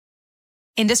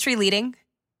Industry leading,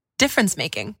 difference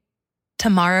making,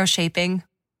 tomorrow shaping,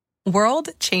 world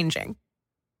changing.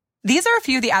 These are a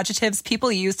few of the adjectives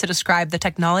people use to describe the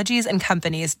technologies and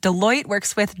companies Deloitte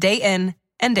works with day in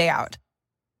and day out.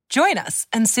 Join us,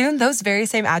 and soon those very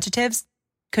same adjectives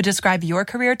could describe your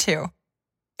career too.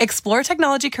 Explore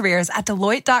technology careers at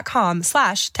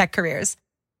Deloitte.com/techcareers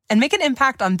and make an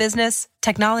impact on business,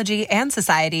 technology, and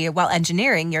society while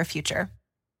engineering your future.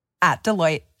 At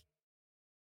Deloitte.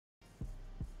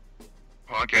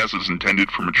 Podcast is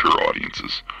intended for mature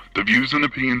audiences. The views and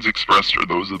opinions expressed are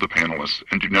those of the panelists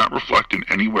and do not reflect in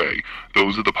any way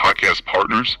those of the podcast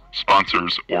partners,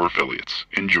 sponsors, or affiliates.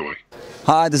 Enjoy.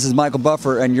 Hi, this is Michael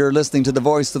Buffer, and you're listening to The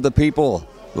Voice of the People.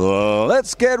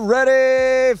 Let's get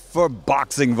ready for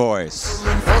Boxing Voice.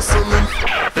 Hustling,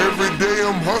 every day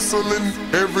I'm hustling,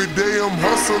 every day I'm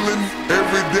hustling,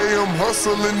 every day I'm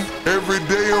hustling, every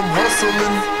day I'm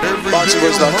hustling, every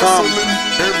day I'm hustling,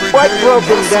 every day Quite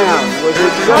broken down. Was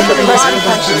it just the body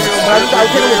punching? I was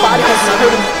hitting the body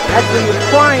punching. Actually, you're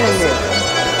crying there.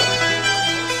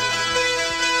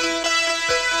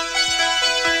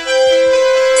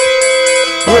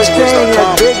 You're saying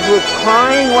that Biggs was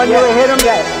crying when you hit him?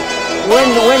 Yes. When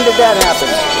did that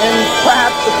happen? And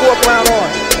perhaps the fourth round on?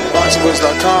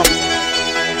 BoxingVoice.com.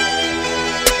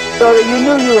 So that you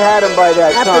knew you had him by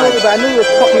that time? Absolutely, but I knew he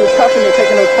was tough and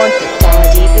taking those punches.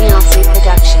 Quality Beyonce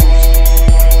Productions.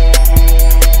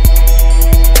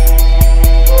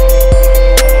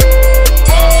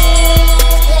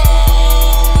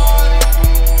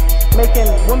 Making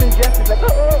women gestures like,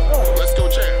 oh. Let's go,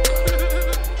 champ.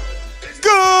 Good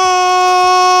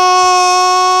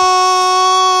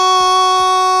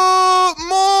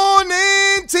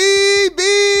morning,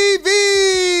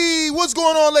 TBV. What's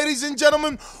going on, ladies and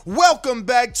gentlemen? Welcome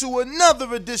back to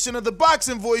another edition of the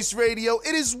Boxing Voice Radio.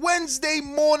 It is Wednesday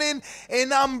morning,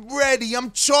 and I'm ready.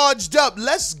 I'm charged up.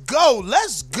 Let's go.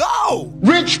 Let's go.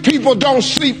 Rich people don't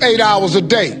sleep 8 hours a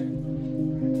day.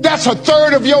 That's a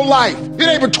third of your life. It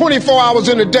ain't but 24 hours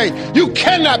in a day. You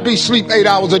cannot be sleep 8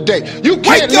 hours a day. You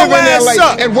can't live in LA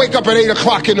and wake up at 8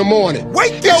 o'clock in the morning.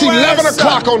 It's 11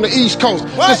 o'clock on the East Coast.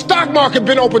 What? The stock market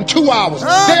been open 2 hours.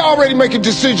 They already making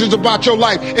decisions about your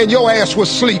life, and your ass was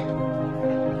asleep.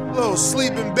 Little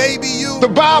sleeping baby, you. The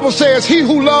Bible says, he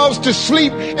who loves to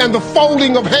sleep and the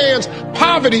folding of hands,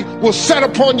 poverty will set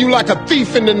upon you like a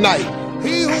thief in the night.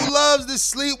 He who loves to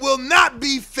sleep will not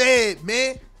be fed,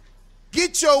 man.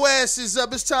 Get your asses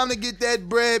up. It's time to get that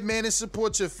bread, man, and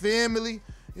support your family.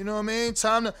 You know what I mean?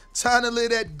 Time to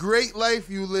live that great life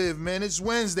you live, man. It's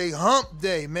Wednesday, hump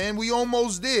day, man. We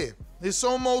almost there. It's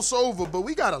almost over, but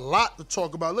we got a lot to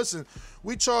talk about. Listen,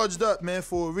 we charged up, man,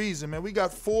 for a reason, man. We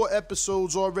got 4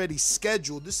 episodes already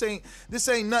scheduled. This ain't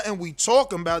nothing we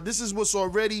talking about. This is what's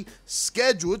already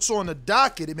scheduled. It's on the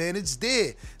docket, man. It's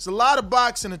there. It's a lot of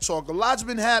boxing to talk. A lot's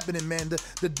been happening, man.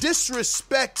 The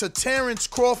disrespect to Terrence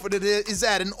Crawford is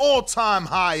at an all-time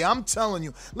high. I'm telling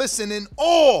you. Listen, an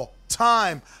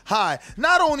all-time high.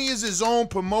 Not only is his own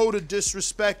promoter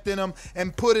disrespecting him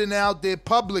and putting it out there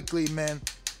publicly, man,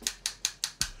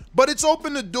 but it's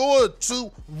opened the door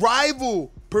to rival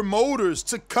promoters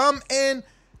to come to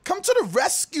the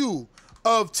rescue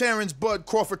of Terrence Bud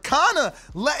Crawford, kind of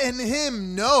letting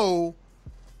him know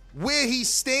where he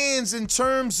stands in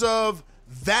terms of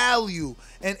value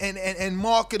and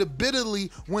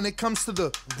marketability when it comes to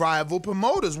the rival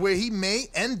promoters, where he may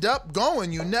end up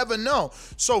going. You never know.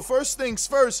 So first things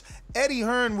first, Eddie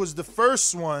Hearn was the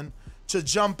first one to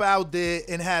jump out there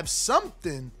and have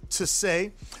something to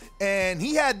say. And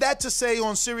he had that to say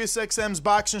on SiriusXM's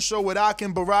boxing show with Ak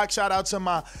and Barack. Shout out to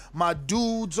my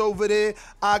dudes over there,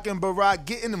 Ak and Barack,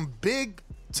 getting them big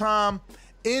time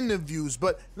interviews.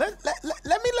 But let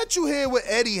me let you hear what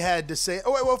Eddie had to say.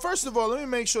 Oh, wait, well, first of all, let me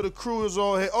make sure the crew is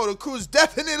all here. Oh, the crew is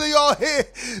definitely all here.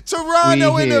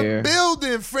 Toronto in the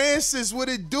building. Francis, what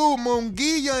it do?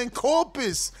 Munguia and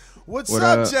Corpus. What's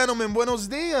up, gentlemen? Buenos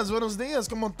dias.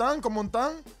 ¿Cómo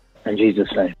están? In Jesus'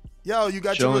 name. Yo, you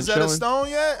got your Rosetta Stone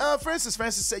yet? Francis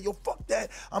said, yo, fuck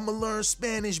that. I'm going to learn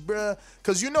Spanish, bruh.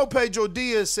 Because you know Pedro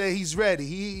Diaz said he's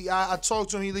ready. I talked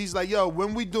to him. He's like, yo,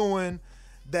 when we doing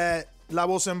that La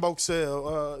Voz en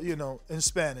Boxeo, in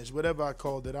Spanish, whatever I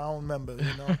called it. I don't remember.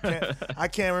 I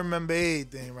can't remember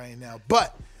anything right now.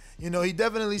 But, he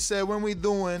definitely said when we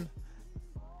doing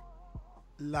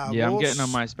La Voz I'm getting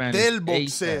on my Spanish del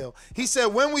Boxeo. He said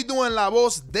when we doing La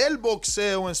Voz del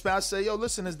Boxeo in Spanish. I said, yo,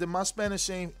 listen, my Spanish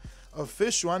ain't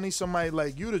official. I need somebody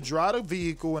like you to drive the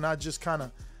vehicle and I just kind of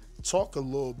talk a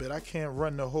little bit. I can't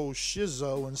run the whole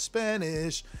shizo in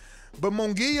Spanish. But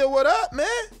Munguia, what up, man?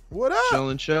 What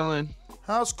up? Chilling.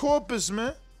 How's Corpus,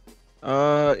 man?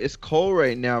 It's cold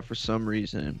right now for some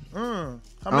reason. I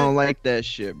don't like that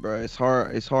shit, bro. It's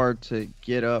hard to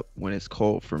get up when it's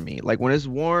cold for me. Like when it's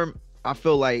warm, I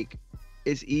feel like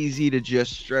it's easy to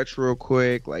just stretch real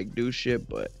quick, like do shit,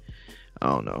 but I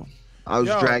don't know. I was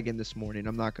dragging this morning,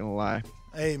 I'm not gonna lie.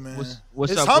 Hey man,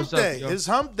 what's it's up? hump What's up, day. yo? It's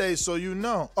hump day, so you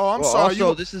know. Oh, I'm sorry.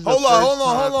 Also, this is the first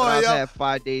time I've had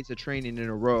 5 days of training in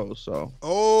a row. So.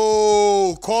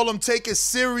 Oh, call him. Take it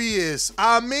serious.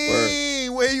 I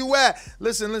mean, where you at?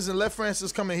 Listen. Let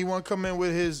Francis come in. He want to come in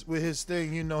with his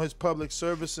thing. You know, his public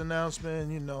service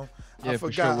announcement. You know, yeah, I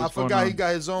forgot he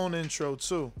got his own intro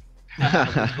too.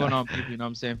 What's going on, people? You know what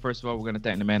I'm saying? First of all, we're gonna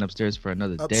thank the man upstairs for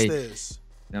another day. You know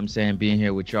what I'm saying? Being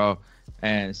here with y'all.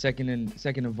 And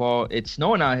second of all, it's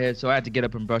snowing out here, so I had to get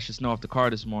up and brush the snow off the car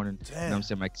this morning. Damn. You know what I'm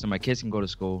saying? So my kids can go to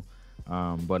school.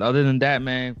 But other than that,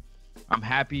 man, I'm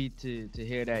happy to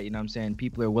hear that. You know what I'm saying?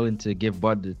 People are willing to give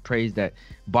Bud the praise that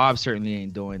Bob certainly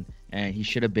ain't doing, and he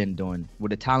should have been doing.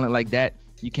 With a talent like that,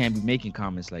 you can't be making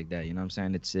comments like that. You know what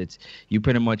I'm saying? It's you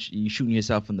pretty much you shooting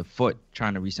yourself in the foot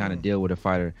trying to re-sign a deal with a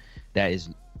fighter that is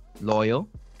loyal,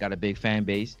 got a big fan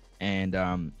base. And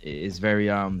is very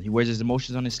he wears his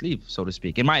emotions on his sleeve, so to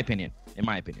speak. In my opinion.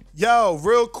 Yo,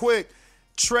 real quick,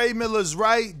 Trey Miller's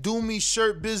right. Doomy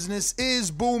shirt business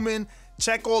is booming.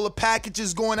 Check all the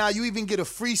packages going out. You even get a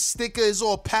free sticker. It's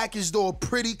all packaged all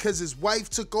pretty because his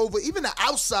wife took over. Even the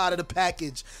outside of the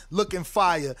package looking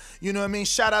fire. You know what I mean?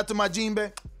 Shout out to my Gene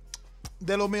Bay.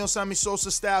 De Lo Mio Sammy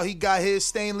Sosa style. He got his.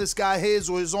 Stainless got his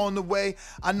or is on the way.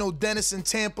 I know Dennis in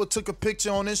Tampa took a picture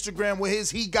on Instagram with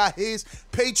his. He got his.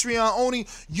 Patreon only.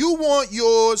 You want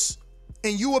yours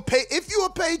and you will pay. If you a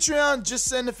Patreon, just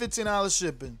send the $15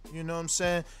 shipping. You know what I'm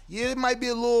saying? Yeah, it might be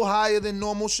a little higher than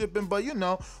normal shipping, but you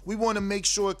know, we want to make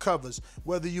sure it covers.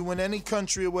 Whether you in any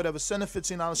country or whatever, send a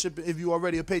 $15 shipping if you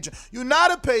already a Patreon. You're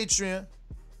not a Patreon.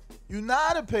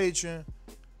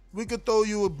 We could throw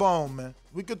you a bone, man.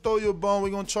 We're going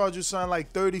to charge you something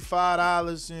like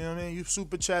 $35. You know what I mean? You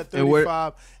super chat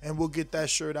 $35 and we'll get that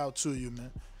shirt out to you,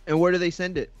 man. And where do they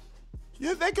send it?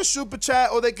 Yeah, they could super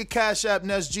chat or they could cash app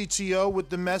Nest GTO with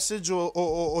the message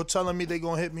or telling me they're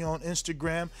going to hit me on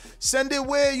Instagram. Send it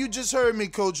where you just heard me,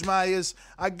 Coach Myers.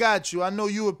 I got you. I know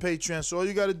you a Patreon, so all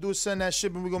you got to do is send that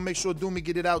ship and we're going to make sure Doomy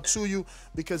get it out to you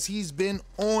because he's been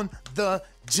on the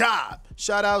job.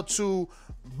 Shout out to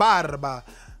Barba.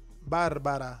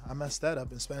 I messed that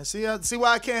up in Spanish. See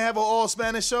why I can't have an all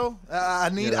Spanish show? I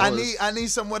need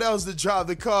someone else to drive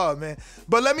the car, man.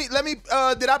 But let me.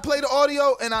 Did I play the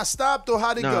audio and I stopped or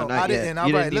how'd it go? I didn't. All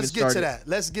right, let's get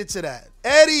to that.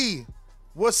 Eddie,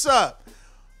 what's up?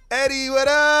 Eddie, what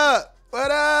up?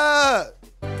 I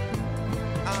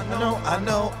know.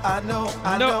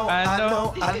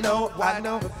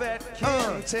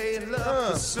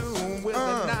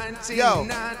 Yo,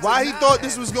 why he thought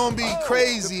this was gonna be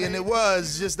crazy and it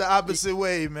was just the opposite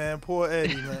way, man. Poor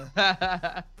Eddie,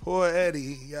 man. Poor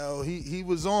Eddie, yo, he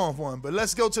was on for him. But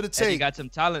let's go to the tape. Eddie got some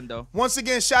talent though. Once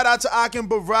again, shout out to Akin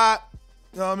Barak.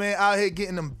 You know what I mean? Out here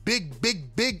getting them big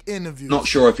interviews. Not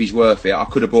sure if he's worth it. I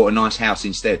could have bought a nice house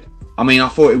instead. I mean, I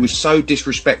thought it was so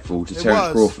disrespectful to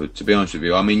Terence Crawford, to be honest with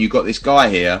you. I mean, you've got this guy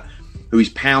here who is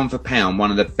pound for pound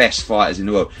one of the best fighters in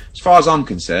the world. As far as I'm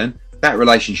concerned, that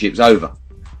relationship's over.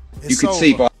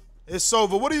 It's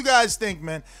over. What do you guys think,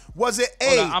 man? Was it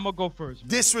A, I'm going to go first. Man.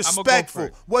 Disrespectful?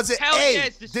 Was it A,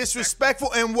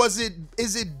 disrespectful? And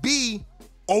is it B,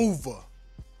 over?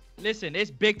 Listen,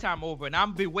 it's big time over, and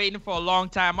I've been waiting for a long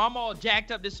time. I'm all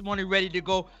jacked up this morning, ready to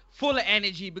go, full of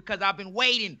energy because I've been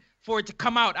waiting for it to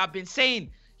come out. I've been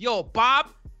saying, yo, Bob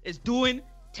is doing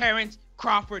Terence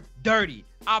Crawford dirty.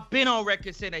 I've been on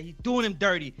record saying that he's doing him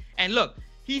dirty. And look,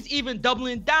 he's even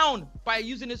doubling down by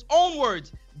using his own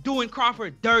words, doing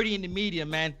Crawford dirty in the media,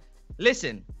 man.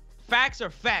 Listen, facts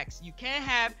are facts. You can't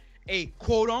have a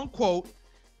quote-unquote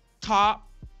top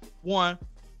one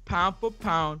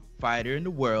pound-for-pound fighter in the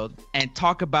world and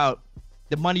talk about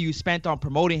the money you spent on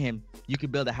promoting him. You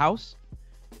could build a house.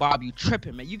 Bob, you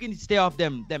tripping, man. You can stay off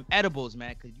them edibles,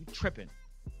 man, because you tripping.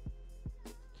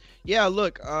 Yeah,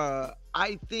 look,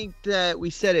 I think that we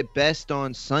said it best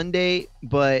on Sunday,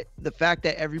 but the fact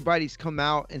that everybody's come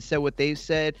out and said what they've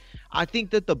said, I think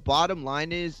that the bottom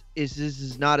line is this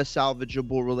is not a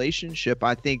salvageable relationship.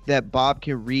 I think that Bob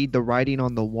can read the writing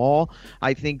on the wall.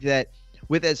 I think that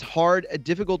with as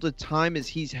difficult a time as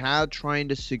he's had trying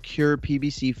to secure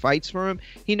PBC fights for him,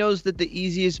 he knows that the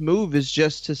easiest move is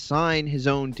just to sign his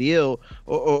own deal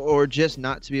or just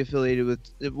not to be affiliated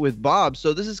with Bob.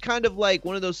 So this is kind of like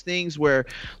one of those things where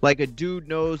like a dude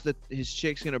knows that his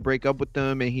chick's gonna break up with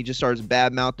them and he just starts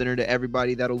bad mouthing her to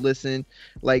everybody that'll listen.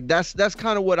 Like that's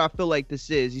kind of what I feel like this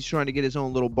is. He's trying to get his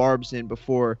own little barbs in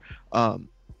before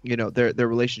their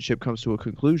relationship comes to a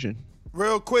conclusion.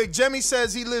 Real quick, Jemmy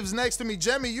says he lives next to me.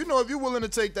 Jemmy, if you're willing to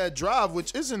take that drive,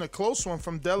 which isn't a close one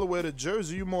from Delaware to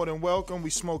Jersey, you're more than welcome. We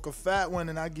smoke a fat one,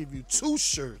 and I give you 2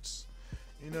 shirts.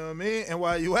 You know what I mean? And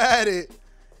while you at it,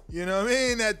 you know what I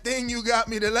mean? That thing you got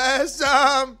me the last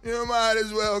time, you might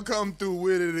as well come through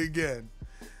with it again.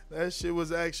 That shit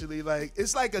was actually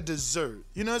it's like a dessert.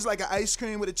 It's like an ice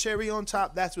cream with a cherry on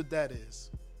top. That's what that is.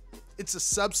 It's a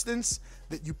substance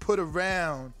that you put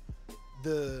around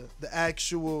the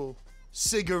actual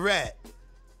cigarette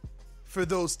for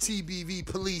those TBV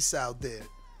police out there.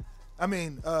 I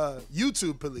mean,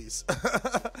 YouTube police.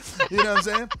 You know what I'm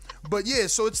saying? But yeah,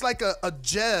 so it's like a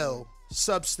gel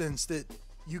substance that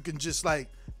you can just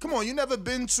come on, you never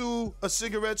been to a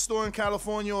cigarette store in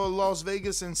California or Las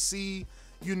Vegas and see,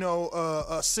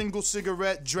 a single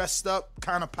cigarette dressed up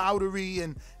kind of powdery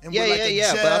and with a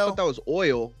gel. But I thought that was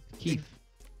oil. Keith.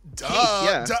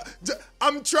 Duh.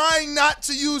 I'm trying not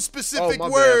to use specific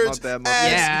words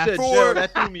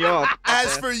that threw me off.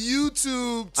 As for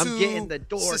YouTube to I'm getting the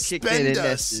door suspend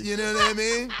us, you know what I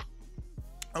mean?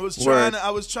 I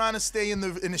was trying to stay in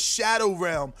the shadow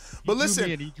realm. But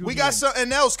listen, we got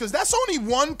something else because that's only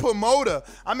one promoter.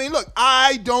 I mean, look,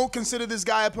 I don't consider this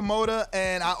guy a promoter,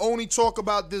 and I only talk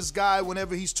about this guy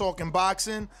whenever he's talking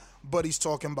boxing. But he's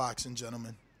talking boxing,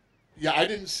 gentlemen. Yeah, I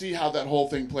didn't see how that whole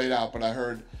thing played out, but I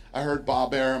heard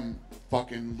Bob Arum,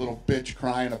 fucking little bitch,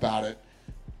 crying about it.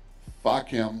 Fuck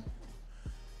him.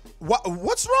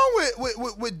 What's wrong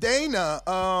with Dana?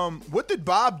 What did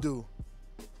Bob do?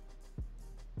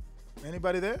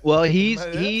 Anybody there? Well, he's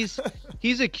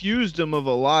accused him of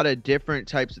a lot of different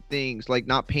types of things, like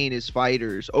not paying his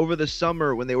fighters. Over the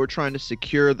summer, when they were trying to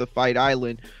secure the Fight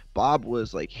Island, Bob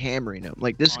was hammering him.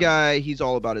 This guy, he's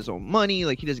all about his own money.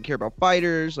 He doesn't care about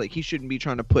fighters. He shouldn't be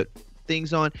trying to put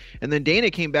things on. And then Dana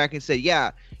came back and said,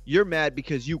 yeah, you're mad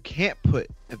because you can't put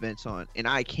events on and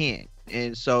I can't.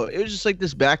 And so it was just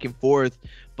this back and forth.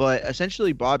 But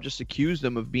essentially, Bob just accused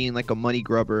him of being a money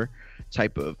grubber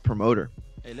type of promoter.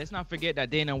 Hey, let's not forget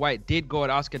that Dana White did go at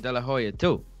Oscar De La Hoya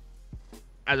too,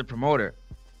 as a promoter.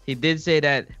 He did say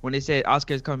that when they said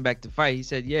Oscar's coming back to fight, he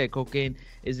said, yeah, cocaine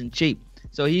isn't cheap.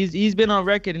 So he's been on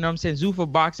record, you know what I'm saying?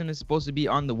 Zuffa Boxing is supposed to be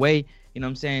on the way, you know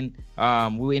what I'm saying?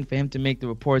 We're waiting for him to make the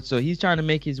report. So he's trying to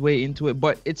make his way into it.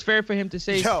 But it's fair for him to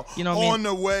say,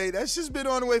 the way. That's just been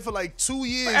on the way for 2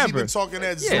 years. Forever. He's been talking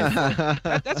that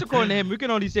Zuffa. That's according to him. We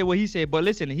can only say what he said. But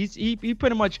listen, he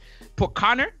pretty much put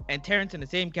Conor and Terrence in the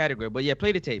same category. But yeah,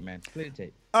 play the tape, man. Play the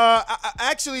tape.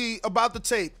 Actually, about the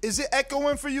tape, is it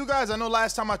echoing for you guys? I know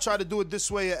last time I tried to do it this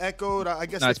way, it echoed. I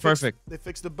guess it's perfect. They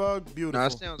fixed the bug. Beautiful. No,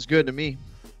 that sounds good to me.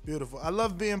 Beautiful. I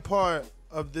love being part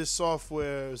of this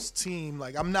software's team.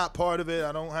 I'm not part of it.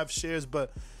 I don't have shares,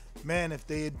 but man, if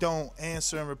they don't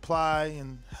answer and reply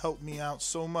and help me out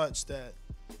so much that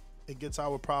it gets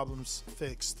our problems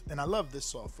fixed. And I love this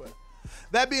software.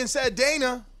 That being said,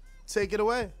 Dana, take it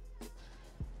away.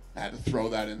 I had to throw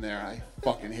that in there. I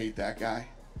fucking hate that guy.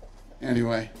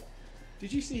 Anyway.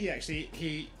 Did you see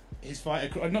his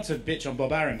fight, not to bitch on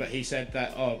Bob Arum, but he said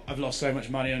that, I've lost so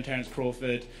much money on Terence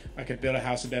Crawford, I could build a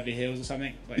house in Beverly Hills or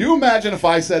something? You imagine if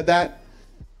I said that?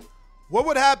 What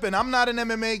would happen? I'm not an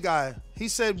MMA guy. He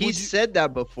said said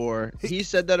that before. He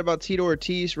said that about Tito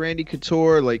Ortiz, Randy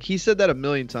Couture. He said that a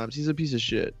million times. He's a piece of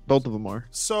shit. Both of them are.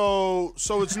 So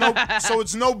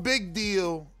it's no big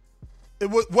deal.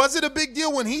 Was it a big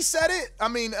deal when he said it? I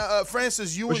mean,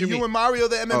 Francis, you and Mario,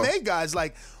 the MMA guys,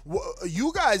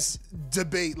 you guys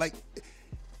debate.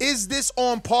 Is this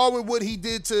on par with what he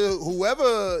did to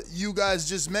whoever you guys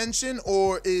just mentioned,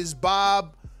 or is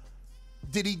Bob?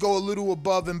 Did he go a little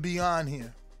above and beyond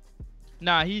here?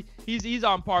 Nah, he's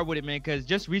on par with it, man. Because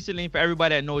just recently, for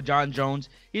everybody that know John Jones,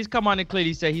 he's come on and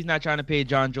clearly said he's not trying to pay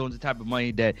John Jones the type of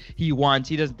money that he wants.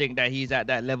 He doesn't think that he's at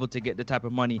that level to get the type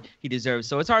of money he deserves.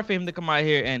 So it's hard for him to come out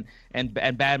here and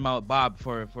badmouth Bob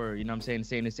for you know what I'm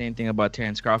saying the same thing about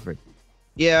Terence Crawford.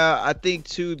 Yeah, I think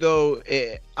too, though,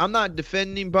 I'm not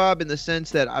defending Bob in the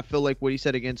sense that I feel like what he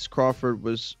said against Crawford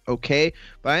was okay,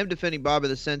 but I am defending Bob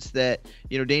in the sense that,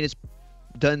 Dana's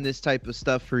done this type of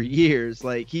stuff for years.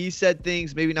 He said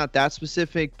things maybe not that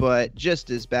specific, but just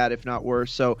as bad, if not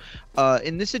worse. So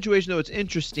in this situation, though, it's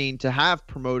interesting to have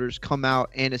promoters come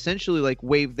out and essentially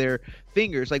wave their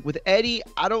fingers. Like with Eddie,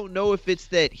 I don't know if it's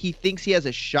that he thinks he has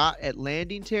a shot at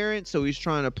landing Terrence, so he's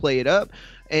trying to play it up.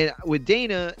 And with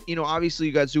Dana, you know, obviously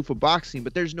you got Zuffa boxing,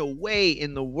 but there's no way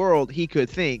in the world he could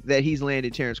think that he's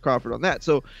landed Terrence Crawford on that.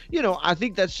 So, you know, I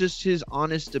think that's just his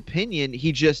honest opinion.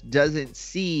 He just doesn't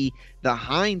see the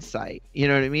hindsight. You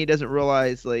know what I mean? He doesn't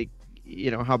realize, like,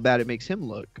 you know, how bad it makes him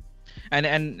look.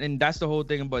 And that's the whole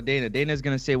thing about Dana. Dana's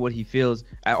gonna say what he feels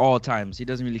at all times. He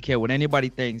doesn't really care what anybody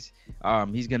thinks.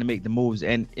 He's gonna make the moves.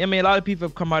 And I mean, a lot of people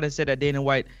have come out and said that Dana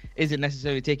White isn't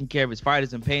necessarily taking care of his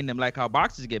fighters and paying them like how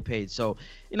boxers get paid. So,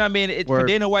 you know what I mean? For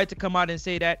Dana White to come out and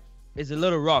say that is a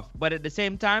little rough. But at the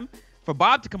same time, for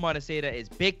Bob to come out and say that is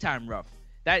big time rough.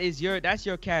 That's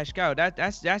your cash cow.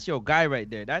 That's your guy right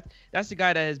there. That's the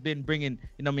guy that has been bringing,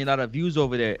 you know what I mean, a lot of views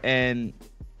over there. And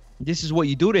this is what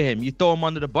you do to him. You throw him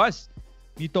under the bus.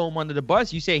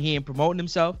 You say he ain't promoting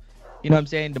himself. You know what I'm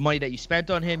saying? The money that you spent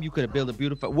on him, you could have built a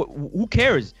beautiful. Who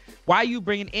cares? Why are you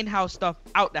bringing in-house stuff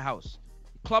out the house?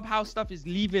 Clubhouse stuff is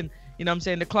leaving, you know what I'm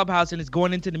saying, the clubhouse, and it's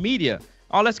going into the media.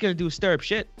 All that's going to do is stir up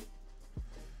shit.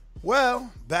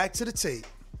 Well, back to the tape.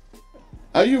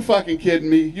 Are you fucking kidding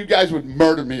me? You guys would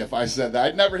murder me if I said that.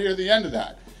 I'd never hear the end of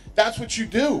that. That's what you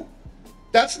do.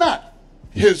 That's not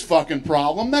his fucking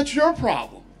problem. That's your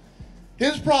problem.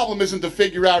 His problem isn't to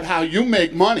figure out how you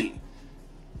make money.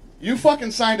 You fucking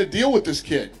signed a deal with this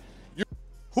kid.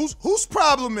 Whose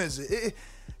problem is it?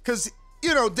 Because,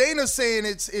 you know, Dana's saying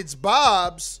it's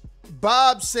Bob's.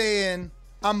 Bob's saying,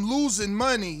 I'm losing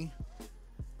money.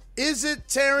 Is it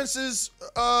Terrence's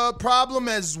problem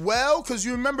as well? Because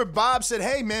you remember Bob said,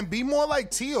 hey, man, be more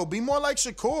like Tio. Be more like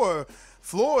Shakur,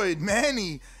 Floyd,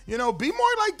 Manny. You know, be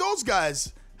more like those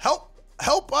guys. Help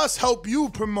us help you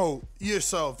promote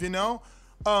yourself, you know?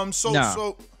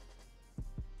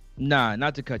 Nah,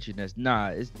 not to cut you, Ness. Nah,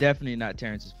 it's definitely not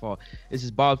Terrence's fault. This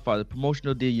is Bob's fault. The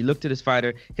promotional deal, you look to this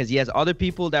fighter because he has other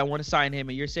people that want to sign him,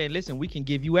 and you're saying, listen, we can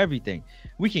give you everything.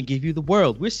 We can give you the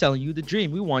world. We're selling you the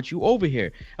dream. We want you over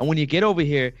here. And when you get over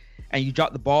here and you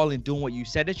drop the ball in doing what you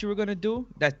said that you were going to do,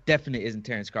 that definitely isn't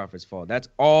Terrence Crawford's fault. That's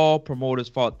all promoters'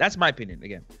 fault. That's my opinion,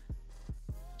 again.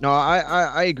 No,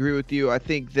 I agree with you. I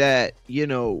think that, you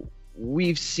know,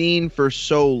 we've seen for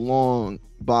so long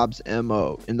Bob's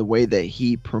MO in the way that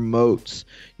he promotes.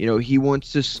 You know, he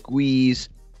wants to squeeze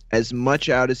as much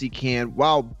out as he can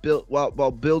while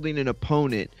building an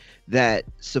opponent that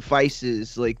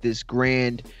suffices like this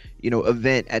grand, you know,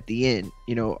 event at the end,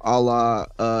 you know, a la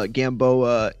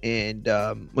Gamboa and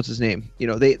what's his name? You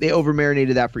know, they over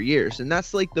marinated that for years. And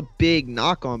that's like the big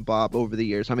knock on Bob over the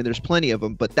years. I mean, there's plenty of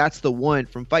them, but that's the one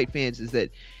from fight fans is that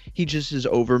he just is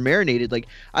over marinated. Like,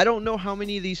 I don't know how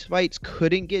many of these fights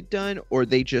couldn't get done or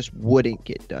they just wouldn't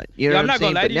get done. You know what I'm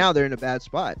saying? But now they're in a bad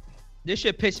spot. This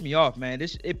shit pissed me off, man.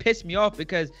 It pissed me off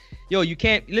because, yo, you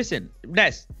can't listen,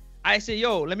 Ness. I say,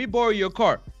 yo, let me borrow your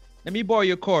car. Let me borrow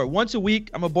your car. Once a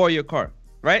week, I'm going to borrow your car,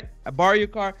 right? I borrow your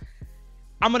car.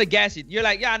 I'm going to gas it. You're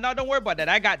like, yeah, no, don't worry about that.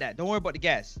 I got that. Don't worry about the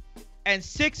gas. And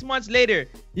 6 months later,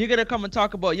 you're going to come and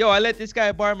talk about, yo, I let this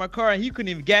guy borrow my car and he couldn't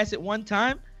even gas it one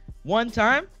time. One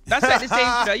time? That's like the same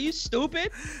shit. Are you stupid?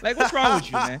 Like, what's wrong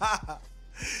with you, man?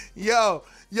 Yo,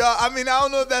 I mean, I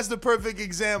don't know if that's the perfect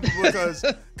example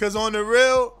because on the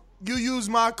real, you use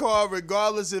my car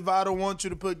regardless if I don't want you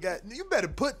to put gas. You better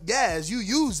put gas. You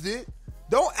used it.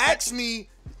 Don't ask me,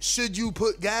 should you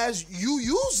put gas? You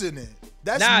using it.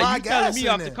 That's my gas. Nah, you telling me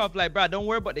off the cuff like, bro, don't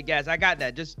worry about the gas. I got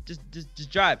that. Just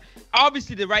drive.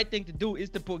 Obviously, the right thing to do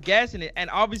is to put gas in it. And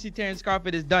obviously, Terrence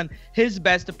Crawford has done his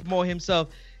best to promote himself,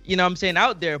 you know what I'm saying,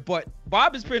 out there. But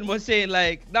Bob is pretty much saying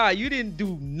like, nah, you didn't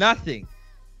do nothing.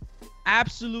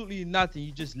 Absolutely nothing.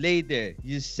 You just laid there.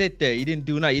 You just sit there. You didn't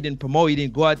do nothing. You didn't promote. You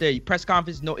didn't go out there. You press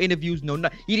conference, no interviews, no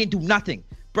nothing. You didn't do nothing.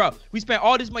 Bro, we spent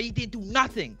all this money. You didn't do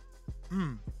nothing.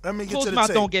 Let me get Closed to the mouth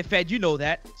tape. don't get fed. You know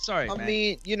that. Sorry, man. I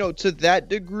mean, you know, to that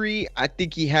degree, I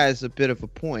think he has a bit of a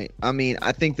point. I mean,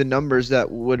 I think the numbers that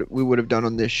we would have done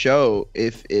on this show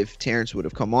if Terrence would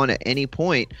have come on at any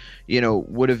point, you know,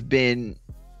 would have been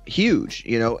huge,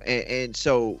 you know, and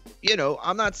so, you know,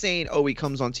 I'm not saying, oh, he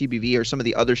comes on TBV or some of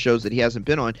the other shows that he hasn't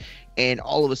been on and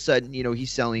all of a sudden, you know,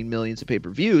 he's selling millions of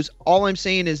pay-per-views. All I'm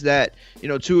saying is that, you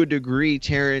know, to a degree,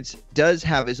 Terrence does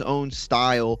have his own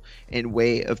style and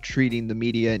way of treating the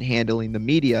media and handling the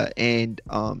media, and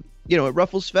you know, it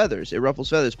ruffles feathers.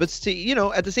 But you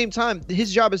know, at the same time,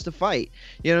 his job is to fight.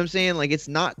 You know what I'm saying? Like, it's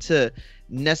not to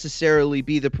necessarily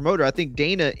be the promoter. I think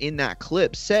Dana in that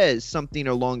clip says something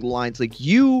along the lines like,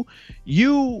 you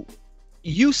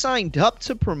signed up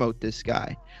to promote this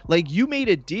guy. Like, you made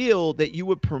a deal that you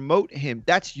would promote him.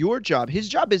 That's your job. His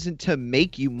job isn't to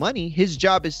make you money. His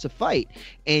job is to fight.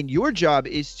 And your job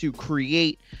is to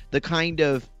create the kind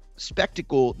of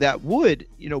spectacle that would,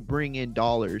 bring in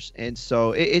dollars. And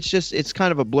so it's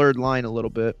kind of a blurred line a little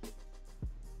bit.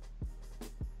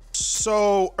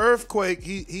 So Earthquake,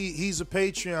 he's a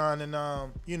Patreon,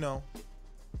 and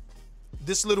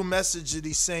this little message that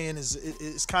he's saying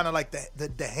is kind of like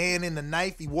the hand in the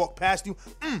knife. He walked past you,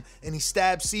 and he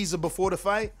stabbed Caesar before the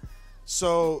fight.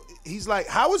 So he's like,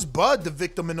 how is Bud the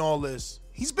victim in all this?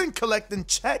 He's been collecting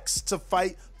checks to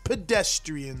fight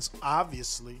pedestrians,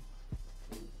 obviously.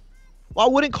 Well, I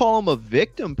wouldn't call him a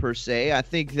victim per se. I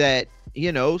think that,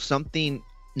 something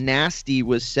nasty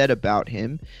was said about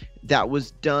him that was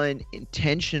done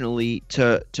intentionally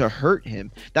to hurt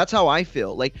him. That's how I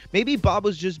feel. Like, maybe Bob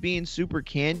was just being super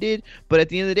candid, but at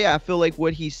the end of the day, I feel like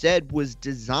what he said was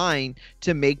designed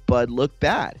to make Bud look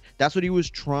bad. That's what he was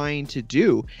trying to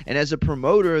do. And as a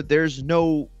promoter, there's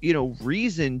no,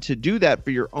 reason to do that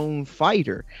for your own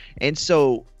fighter. And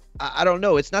so I don't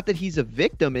know. It's not that he's a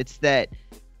victim. It's that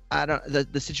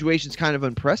the situation's kind of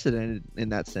unprecedented in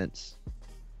that sense.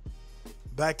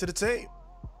 Back to the tape.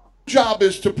 Job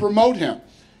is to promote him.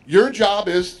 Your job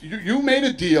is you made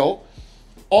a deal.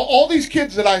 All these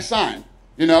kids that I signed,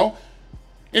 and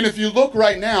if you look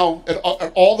right now at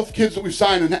all the kids that we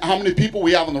signed and how many people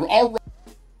we have on the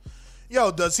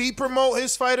Yo, does he promote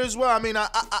his fighters well? I mean,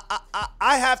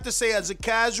 I have to say, as a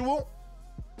casual,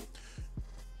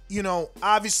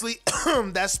 obviously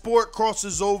that sport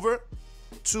crosses over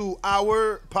to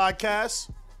our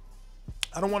podcast.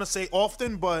 I don't want to say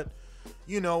often, but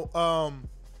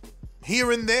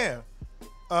here and there.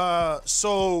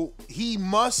 So he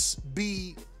must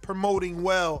be promoting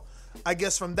well. I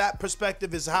guess from that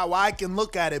perspective is how I can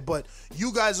look at it. But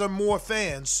you guys are more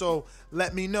fans, so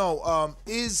let me know.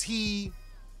 Is he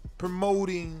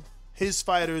promoting his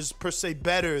fighters per se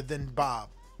better than Bob?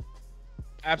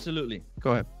 Absolutely.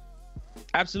 Go ahead.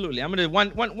 Absolutely. I'm gonna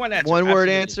one answer. One word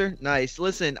answer. Nice.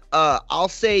 Listen, I'll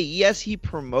say yes, he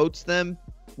promotes them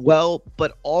well,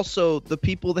 but also the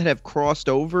people that have crossed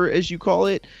over, as you call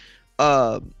it,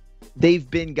 they've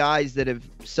been guys that have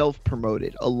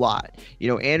self-promoted a lot.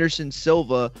 Anderson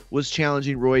Silva was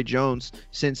challenging Roy Jones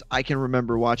since I can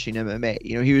remember watching MMA.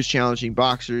 He was challenging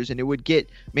boxers, and it would get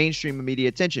mainstream media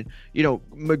attention.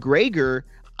 McGregor,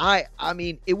 I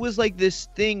mean, it was like this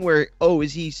thing where,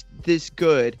 is he this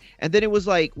good? And then it was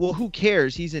like, well, who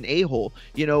cares? He's an a-hole.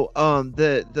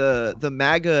 The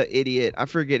MAGA idiot, I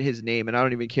forget his name, and I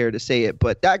don't even care to say it,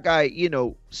 but that guy,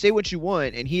 say what you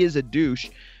want, and he is a douche.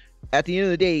 At the end of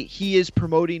the day, he is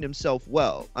promoting himself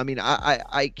well. I mean,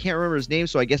 I can't remember his name,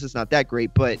 so I guess it's not that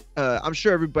great, but I'm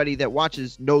sure everybody that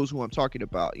watches knows who I'm talking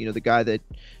about. The guy that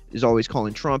is always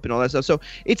calling Trump and all that stuff. So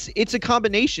it's a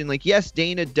combination. Like, yes,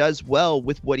 Dana does well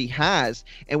with what he has,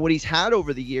 and what he's had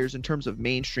over the years in terms of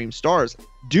mainstream stars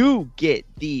do get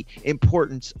the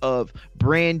importance of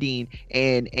branding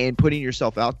and putting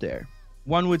yourself out there.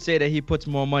 One would say that he puts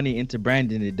more money into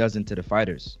branding than it does into the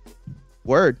fighters.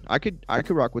 Word. I could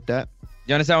rock with that.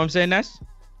 You understand what I'm saying, Ness?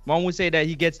 One would say that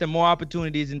he gets them more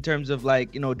opportunities in terms of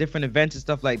different events and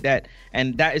stuff like that.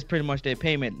 And that is pretty much their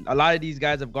payment. A lot of these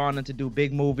guys have gone on to do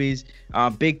big movies,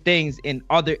 big things in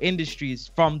other industries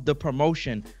from the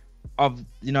promotion of,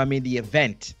 the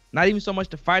event. Not even so much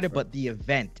the fighter, but the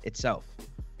event itself.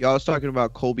 Y'all was talking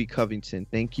about Colby Covington.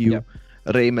 Thank you, yep.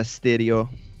 Rey Mysterio.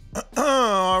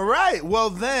 All right. Well,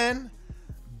 then,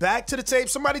 back to the tape.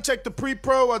 Somebody check the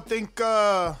pre-pro. I think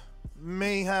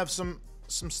may have some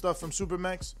stuff from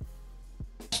Supermax.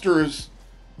 Roster is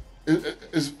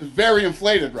very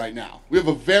inflated right now. We have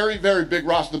a very, very big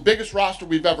roster, the biggest roster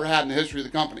we've ever had in the history of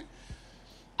the company.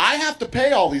 I have to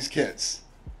pay all these kids.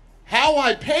 How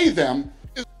I pay them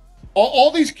is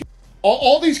all these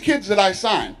kids that I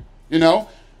sign, And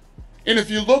if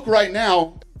you look right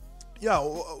now,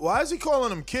 why is he calling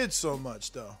them kids so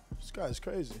much though? This guy's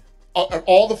crazy.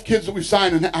 All the kids that we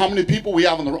signed and how many people we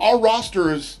have on our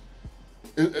roster is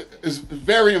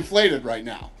very inflated right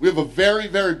now. We have a very,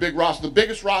 very big roster, the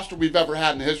biggest roster we've ever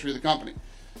had in the history of the company.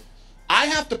 I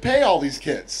have to pay all these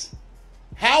kids.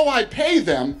 How I pay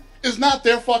them is not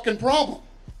their fucking problem.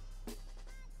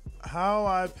 How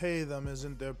I pay them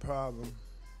isn't their problem.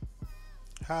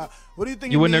 What do you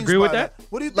think? You wouldn't agree with that?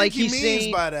 What do you think he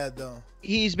means by that, though?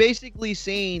 He's basically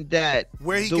saying that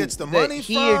where he gets the money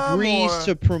from, he agrees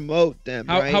to promote them.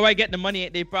 How I get the money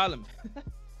ain't their problem.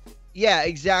 Yeah,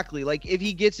 exactly. Like, if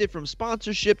he gets it from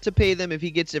sponsorship to pay them, if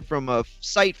he gets it from a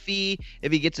site fee,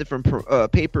 if he gets it from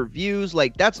pay-per-views,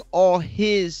 like, that's all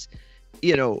his,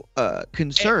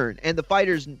 concern. And the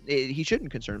fighters, he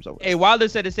shouldn't concern himself with. Hey, Wilder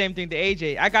said the same thing to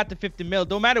AJ. I got the 50 mil.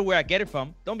 Don't matter where I get it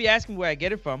from. Don't be asking where I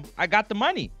get it from. I got the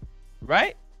money,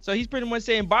 right? So he's pretty much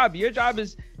saying, Bob, your job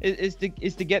is to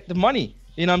get the money.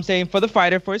 You know what I'm saying? For the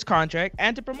fighter, for his contract,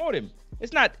 and to promote him.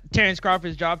 It's not Terrence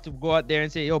Crawford's job to go out there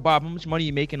and say, yo, Bob, how much money are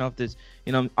you making off this?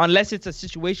 You know, unless it's a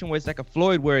situation where it's like a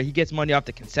Floyd where he gets money off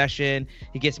the concession,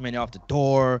 he gets money off the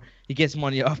door, he gets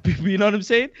money off people, you know what I'm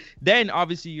saying? Then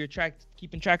obviously you're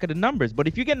keeping track of the numbers. But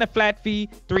if you're getting a flat fee,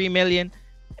 $3 million,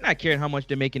 you're not caring how much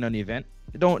they're making on the event.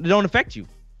 It don't affect you.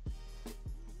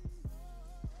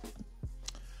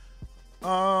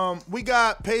 We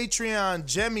got Patreon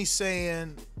Jemmy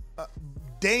saying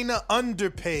Dana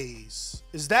underpays.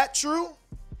 Is that true?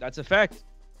 That's a fact.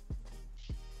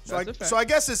 So I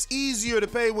guess it's easier to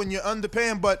pay when you're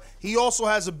underpaying, but he also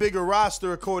has a bigger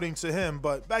roster according to him.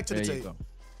 But back to the tape.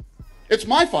 It's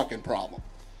my fucking problem.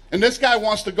 And this guy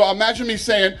wants to go. Imagine me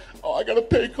saying, oh, I got to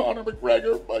pay Conor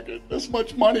McGregor fucking this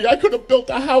much money. I could have built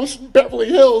a house in Beverly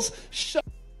Hills. Shut.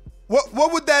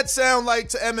 What would that sound like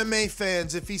to MMA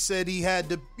fans if he said he had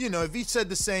to, if he said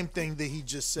the same thing that he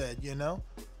just said,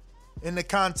 in the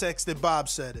context that Bob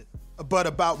said it, but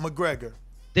about McGregor?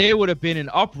 They would have been in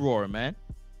uproar, man.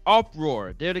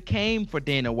 Uproar. They would have came for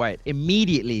Dana White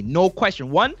immediately, no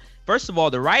question. First of all,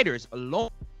 the writers alone.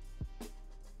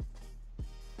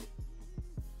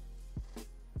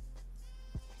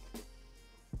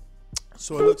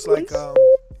 So it looks like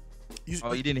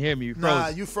you didn't hear me. You froze. Nah,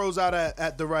 you froze out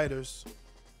at the writers.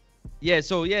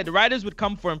 The writers would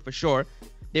come for him for sure.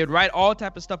 They would write all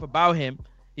type of stuff about him,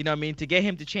 you know what I mean, to get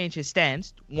him to change his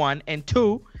stance, one. And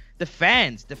two, the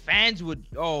fans would,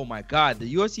 oh my God,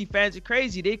 the UFC fans are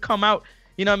crazy. They come out,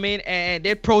 you know what I mean, and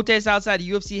they protest outside the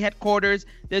UFC headquarters.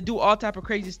 They do all type of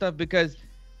crazy stuff because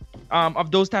of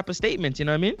those type of statements, you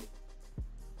know what I mean?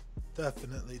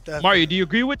 Definitely. Mario, do you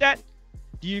agree with that?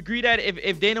 Do you agree that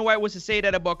if Dana White was to say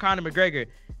that about Conor McGregor,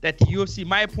 that the UFC,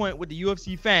 my point with the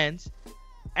UFC fans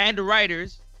and the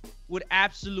writers would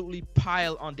absolutely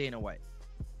pile on Dana White?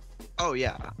 Oh,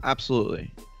 yeah,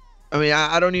 absolutely. I mean,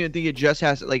 I don't even think it just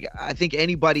has to, like, I think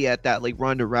anybody at that, like,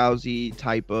 Ronda Rousey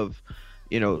type of,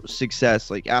 success,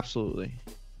 like, absolutely.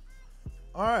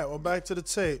 All right, well, back to the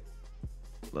tape.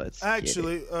 Let's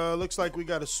actually, looks like we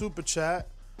got a super chat.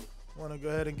 Want to go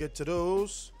ahead and get to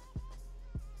those.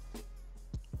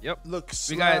 Yep. Looks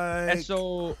we got like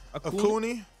Esso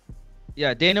Akuni.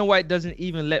 Yeah, Dana White doesn't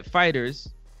even let fighters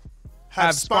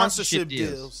have sponsorship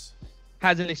deals.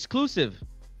 Has an exclusive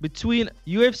between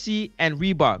UFC and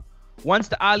Reebok. Once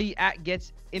the Ali Act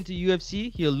gets into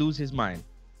UFC, he'll lose his mind.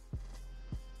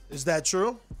 Is that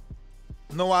true?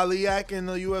 No Ali Act in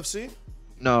the UFC?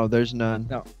 No, there's none.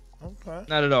 No. Okay.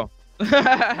 Not at all.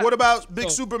 What about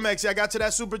Big Super Mex? I got to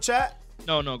that super chat?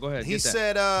 No, go ahead. He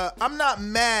said, I'm not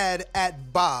mad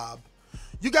at Bob.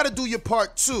 You got to do your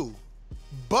part too.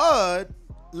 But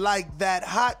like that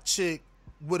hot chick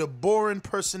with a boring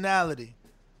personality,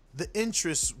 the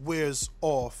interest wears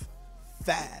off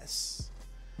fast.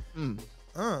 That's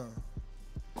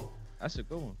a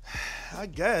good one. I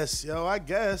guess.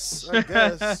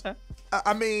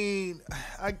 I mean,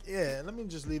 let me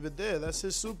just leave it there. That's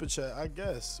his super chat, I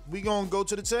guess. We gonna go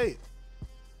to the tape.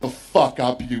 The fuck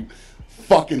up, you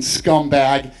fucking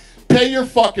scumbag. Pay your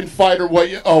fucking fighter what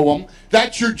you owe him.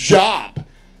 That's your job.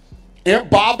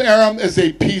 Bob Arum is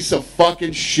a piece of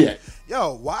fucking shit.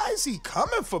 Yo, why is he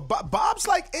coming for Bob? Bob's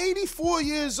like 84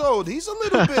 years old. He's a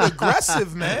little bit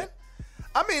aggressive, man.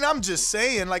 I mean, I'm just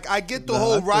saying, like, I get the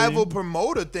whole rival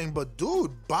promoter thing, but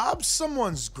dude, Bob's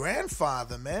someone's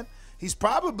grandfather, man. He's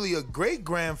probably a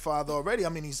great-grandfather already. I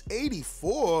mean, he's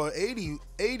 84,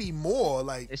 80 more.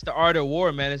 Like, it's the art of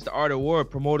war, man. It's the art of war.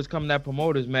 Promoters coming at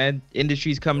promoters, man.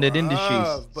 Industries coming at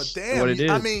industries. But damn, what it is.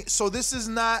 I mean, so this is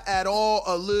not at all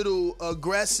a little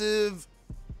aggressive,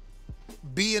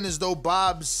 being as though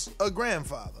Bob's a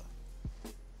grandfather.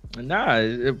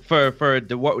 Nah, for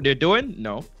what they're doing,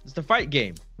 no. It's the fight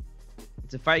game.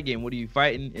 It's a fight game. What are you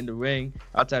fighting in the ring,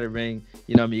 outside the ring?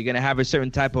 You know what I mean? You're gonna have a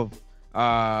certain type of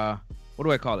what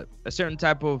do I call it? A certain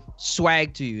type of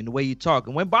swag to you in the way you talk.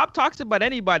 And when Bob talks about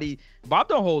anybody, Bob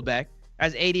don't hold back.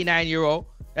 As 89-year-old,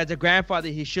 as a grandfather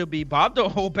he should be, Bob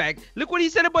don't hold back. Look what he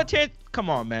said about Terrence. Come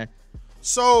on, man.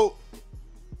 So,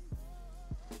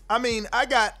 I mean, I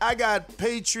got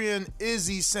Patreon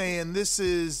Izzy saying this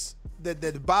is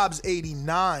that Bob's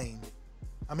 89.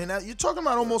 I mean, you're talking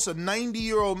about almost a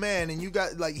 90-year-old man, and you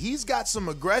got, like, he's got some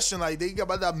aggression. Like, they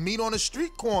got about to meet on a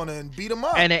street corner and beat him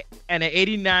up. And an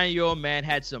 89-year-old man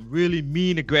had some really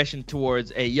mean aggression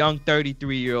towards a young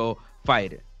 33-year-old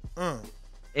fighter.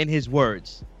 In his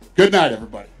words. Good night,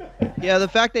 everybody. Yeah, the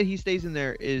fact that he stays in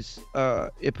there is,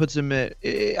 it puts him at,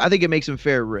 I think it makes him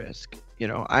fair risk. You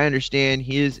know, I understand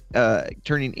he is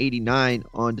turning 89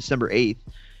 on December 8th.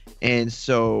 And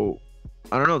so,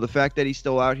 I don't know, the fact that he's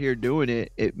still out here doing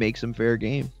it, it makes him fair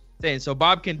game. saying, so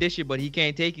Bob can dish it, but he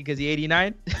can't take it because he's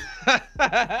 89.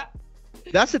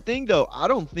 That's the thing, though. I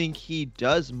don't think he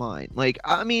does mind. Like,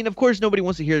 I mean, of course, nobody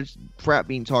wants to hear crap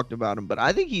being talked about him, but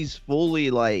I think he's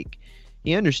fully, like,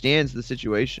 he understands the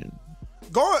situation.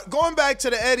 Going back to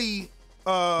the Eddie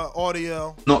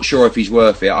audio. Not sure if he's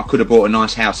worth it. I could have bought a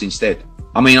nice house instead.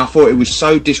 I mean, I thought it was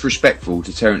so disrespectful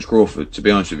to Terence Crawford, to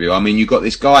be honest with you. I mean, you got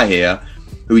this guy here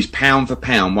who is pound for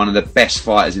pound one of the best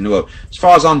fighters in the world. As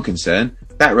far as I'm concerned,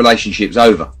 that relationship's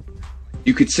over.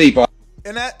 You could see by...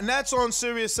 And that's on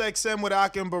Sirius XM with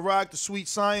Akim Barak, the sweet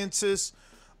scientist.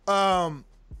 I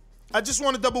just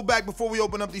want to double back before we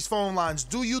open up these phone lines.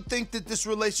 Do you think that this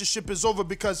relationship is over?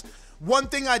 Because one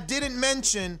thing I didn't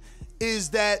mention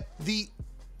is that the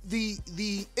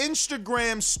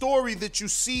Instagram story that you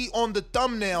see on the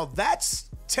thumbnail, that's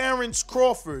Terence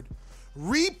Crawford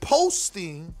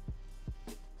reposting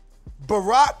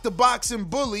Barack the Boxing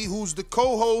Bully, who's the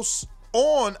co-host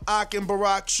on Akim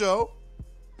Barak Show,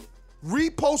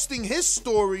 reposting his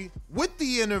story with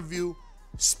the interview,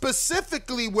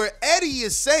 specifically where Eddie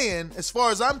is saying, as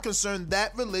far as I'm concerned,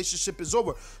 that relationship is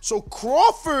over. So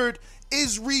Crawford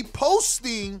is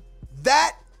reposting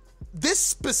this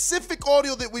specific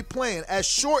audio that we playing, as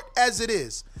short as it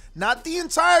is. Not the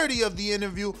entirety of the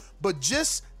interview, but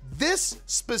just this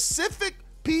specific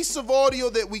piece of audio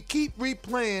that we keep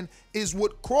replaying is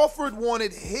what Crawford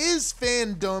wanted his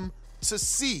fandom to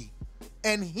see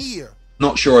and hear.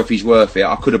 Not sure if he's worth it.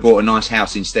 I could have bought a nice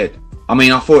house instead. I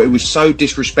mean, I thought it was so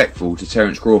disrespectful to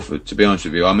Terence Crawford, to be honest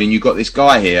with you. I mean, you got this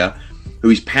guy here who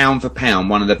is pound for pound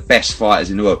one of the best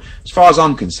fighters in the world. As far as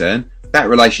I'm concerned, that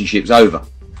relationship's over.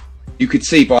 You could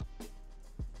see by...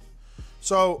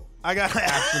 So, I got to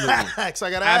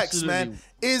ask, man,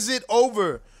 is it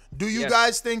over? Do you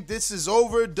guys think this is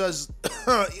over?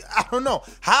 I don't know.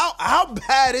 How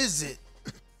bad is it?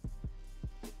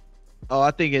 Oh,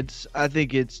 I think it's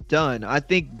done. I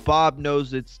think Bob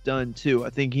knows it's done too. I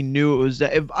think he knew it was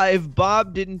that. If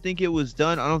Bob didn't think it was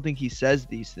done, I don't think he says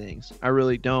these things. I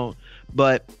really don't.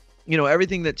 But you know,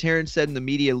 everything that Terence said in the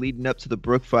media leading up to the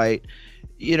Brook fight,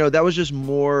 you know, that was just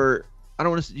more. I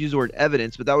don't want to use the word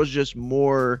evidence, but that was just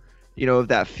more, you know, of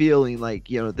that feeling like,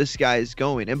 you know, this guy is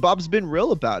going. And Bob's been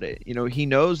real about it. You know, he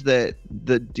knows that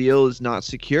the deal is not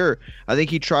secure. I think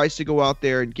he tries to go out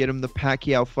there and get him the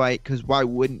Pacquiao fight because why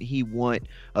wouldn't he want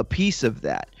a piece of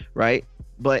that, right?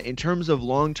 But in terms of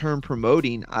long-term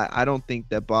promoting, I don't think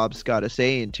that Bob's got a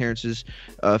say in Terence's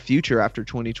future after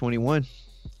 2021.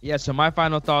 Yeah, so my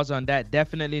final thoughts on that,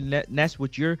 definitely, Ness,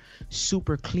 with your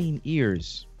super clean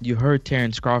ears, you heard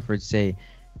Terence Crawford say,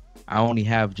 I only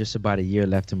have just about a year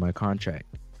left in my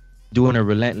contract. Doing a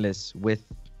relentless with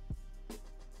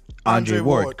Andre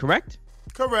Ward, correct?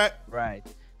 Correct. Right.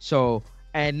 So,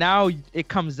 and now it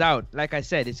comes out, like I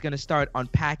said, it's going to start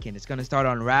unpacking. It's going to start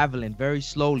unraveling very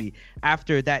slowly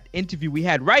after that interview we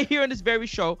had right here on this very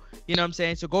show. You know what I'm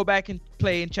saying? So go back and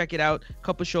play and check it out a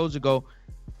couple shows ago.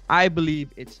 I believe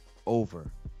it's over.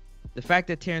 The fact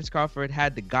that Terence Crawford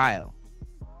had the guile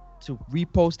to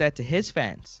repost that to his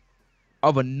fans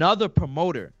of another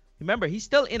promoter. Remember, he's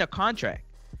still in a contract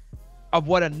of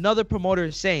what another promoter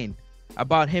is saying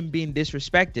about him being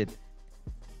disrespected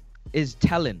is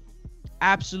telling.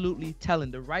 Absolutely telling.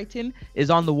 The writing is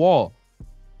on the wall.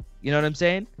 You know what I'm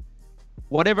saying?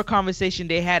 Whatever conversation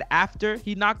they had after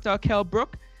he knocked out Kell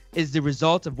Brook is the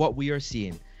result of what we are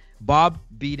seeing. Bob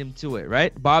beat him to it,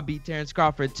 right? Bob beat Terence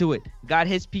Crawford to it. Got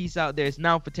his piece out there. It's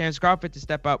now for Terence Crawford to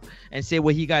step up and say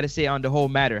what he got to say on the whole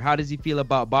matter. How does he feel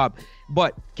about Bob?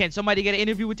 But can somebody get an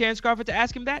interview with Terence Crawford to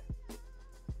ask him that?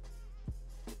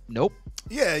 Nope.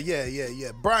 Yeah.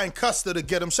 Brian Custer to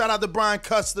get him. Shout out to Brian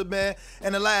Custer, man,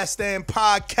 and the Last Stand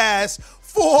podcast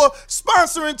for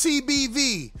sponsoring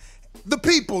TBV. The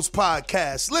People's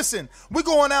Podcast. Listen, we're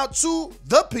going out to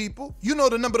the people. You know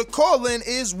the number to call in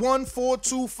is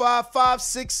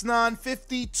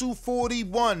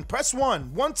 1-425-569-5241. Press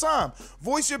 1 one time.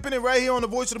 Voice your opinion right here on the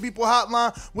Voice of the People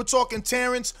hotline. We're talking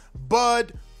Terence,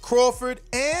 Bud, Crawford,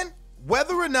 and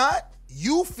whether or not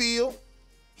you feel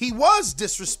he was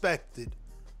disrespected.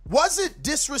 Was it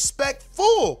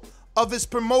disrespectful of his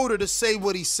promoter to say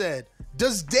what he said?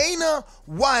 Does Dana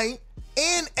White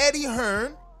and Eddie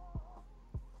Hearn,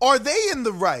 are they in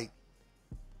the right?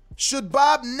 Should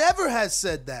Bob never have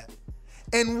said that?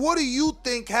 And what do you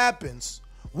think happens?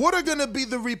 What are going to be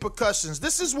the repercussions?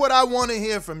 This is what I want to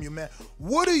hear from you, man.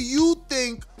 What do you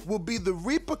think will be the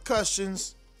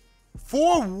repercussions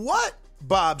for what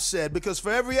Bob said, because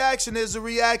for every action, there's a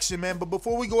reaction, man. But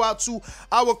before we go out to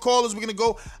our callers, we're going to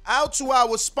go out to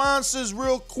our sponsors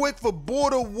real quick for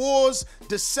Border Wars,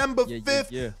 December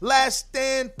 5th, Last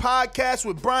Stand podcast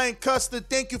with Brian Custer.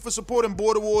 Thank you for supporting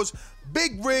Border Wars.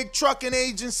 Big Rig Trucking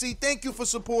Agency, thank you for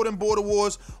supporting Border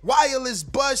Wars. Wireless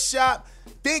Buzz Shop,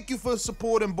 thank you for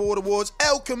supporting Border Wars.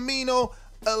 El Camino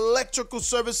Electrical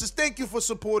Services, thank you for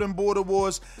supporting Border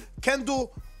Wars.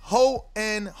 Kendall Holt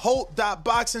and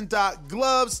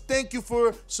Holt.boxing.gloves, thank you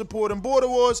for supporting Border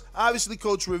Wars. Obviously,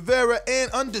 Coach Rivera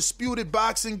and Undisputed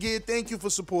Boxing Gear, thank you for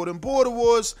supporting Border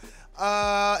Wars.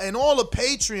 And all the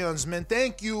Patreons, man,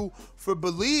 thank you for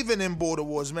believing in Border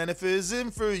Wars, man. If it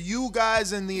isn't for you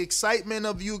guys and the excitement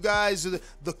of you guys,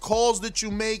 the calls that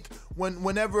you make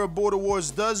whenever a Border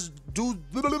Wars does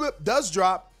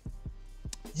drop,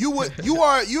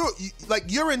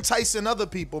 you're enticing other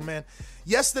people, man.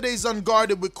 Yesterday's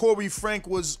Unguarded with Corey Frank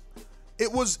was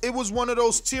one of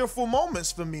those tearful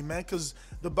moments for me, man, because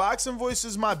the Boxing Voice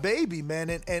is my baby,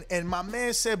 man. And my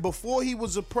man said before he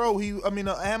was a pro, an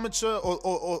amateur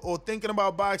or thinking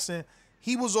about boxing,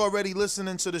 he was already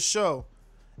listening to the show.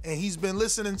 And he's been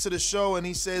listening to the show, and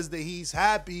he says that he's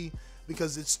happy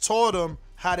because it's taught him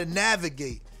how to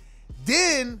navigate.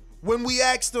 Then when we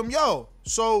asked him, yo,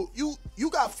 so you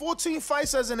got 14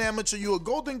 fights as an amateur, you a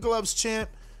Golden Gloves champ,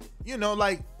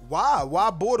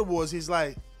 why Border Wars? He's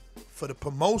like, for the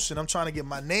promotion, I'm trying to get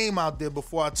my name out there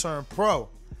before I turn pro.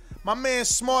 My man's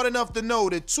smart enough to know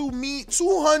that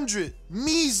 $200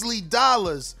 measly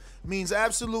dollars means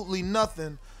absolutely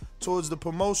nothing towards the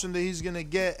promotion that he's going to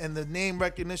get and the name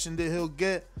recognition that he'll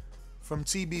get from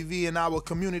TBV in our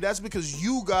community. That's because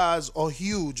you guys are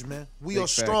huge, man. We are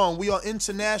strong. We are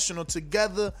international.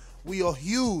 Together, we are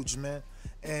huge, man.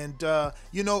 And,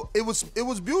 it was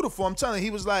beautiful. I'm telling you,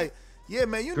 he was like, yeah,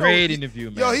 man, great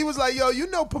interview, man. Yo, he was like,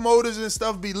 promoters and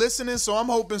stuff be listening, so I'm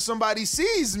hoping somebody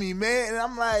sees me, man. And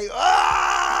I'm like,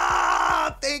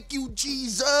 thank you,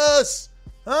 Jesus.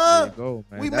 Huh? There you go,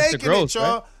 man. We That's making it,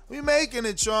 y'all. Right? We making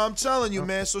it, y'all. I'm telling you,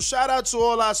 man. So shout out to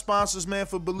all our sponsors, man,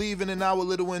 for believing in our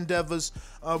little endeavors.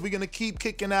 We're going to keep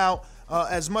kicking out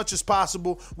as much as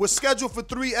possible. We're scheduled for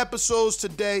 3 episodes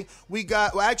today. We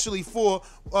got, actually 4,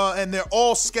 and they're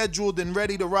all scheduled and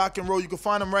ready to rock and roll. You can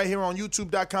find them right here on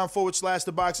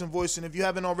youtube.com/The Boxing Voice. And if you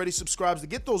haven't already subscribed to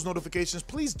get those notifications,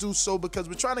 please do so, because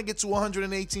we're trying to get to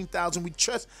 118,000. We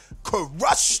just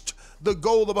crushed the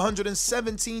goal of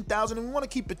 117,000, and we want to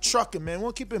keep it trucking, man. We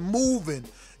want to keep it moving.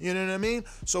 You know what I mean?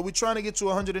 So we're trying to get to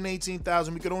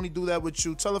 118,000. We could only do that with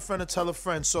you. Tell a friend to tell a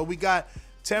friend. So we got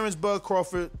Terrence Bud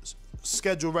Crawford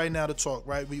scheduled right now to talk,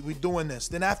 right? We doing this.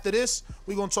 Then after this,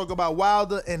 we're going to talk about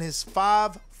Wilder and his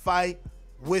 5-fight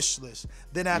wish list.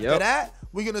 Then after that,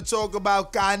 we're going to talk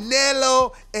about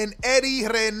Canelo and Eddie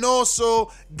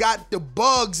Reynoso got the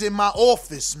bugs in my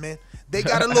office, man. They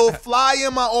got a little fly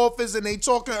in my office, and they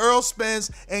talking Earl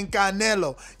Spence and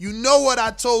Canelo. You know what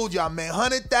I told y'all, man.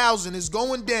 100,000 is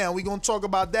going down. We're going to talk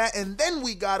about that. And then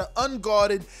we got an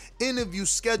Unguarded interview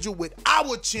scheduled with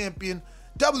our champion,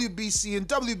 WBC and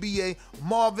WBA,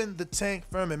 Marvin the Tank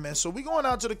Furman, man. So we going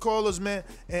out to the callers, man,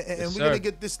 and we're going to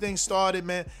get this thing started,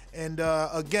 man. And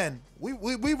again,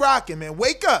 we rocking, man.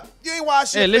 Wake up. You ain't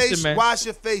wash your face. Man. Wash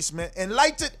your face, man. And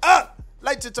light it up.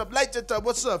 Light it up, light it up.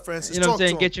 What's up, Francis? You know what I'm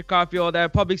saying? Get your coffee, all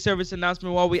that. Public service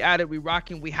announcement while we at it. We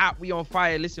rocking, we hot, we on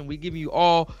fire. Listen, we giving you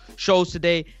all shows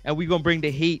today, and we gonna bring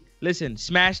the heat. Listen,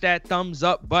 smash that thumbs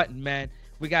up button, man.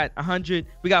 We got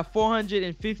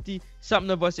 450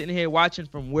 something of us in here watching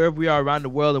from wherever we are around the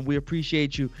world, and we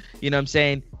appreciate you. You know what I'm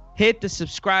saying? Hit the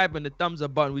subscribe and the thumbs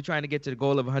up button. We're trying to get to the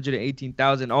goal of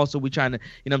 118,000. Also, we're trying to,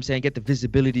 you know what I'm saying, get the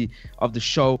visibility of the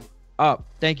show up.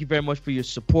 Thank you very much for your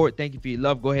support. Thank you for your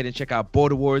love. Go ahead and check out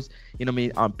Border Wars, you know what I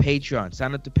mean, on Patreon.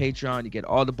 Sign up to Patreon. You get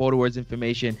all the Border Wars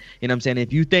information. You know what I'm saying?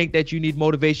 If you think that you need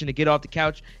motivation to get off the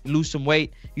couch, lose some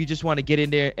weight, you just want to get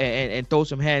in there and throw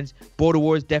some hands, Border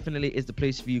Wars definitely is the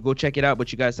place for you. Go check it out,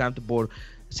 but you guys sign up to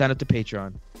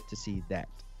Patreon to see that.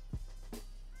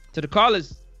 To the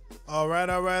callers. All right.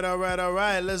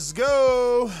 Let's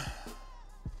go.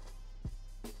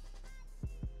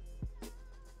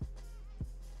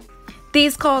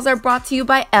 These calls are brought to you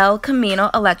by El Camino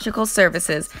Electrical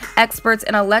Services, experts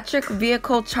in electric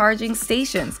vehicle charging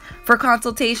stations. For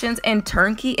consultations and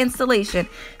turnkey installation,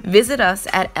 visit us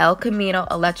at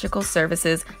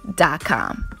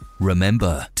elcaminoelectricalservices.com.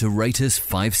 Remember to rate us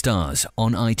 5 stars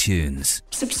on iTunes.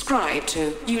 Subscribe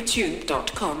to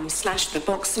youtube.com/The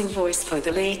Boxing Voice for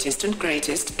the latest and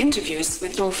greatest interviews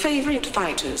with your favorite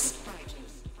fighters.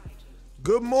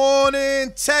 Good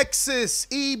morning, Texas.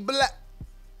 E-Black.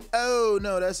 Oh,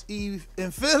 no, that's Eve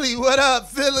in Philly. What up,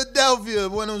 Philadelphia?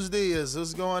 Buenos dias.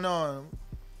 What's going on?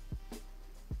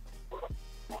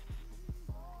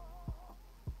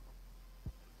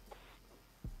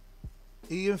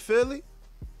 E in Philly?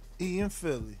 E in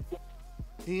Philly.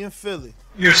 E in Philly.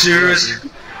 You're serious?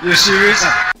 You're serious?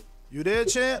 You there,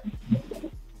 champ?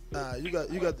 You got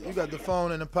the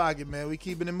phone in the pocket, man. We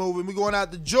keeping it moving. We going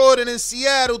out to Jordan in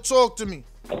Seattle. Talk to me.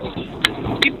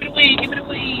 Keep it away. Keep it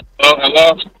away. Oh,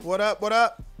 hello. What up? What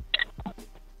up?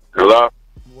 Hello.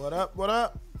 What up? What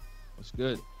up? What's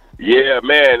good? Yeah,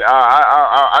 man.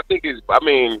 I think it's. I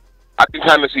mean, I can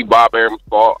kind of see Bob Arum's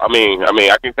fault. I mean,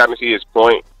 I can kind of see his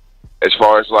point as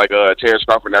far as like Terrence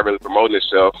Crawford not really promoting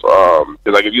himself.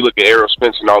 Because like if you look at Errol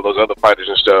Spence and all those other fighters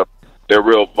and stuff, they're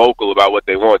real vocal about what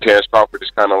they want. Terrence Crawford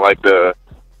is kind of like the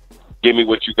give me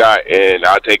what you got and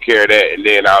I'll take care of that, and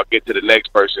then I'll get to the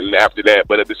next person after that.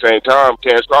 But at the same time,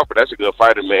 Terrence Crawford, that's a good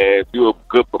fighter, man. If you're a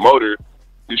good promoter,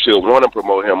 you should want to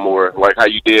promote him more, like how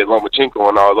you did Lomachenko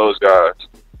and all those guys.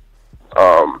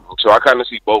 So I kind of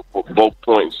see both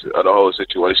points of the whole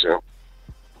situation.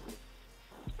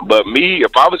 But me,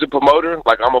 if I was a promoter,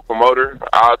 like I'm a promoter,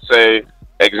 I'd say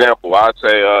Nate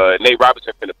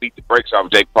Robinson finna beat the brakes off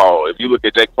Jake Paul. If you look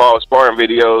at Jake Paul's sparring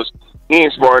videos, he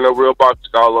ain't sparring no real boxers,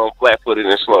 all on flat-footed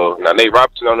and slow. Now, Nate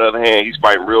Robinson, on the other hand, he's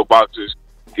fighting real boxers,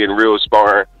 getting real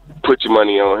sparring. Put your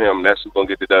money on him. That's who's going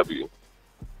to get the W.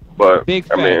 But, big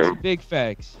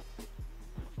facts.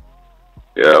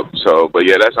 Yeah, but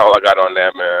that's all I got on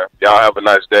that, man. Y'all have a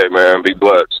nice day, man. Be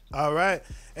blessed. All right.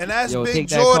 And that's Big take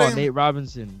Jordan. That call, Nate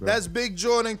Robinson, bro. That's Big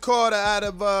Jordan Carter out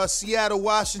of Seattle,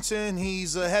 Washington.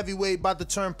 He's a heavyweight about to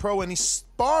turn pro, and he's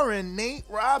sparring Nate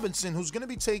Robinson, who's going to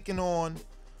be taking on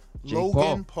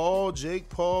Logan Paul, Jake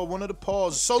Paul, one of the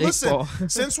Pauls. So Jake listen, Paul.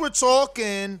 since we're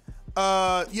talking,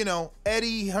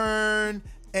 Eddie Hearn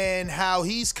and how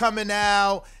he's coming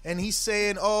out and he's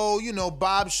saying,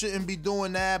 Bob shouldn't be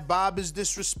doing that. Bob is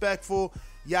disrespectful,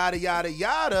 yada, yada,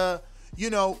 yada.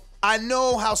 I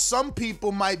know how some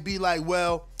people might be like,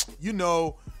 well,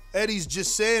 Eddie's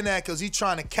just saying that because he's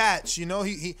trying to catch.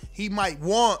 He might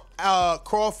want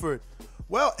Crawford.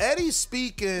 Well, Eddie's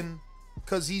speaking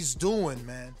because he's doing,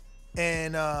 man.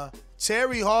 And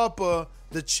Terry Harper,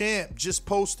 the champ, just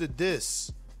posted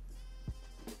this.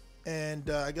 And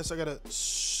I guess I got to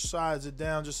size it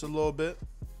down just a little bit.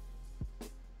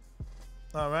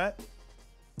 All right.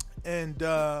 And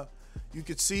you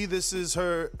could see this is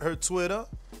her Twitter,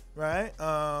 right?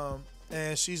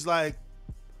 And she's like,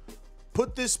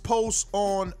 put this post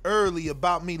on early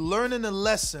about me learning a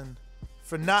lesson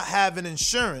for not having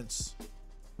insurance,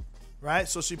 right?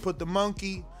 So she put the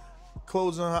monkey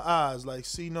closing her eyes, like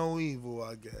see no evil,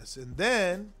 I guess. And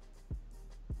then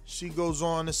she goes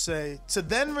on to say, to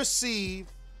then receive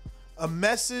a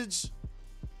message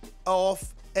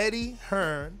off Eddie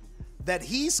Hearn that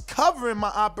he's covering my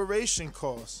operation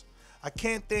costs. I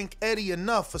can't thank Eddie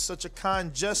enough for such a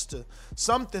kind gesture,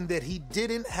 something that he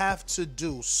didn't have to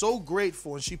do. So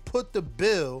grateful. And she put the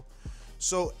bill.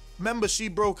 So remember, she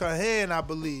broke her hand, I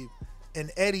believe,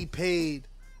 and Eddie paid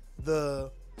the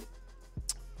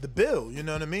bill. You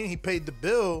know what I mean? He paid the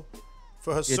bill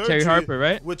for her surgery, Terry Harper,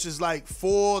 right? Which is like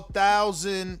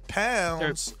 4,000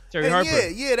 pounds. Terry Harper.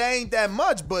 Yeah, that ain't that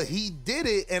much, but he did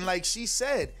it, and like she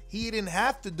said, he didn't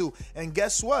have to do. And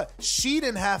guess what? She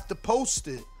didn't have to post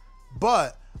it.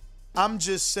 But I'm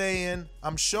just saying,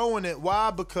 I'm showing it.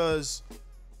 Why? Because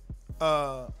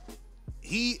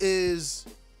he is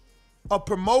a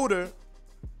promoter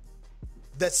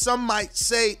that some might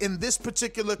say in this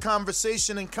particular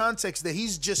conversation and context that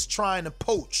he's just trying to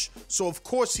poach. So of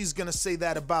course he's gonna say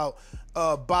that about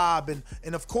Bob,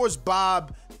 and of course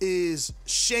Bob is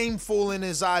shameful in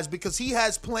his eyes because he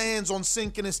has plans on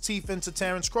sinking his teeth into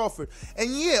Terrence Crawford.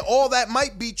 And yeah, all that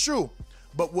might be true,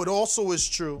 but what also is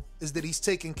true is that he's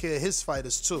taking care of his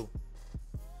fighters too.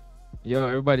 Yo,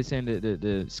 everybody's saying that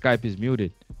the Skype is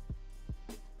muted.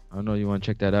 I don't know, you want to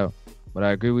check that out. But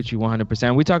I agree with you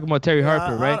 100%. We talking about Terry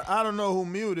Harper, right? I don't know who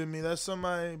muted me. That's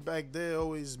somebody back there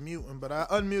always muting, but I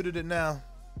unmuted it now.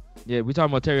 Yeah, we talking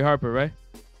about Terry Harper, right?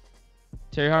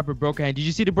 Terry Harper broke a hand. Did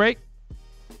you see the break?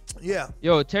 Yeah.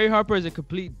 Yo, Terry Harper is a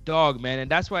complete dog, man.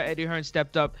 And that's why Eddie Hearn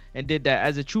stepped up and did that.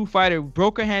 As a true fighter,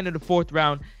 broke her hand in the 4th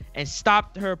round and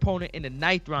stopped her opponent in the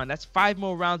 9th round. That's 5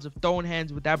 more rounds of throwing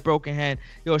hands with that broken hand.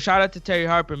 Yo, shout out to Terry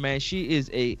Harper, man. She is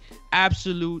a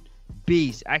absolute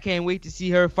beast. I can't wait to see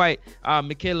her fight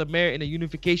Michaela Mayer in a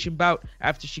unification bout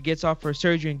after she gets off her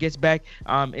surgery and gets back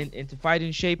into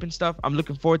fighting shape and stuff. I'm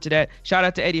looking forward to that. Shout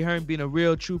out to Eddie Hearn being a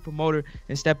real true promoter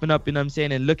and stepping up, you know what I'm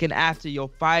saying, and looking after your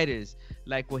fighters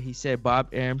like what he said Bob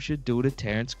Arum should do to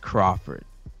Terrence Crawford.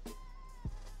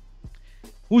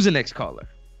 Who's the next caller?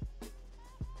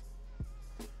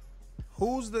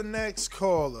 Who's the next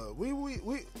caller? We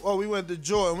went to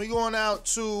Jordan. We going out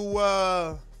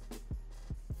to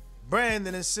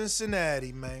Brandon in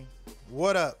Cincinnati, man.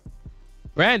 What up?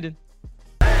 Brandon.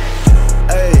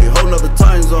 Hey, whole nother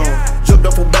time zone. Jumped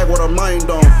up for back what I'm mind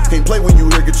on. Can't play when you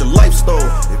here, get your life stole.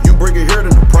 If you bring it here,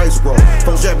 then the price grow.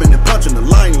 Folks jabbing and punching the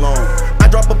line long. I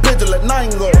drop a pigeon, let 9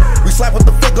 go. We slap with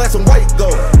the fake glass and white go.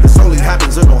 This only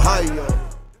happens in Ohio.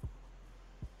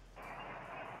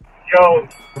 Yo,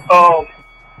 how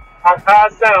I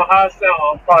sound?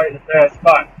 I'm probably in the bad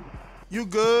spot. You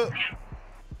good?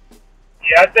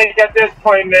 Yeah, I think at this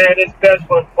point, man, it's best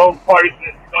for both parties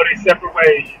to go their separate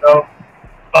ways, you know.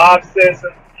 Bob says,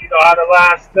 you know, out of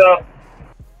line stuff.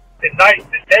 The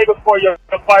day before your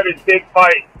fight is big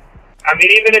fight. I mean,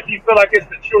 even if you feel like it's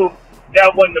the truth,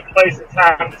 that wasn't the place and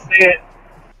time to say it.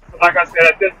 So like I said,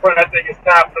 at this point, I think it's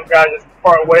time for them guys just to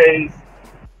part ways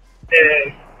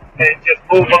and just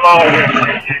move along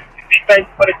and be thankful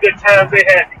for the good times they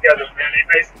had together, man. They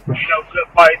made some, you know, good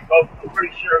fights. Both, I'm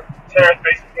pretty sure Terrence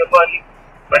made some good money.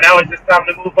 But now it's just time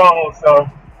to move on. So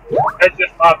that's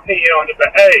just my opinion on it. But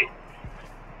hey,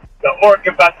 the orc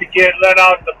about to get let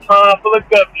out the pond full of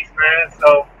guppies, man.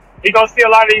 So you're going to see a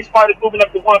lot of these fighters moving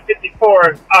up to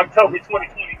 154 October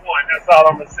 2021. That's all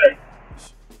I'm going to say.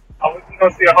 We're going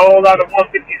to see a whole lot of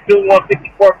 152,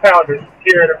 154 pounders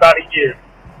here in about a year.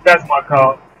 That's my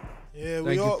call. Yeah,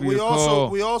 we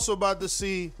also about to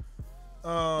see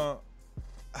how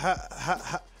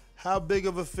big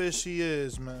of a fish he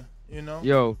is, man. You know,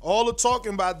 yo, all the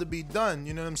talking about to be done.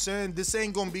 You know what I'm saying? This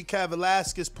ain't gonna be Cav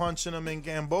Velasquez punching him and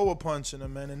Gamboa punching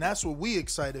him, man, and that's what we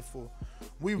excited for.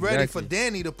 We ready for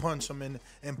Danny to punch him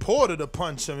and Porter to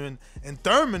punch him and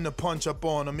Thurman to punch up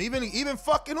on him. Even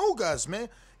fucking Ugas, man.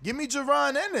 Give me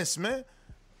Jaron Ennis, man.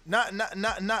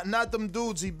 Not them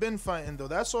dudes he been fighting though.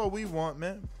 That's all we want,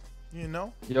 man. You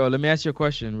know. Yo, let me ask you a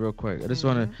question real quick. I just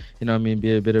want to, you know, what I mean,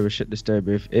 be a bit of a shit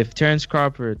disturber. If Terrence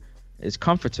Crawford is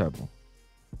comfortable.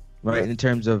 Right, in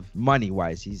terms of money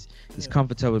wise, he's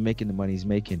comfortable making the money he's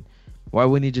making. Why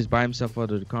wouldn't he just buy himself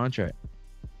out of the contract?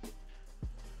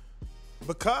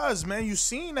 Because, man, you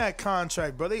seen that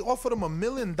contract, bro. They offered him $1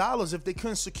 million if they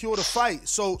couldn't secure the fight.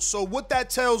 So what that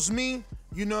tells me,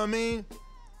 you know what I mean?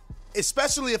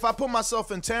 Especially if I put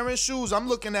myself in Terrence's shoes, I'm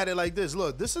looking at it like this.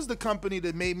 Look, this is the company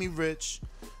that made me rich.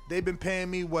 They've been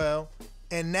paying me well,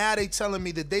 and now they telling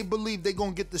me that they believe they're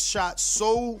gonna get the shot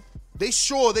so. They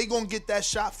sure they gonna get that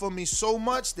shot for me so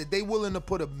much that they willing to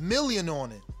put $1 million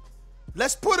on it.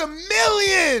 Let's put $1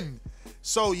 million.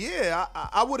 So yeah,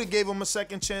 I would have gave him a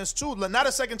second chance too. Not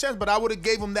a second chance, but I would have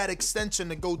gave him that extension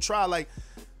to go try. Like,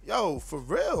 yo, for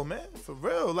real, man, for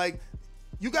real. Like,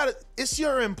 you gotta. It's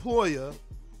your employer,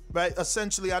 right?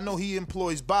 Essentially, I know he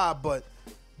employs Bob, but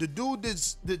the dude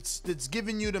that's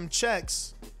giving you them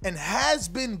checks and has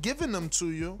been giving them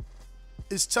to you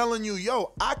is telling you,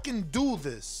 yo, I can do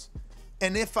this.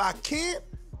 And if I can't,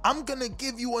 I'm going to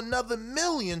give you another $1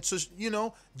 million to, you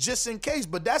know, just in case.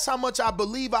 But that's how much I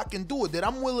believe I can do it, that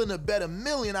I'm willing to bet $1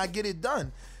 million I get it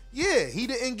done. Yeah, he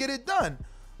didn't get it done.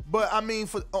 But, I mean,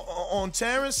 on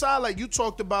Terrence's side, like you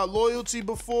talked about loyalty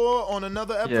before on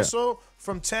another episode,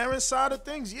 from Terrence's side of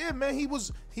things, yeah, man, he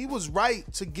was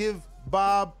right to give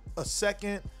Bob a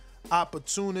second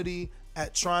opportunity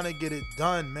at trying to get it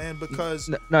done, man, because...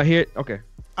 Now, here, okay.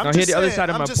 Now, here's the other side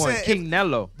of my point. King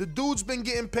Nello. The dude's been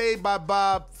getting paid by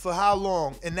Bob for how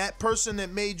long? And that person that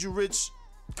made you rich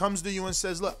comes to you and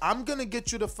says, look, I'm going to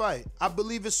get you to fight. I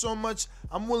believe it so much,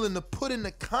 I'm willing to put in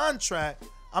the contract,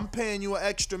 I'm paying you an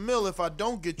extra $1 million if I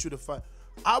don't get you to fight.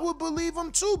 I would believe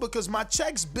him too, because my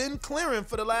check's been clearing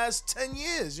for the last 10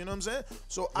 years. You know what I'm saying?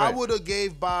 So right. I would have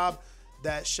gave Bob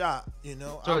that shot, you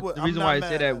know. So the reason why I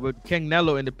say that, with King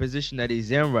Nello in the position that he's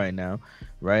in right now,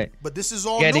 right? But this is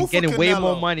all new for getting Canelo. Way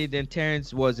more money than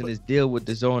Terrence was in his deal with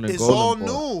the Zone and Golden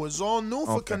Boy. It's all new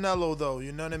for Canelo, though.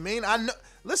 You know what I mean? I know.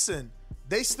 Listen,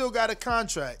 they still got a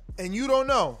contract, and you don't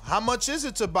know how much is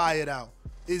it to buy it out.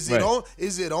 Is it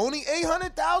only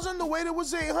 800,000? The way that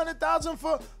was 800,000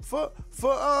 for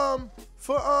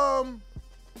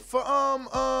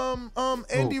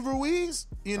Andy Ruiz,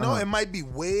 you know, it might be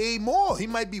way more. He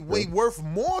might be way worth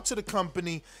more to the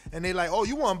company, and they like, oh,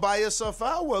 you want to buy yourself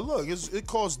out? Well, look, it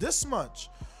costs this much.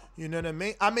 You know what I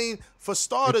mean? I mean, for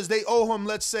starters, they owe him,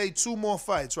 let's say, 2 more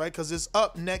fights, right? Because it's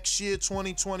up next year,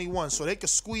 2021, so they could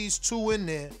squeeze 2 in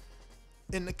there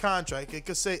in the contract. It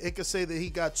could say that he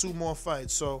got 2 more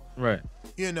fights. So, right,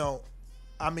 you know,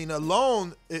 I mean,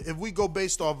 alone, if we go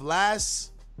based off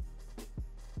last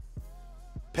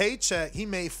paycheck, he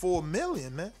made $4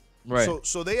 million, man. Right.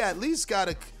 So they at least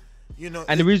gotta, You know,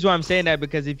 and the reason why I'm saying that,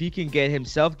 because if he can get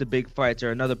himself the big fights, or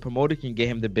another promoter can get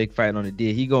him the big fight on the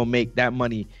deal, he gonna make that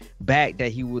money back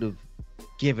that he would have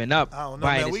given up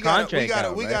buying his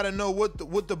contract. We gotta know what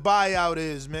the buyout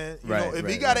is, man. You know, if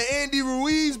he got right. an Andy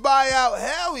Ruiz buyout,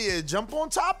 hell yeah, jump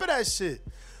on top of that shit.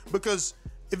 Because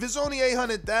if it's only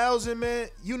 $800,000, man,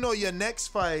 you know your next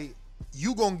fight,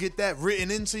 you gonna get that written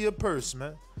into your purse,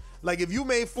 man. Like if you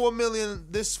made $4 million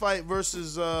this fight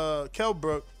versus Kell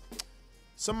Brook,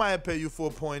 somebody pay you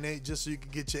 4.8 just so you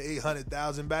can get your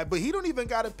 800,000 back. But he don't even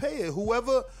gotta pay it.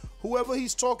 Whoever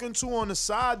he's talking to on the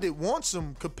side that wants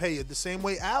him could pay it the same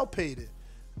way Al paid it.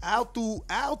 Al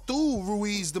threw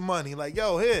Ruiz the money. Like,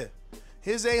 yo,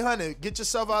 here's 800. Get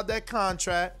yourself out that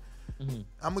contract. Mm-hmm.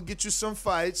 I'm gonna get you some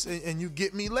fights, and you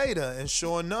get me later. And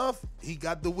sure enough, he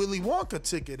got the Willy Wonka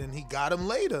ticket, and he got him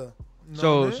later.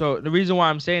 So the reason why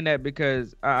I'm saying that,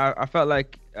 because I felt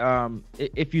like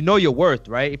if you know your worth,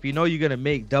 right? If you know you're gonna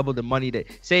make double the money that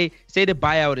say the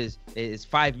buyout is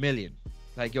 $5 million,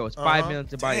 like yo, it's $5 million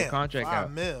to buy your contract out.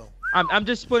 $5 million. I'm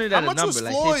just putting it at a number,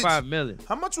 like say $5 million.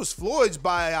 How much was Floyd's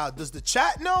buyout? Does the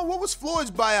chat know? What was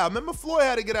Floyd's buyout? Remember Floyd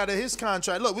had to get out of his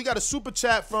contract. Look, we got a super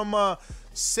chat from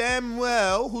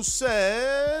Samuel who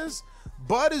says,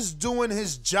 Bud is doing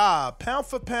his job. Pound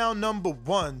for pound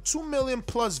 #1. 2 million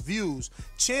plus views.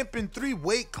 Champion 3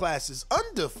 weight classes.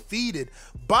 Undefeated.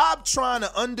 Bob trying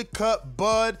to undercut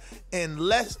Bud and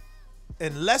lessen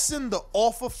the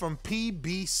offer from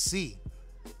PBC.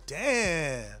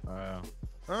 Damn. Wow.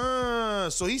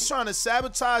 So he's trying to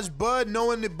sabotage Bud,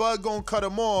 knowing that Bud gonna cut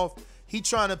him off. He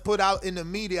trying to put out in the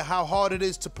media how hard it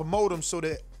is to promote him so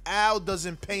that Al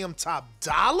doesn't pay him top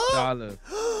dollar.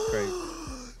 Crazy.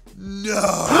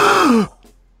 No.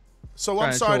 So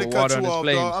I'm sorry to cut you off,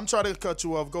 dog. I'm trying to cut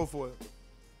you off. Go for it.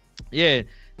 Yeah.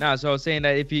 Nah, so I was saying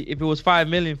that if it was $5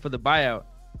 million for the buyout,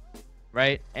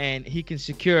 right, and he can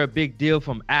secure a big deal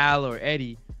from Al or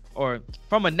Eddie, or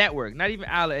from a network, not even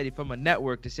Al or Eddie, from a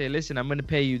network to say, listen, I'm gonna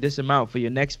pay you this amount for your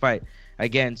next fight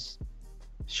against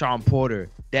Sean Porter,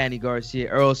 Danny Garcia,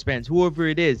 Earl Spence, whoever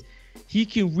it is, he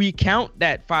can recount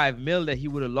that $5 million that he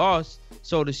would have lost,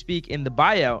 so to speak, in the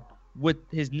buyout with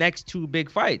his next 2 big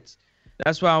fights.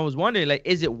 That's why I was wondering, like,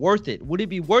 is it worth it? Would it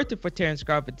be worth it for Terrence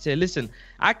Crawford to say, listen,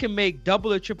 I can make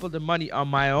double or triple the money on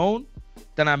my own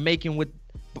than I'm making with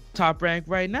Top Rank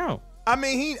right now? I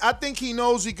mean, I think he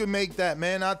knows he can make that,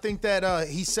 man. I think that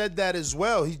he said that as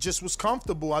well. He just was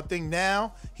comfortable. I think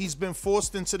now he's been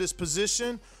forced into this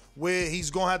position where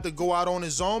he's going to have to go out on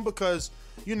his own because,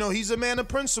 you know, he's a man of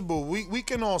principle. We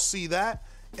can all see that.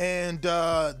 And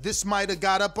this might have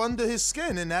got up under his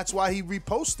skin, and that's why he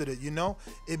reposted it, you know?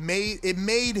 It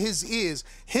made his ears.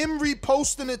 Him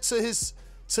reposting it to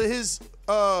his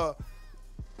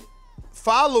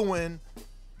following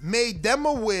made them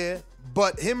aware,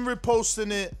 but him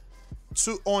reposting it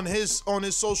on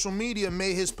his social media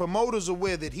made his promoters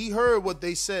aware that he heard what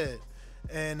they said.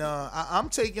 And I'm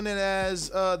taking it as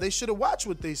they should have watched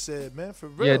what they said, man, for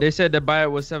real. Yeah, they said the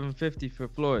buyout was $750 for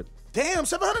Floyd. Damn,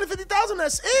 $750,000,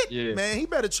 that's it? Yeah. Man, he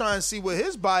better try and see what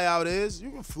his buyout is.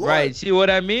 You can Floyd. Right, see what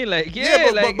I mean? Like,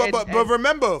 yeah, but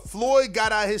remember, Floyd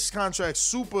got out his contract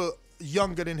super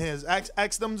younger than his.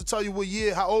 Ask them to tell you what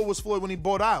year, how old was Floyd when he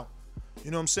bought out.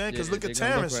 You know what I'm saying? Because look at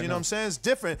Terrence, you know what I'm saying? It's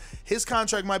different. His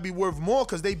contract might be worth more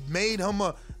because they made him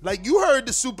like you heard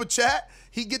the super chat,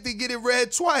 he get to get it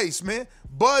read twice, man.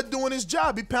 Bud doing his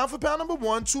job. He pound for pound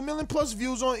 #1, 2 million plus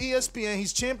views on ESPN.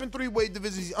 He's champion 3 weight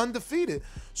divisions. He's undefeated.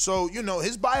 So, you know,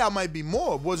 his buyout might be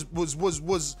more. Was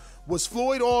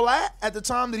Floyd all at the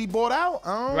time that he bought out?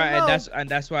 I don't know. And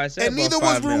that's why I said. And neither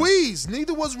was Ruiz.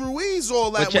 Neither was Ruiz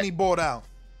all that when he bought out.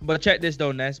 But check this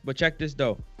though, Ness.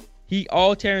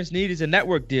 All Terrence needs is a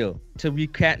network deal to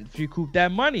recoup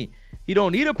that money. He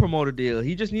don't need a promoter deal.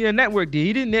 He just need a network deal.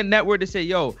 He didn't need a network to say,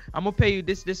 yo, I'm going to pay you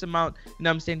this amount, you know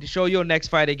what I'm saying, to show your next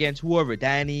fight against whoever,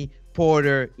 Danny,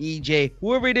 Porter, EJ,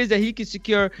 whoever it is that he can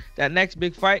secure that next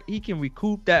big fight, he can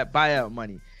recoup that buyout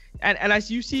money. And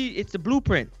as you see, it's the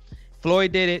blueprint.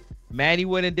 Floyd did it. Manny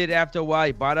went and did it after a while.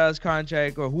 He bought out his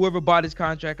contract, or whoever bought his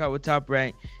contract out with Top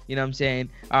Rank. You know what I'm saying?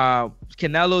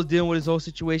 Canelo's dealing with his whole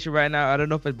situation right now. I don't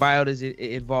know if his buyout is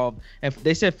involved. And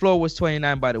they said Floyd was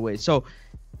 29, by the way. So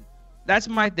that's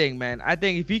my thing, man. I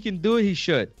think if he can do it, he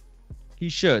should. He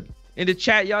should. In the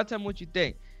chat, y'all tell me what you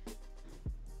think.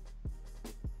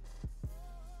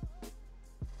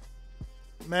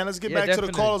 Man, let's get back to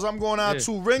the calls. I'm going out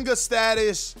to Ringer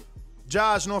Status.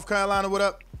 Josh, North Carolina, what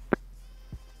up?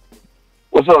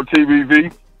 What's up,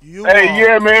 TBV?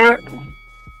 Yeah, man.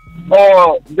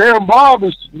 Damn, Bob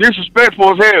is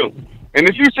disrespectful as hell. And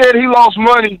if you said he lost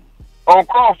money on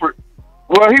Crawford,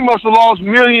 Well, he must have lost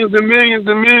millions and millions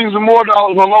and millions of more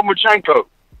dollars on Lomachenko,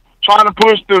 trying to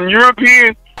push them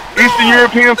Eastern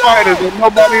European fighters, and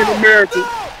nobody in America.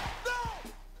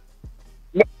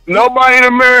 Nobody in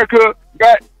America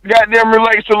got them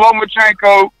relates to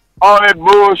Lomachenko, all that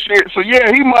bullshit. So yeah,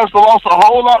 he must have lost a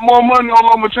whole lot more money on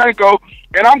Lomachenko,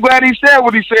 and I'm glad he said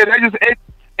what he said. That just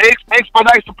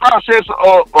expedites the process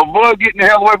of Bud getting the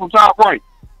hell away from Top Rank.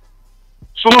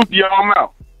 Salute to y'all, I'm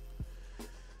out.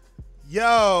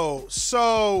 Yo,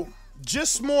 so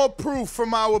just more proof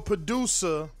from our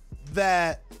producer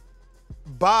that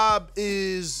Bob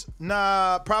is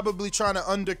probably trying to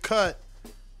undercut,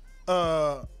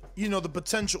 the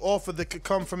potential offer that could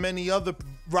come from any other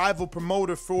rival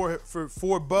promoter for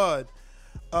Bud.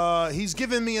 He's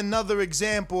given me another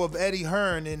example of Eddie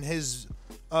Hearn in his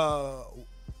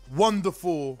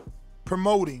wonderful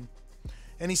promoting,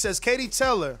 and he says Katie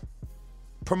Taylor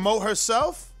promote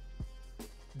herself.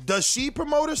 Does she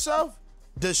promote herself?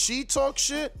 Does she talk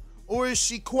shit? Or is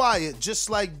she quiet, just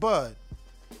like Bud?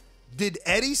 Did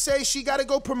Eddie say she got to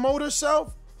go promote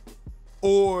herself?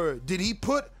 Or did he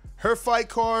put her fight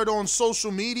card on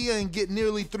social media and get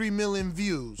nearly 3 million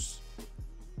views?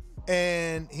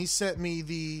 And he sent me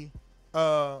the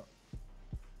article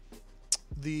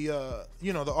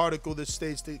that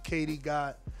states that Katie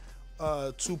got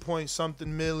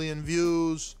 2-point-something million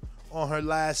views on her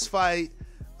last fight.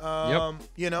 And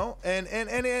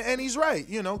he's right.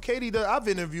 Katie, I've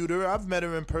interviewed her. I've met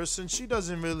her in person. She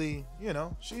doesn't really,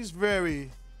 she's very,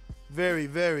 very,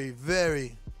 very,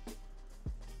 very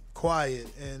quiet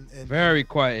and very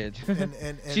quiet.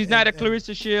 and she's not a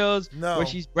Clarissa Shields, where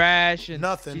she's brash and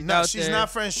nothing. She's not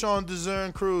Franchon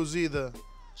Dezern Cruz either.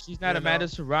 She's not Amanda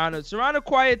Serrano. Serrano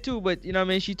quiet too, but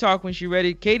she talk when she's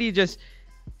ready. Katie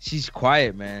she's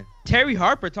quiet, man. Terry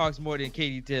Harper talks more than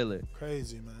Katie Taylor.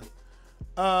 Crazy, man.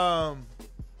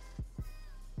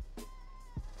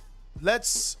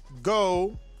 Let's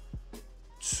go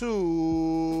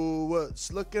to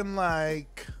what's looking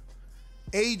like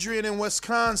Adrian in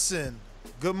Wisconsin.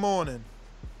 Good morning.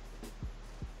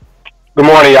 Good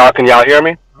morning, y'all. Can y'all hear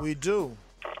me? We do.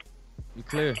 You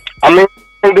clear. I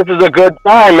think this is a good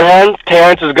sign, man.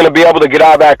 Terrence is going to be able to get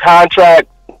out of that contract.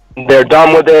 They're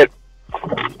done with it.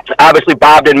 Obviously,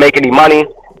 Bob didn't make any money.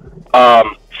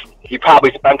 He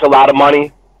probably spent a lot of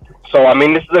money. So,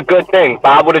 this is a good thing.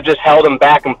 Bob would have just held him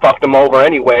back and fucked him over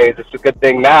anyways. It's a good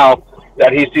thing now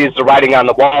that he sees the writing on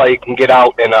the wall. He can get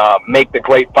out and make the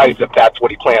great fights if that's what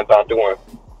he plans on doing.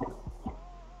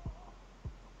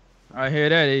 I hear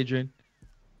that, Adrian.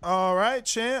 All right,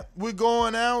 champ. We're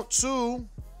going out to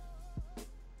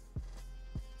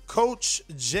Coach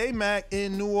J-Mac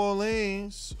in New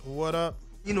Orleans. What up?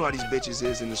 You know how these bitches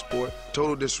is in the sport.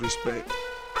 Total disrespect.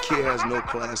 Kid has no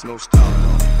class, no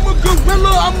style. I'm a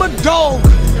gorilla, I'm a dog.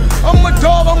 I'm a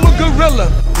dog, I'm a gorilla.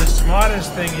 The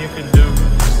smartest thing you can do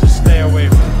is to stay away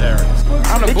from Derek.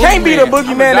 It can't be the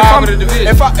boogeyman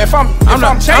if I'm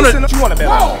chasing him. You want to bet?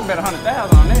 You can bet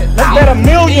 100,000 on that. Let's bet $1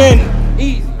 million.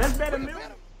 Easy. Let's bet $1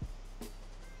 million.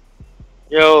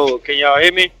 Yo, can y'all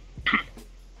hear me?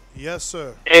 Yes,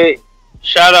 sir. Hey,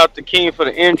 shout out to King for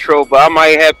the intro, but I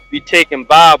might have to be taking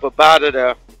Bob up out of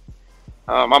there.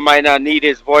 I might not need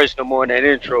his voice no more in that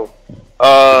intro.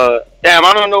 Damn,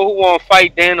 I don't know who want to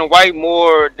fight Dana White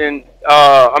more than,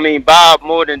 Bob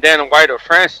more than Dana White or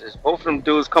Francis. Both of them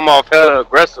dudes come off hella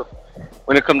aggressive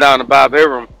when it come down to Bob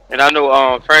Arum. And I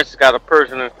know Francis got a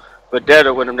personal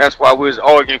vendetta with him. That's why we was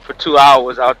arguing for 2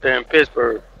 hours out there in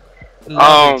Pittsburgh.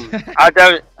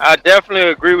 I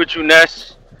definitely agree with you,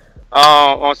 Ness,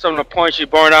 on some of the points you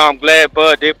brought out. I'm glad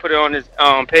Bud did put it on his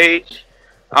page.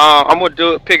 I'm going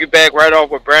to piggyback right off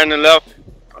what Brandon left.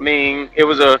 It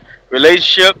was a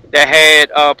relationship that had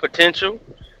potential,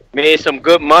 made some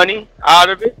good money out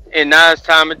of it, and now it's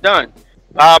time it's done.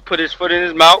 Bob put his foot in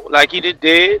his mouth like he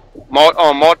did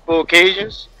on multiple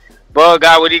occasions. Bud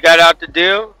got what he got out the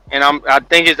deal, and I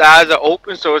think his eyes are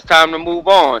open, so it's time to move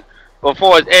on.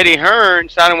 Before it's Eddie Hearn,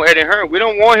 signing with Eddie Hearn, we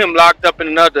don't want him locked up in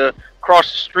another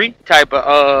cross the street type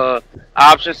of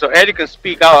option, so Eddie can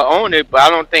speak out on it, but I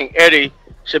don't think Eddie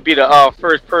should be the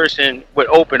first person with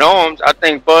open arms. I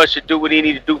think Bud should do what he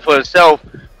needs to do for himself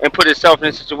and put himself in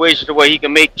a situation where he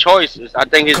can make choices. I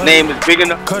think his name is big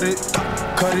enough. Cut it.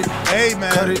 Hey,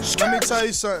 man, let me tell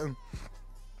you something.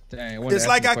 Dang, it's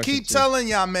like I keep telling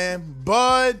y'all, man.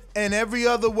 Bud and every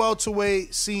other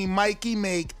welterweight seen Mikey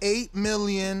make $8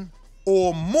 million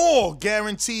or more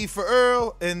guaranteed for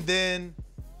Earl, and then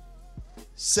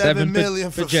 $7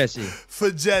 million for Jesse. For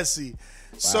Jesse.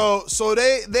 Wow. So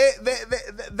they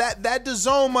that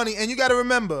DAZN money, and you got to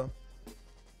remember,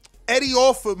 Eddie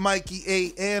offered Mikey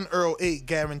 8 and Earl 8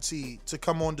 guaranteed to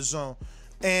come on DAZN.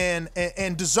 And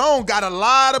DAZN got a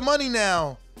lot of money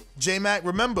now. J-Mac,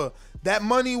 remember that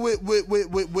money with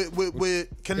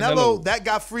Canelo, that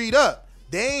got freed up.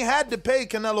 They ain't had to pay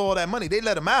Canelo all that money. They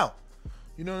let him out.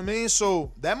 You know what I mean?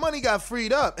 So that money got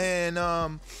freed up.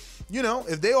 And you know,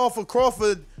 if they offer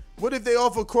Crawford, what if they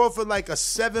offer Crawford like a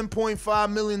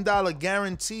 $7.5 million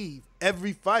guarantee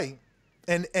every fight?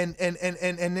 And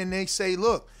then they say,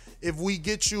 look, if we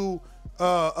get you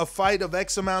a fight of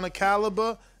X amount of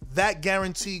caliber, that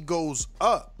guarantee goes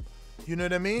up. You know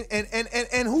what I mean?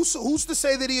 And who's to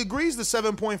say that he agrees to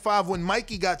 7.5 when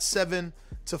Mikey got 7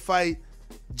 to fight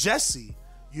Jesse?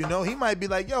 You know, he might be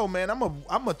like, yo, man,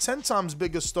 I'm a 10 times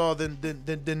bigger star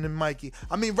than Mikey.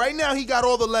 I mean, right now he got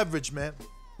all the leverage, man.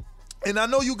 And I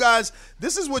know you guys,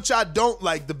 this is what y'all don't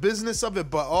like, the business of it,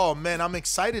 but oh man, I'm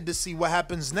excited to see what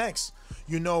happens next.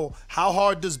 You know, how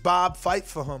hard does Bob fight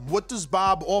for him? What does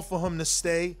Bob offer him to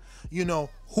stay? You know,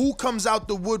 who comes out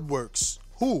the woodworks?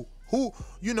 Who,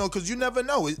 you know, because you never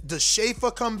know. Does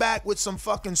Schaefer come back with some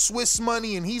fucking Swiss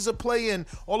money and he's a player and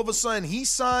all of a sudden he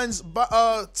signs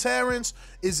Terrence?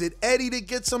 Is it Eddie that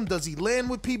gets him? Does he land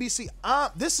with PBC?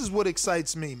 This is what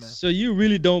excites me, man. So you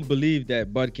really don't believe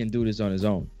that Bud can do this on his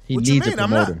own? He what needs you mean? a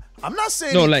promoter. I'm not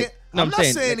saying no, he like, can't. No, I'm not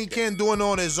saying he can't do it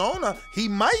on his own. He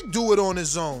might do it on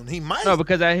his own. He might. No,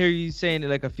 because I hear you saying it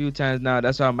like a few times now.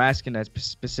 That's why I'm asking that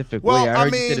specific well, way. I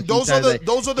mean, those are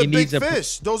the big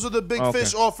fish. Those are the big okay.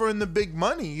 fish offering the big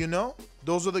money. You know,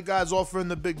 those are the guys offering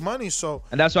the big money. So,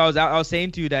 and that's why I was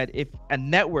saying to you that if a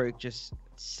network just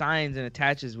signs and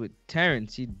attaches with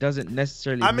Terrence, he doesn't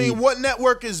necessarily. I mean, what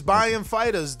network is buying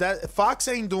fighters? That Fox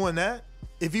ain't doing that.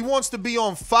 If he wants to be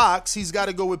on Fox, he's got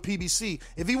to go with PBC.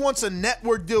 If he wants a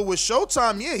network deal with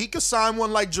Showtime, yeah, he could sign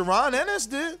one like Jaron Ennis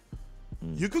did.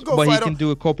 You could go but fight he can do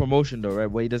a co-promotion though, right?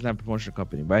 Well, he doesn't have a promotion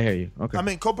company, but I hear you. Okay. I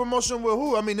mean, co-promotion with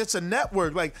who? I mean, it's a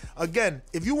network. Like, again,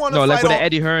 if you want to fight like with on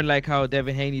Eddie Hearn, like how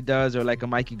Devin Haney does, or like a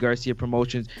Mikey Garcia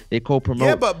Promotions, they co-promote.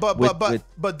 Yeah,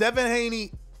 but Devin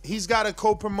Haney, he's got a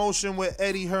co-promotion with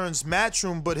Eddie Hearn's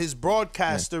Matchroom, but his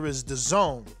broadcaster is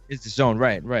DAZN. It's DAZN,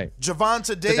 right.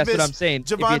 Gervonta Davis. That's what I'm saying.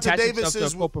 Gervonta if he attaches Davis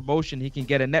himself to a co-promotion, he can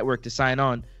get a network to sign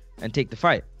on and take the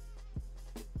fight.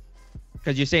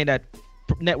 Because you're saying that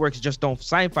networks just don't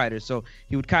sign fighters, so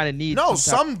he would kind of need. No,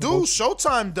 some do.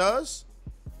 Showtime does.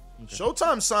 Okay.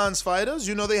 Showtime signs fighters.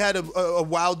 You know, they had a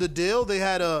Wilder deal. They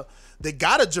got a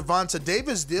Gervonta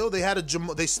Davis deal.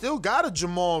 They still got a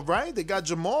Jamal, right? They got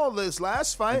Jamal this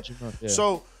last fight. Yeah.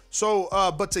 So,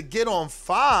 but to get on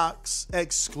Fox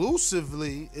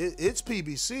exclusively, it's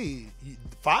PBC.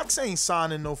 Fox ain't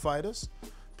signing no fighters.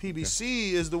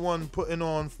 PBC is the one putting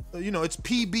on, you know, it's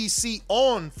PBC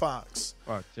on Fox.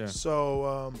 Fox, yeah.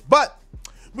 So, but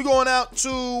we're going out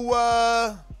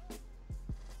to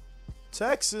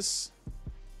Texas.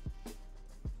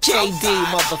 JD,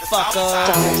 motherfucker.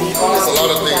 There's a lot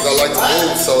of things I like to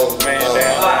move, so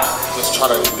just try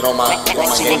to get on my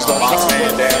games on boxing.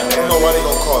 I don't know why they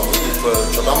gonna call me for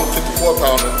I'm a 54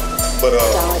 pounder, but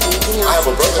I have a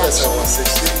brother that's at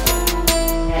 160.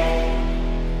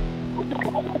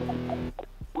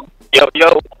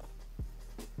 Yo.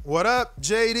 What up,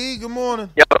 JD? Good morning.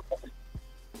 Yo.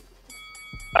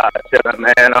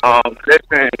 Man.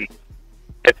 Listen.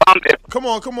 Come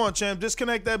on, champ.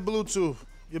 Disconnect that Bluetooth.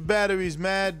 Your battery's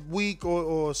mad weak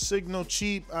or signal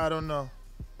cheap. I don't know.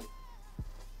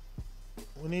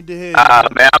 We need to hear you.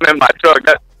 Man, I'm in my truck.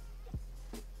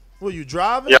 What, you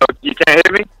driving? Yo, you can't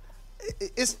hear me?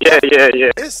 Yeah.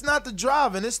 It's not the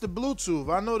driving, it's the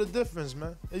Bluetooth. I know the difference,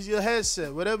 man. It's your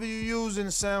headset. Whatever you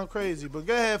using sound crazy. But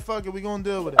go ahead, fuck it. We gonna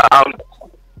deal with it.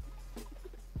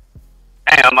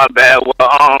 Damn, my bad. Well,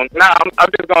 I'm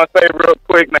just gonna say real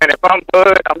quick, man. If I'm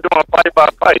good, I'm doing fight by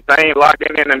fight. I ain't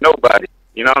locking into nobody.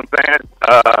 You know what I'm saying?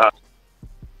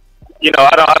 You know,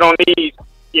 I don't need,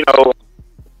 you know,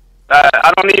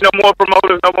 I don't need no more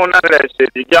promoters, no more none of that shit.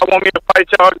 If y'all want me to fight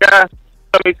y'all guys,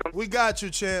 tell me some. We got you,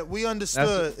 champ. We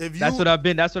understood. That's what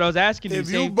I was asking you.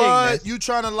 If you, bud, you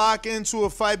trying to lock into a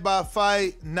fight by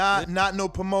fight, not no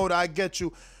promoter, I get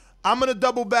you. I'm gonna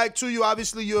double back to you.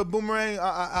 Obviously, you're a Boomerang.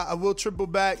 I will triple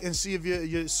back and see if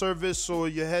your service or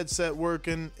your headset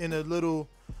working in a little,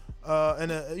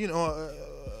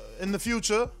 in the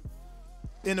future,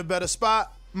 in a better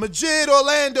spot. Majid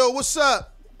Orlando, what's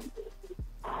up?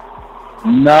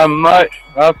 Not much.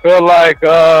 I feel like,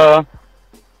 but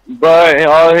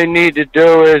all he need to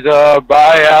do is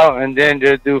buy out and then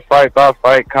just do fight by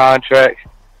fight contracts.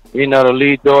 You know, the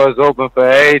lead door is open for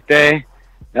everything.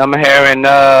 I'm hearing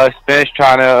Spence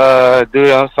trying to do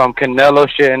some Canelo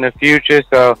shit in the future,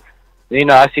 so you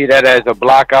know I see that as a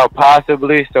block out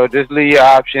possibly. So just leave your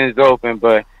options open,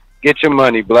 but get your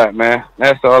money, black man.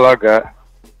 That's all I got.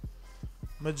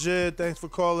 Majid, thanks for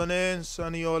calling in.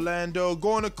 Sunny Orlando.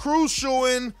 Going to Crucial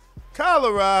in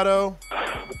Colorado.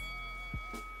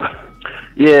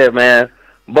 Yeah, man.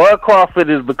 Bud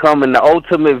Crawford is becoming the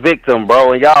ultimate victim,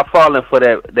 bro, and y'all falling for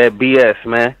that BS,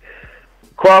 man.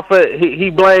 Crawford,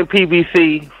 he blamed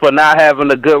PBC for not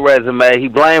having a good resume. He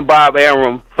blamed Bob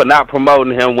Arum for not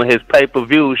promoting him when his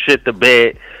pay-per-view shit the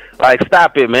bed. Like,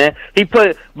 stop it, man.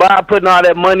 Bob putting all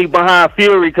that money behind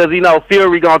Fury because he know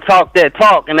Fury gonna talk that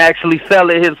talk and actually sell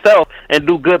it himself and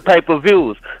do good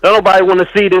pay-per-views. Don't nobody want to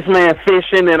see this man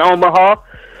fishing in Omaha.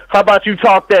 How about you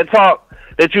talk that talk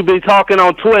that you been talking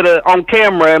on Twitter on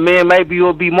camera, and man, maybe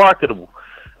you'll be marketable.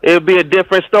 It'll be a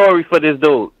different story for this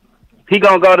dude. He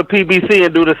gonna go to PBC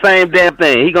and do the same damn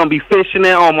thing. He gonna be fishing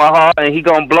in Omaha, and he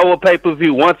gonna blow a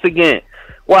pay-per-view once again.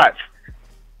 Watch.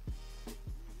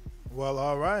 Well,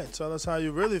 all right. Tell us how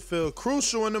you really feel.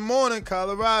 Crucial in the morning,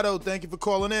 Colorado. Thank you for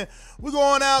calling in. We're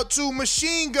going out to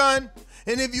Machine Gun.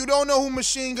 And if you don't know who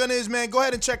Machine Gun is, man, go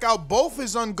ahead and check out both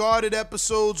his Unguarded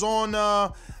episodes on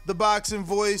the Boxing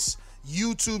Voice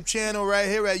YouTube channel right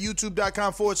here at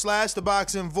youtube.com/The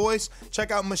Boxing Voice.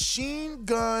 Check out Machine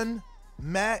Gun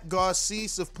Matt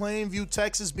Garces of Plainview,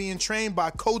 Texas, being trained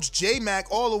by Coach J Mac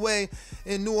all the way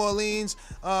in New Orleans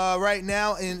right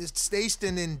now, and it's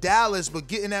stationed in Dallas, but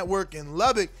getting that work in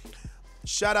Lubbock.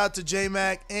 Shout out to J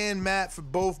Mac and Matt for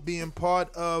both being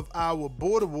part of our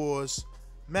Border Wars.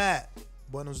 Matt,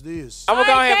 buenos dias. I'm gonna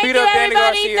go ahead and beat up Danny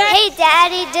Garcia. Hey,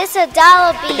 Daddy, this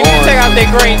 $1 bill. You can take out that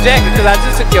green jacket because I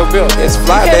just took your bill. It's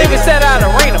fly, you can't baby. even set out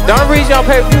an arena. The only reason you don't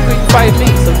pay for you because you fight me.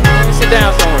 So you sit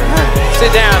down somewhere.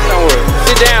 Sit down somewhere.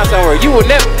 Sit down somewhere. You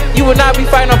will not be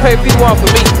fighting on pay-per-view for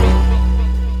me.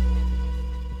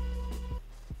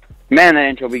 Man, that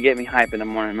intro be getting me hype in the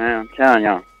morning, man. I'm telling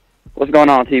y'all. What's going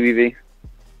on, TBV?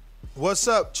 What's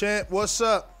up, champ? What's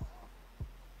up?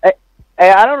 Hey,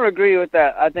 I don't agree with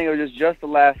that. I think it was just the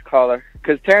last caller.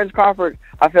 Because Terrence Crawford,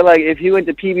 I feel like if he went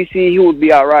to PBC, he would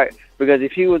be all right. Because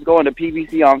if he was going to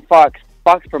PBC on Fox,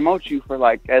 Fox promotes you for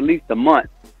like at least a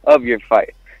month of your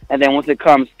fight. And then once it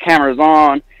comes cameras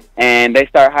on and they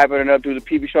start hyping it up through the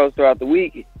PB shows throughout the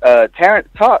week, Terrence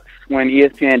talks when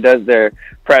ESPN does their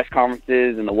press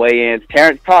conferences and the weigh-ins.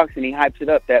 Terrence talks and he hypes it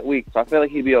up that week. So I feel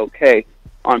like he'd be okay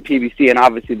on PBC and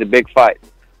obviously the big fights.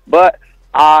 But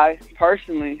I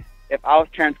personally, if I was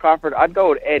Terrence Crawford, I'd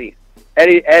go with Eddie.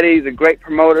 Eddie's a great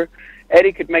promoter.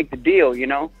 Eddie could make the deal, you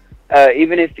know.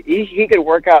 Even if he could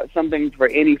work out something for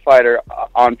any fighter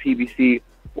on PBC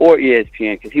or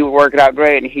ESPN, because he would work it out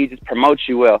great and he just promotes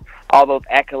you well. All those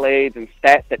accolades and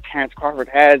stats that Terrence Crawford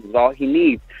has is all he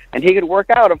needs. And he could work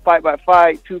out a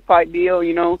fight-by-fight, 2-fight deal,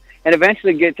 you know, and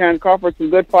eventually get Terrence Crawford some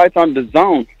good fights on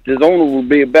DAZN. DAZN will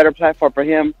be a better platform for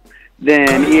him than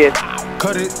ESPN.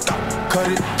 Cut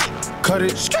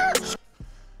it.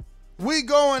 We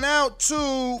going out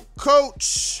to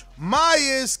Coach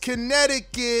Myers,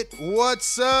 Connecticut.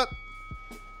 What's up?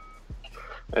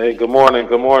 Hey, good morning.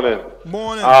 Good morning.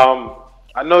 Morning.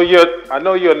 I know you're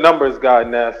a numbers guy,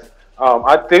 Ness.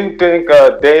 I do think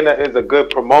Dana is a good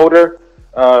promoter.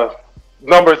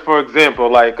 Numbers, for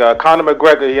example, like Conor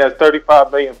McGregor, he has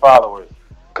 35 million followers.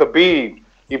 Khabib,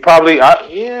 you probably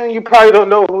don't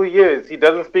know who he is. He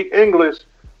doesn't speak English,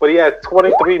 but he has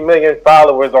 23 million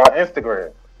followers on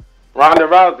Instagram. Ronda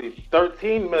Rousey,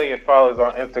 13 million followers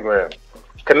on Instagram.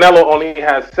 Canelo only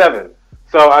has 7.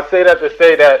 So I say that to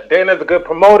say that Dana's a good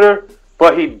promoter,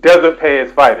 but he doesn't pay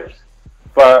his fighters.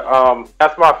 But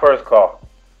that's my first call.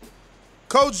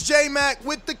 Coach J-Mac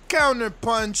with the counter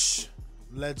punch.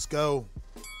 Let's go.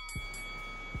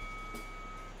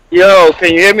 Yo,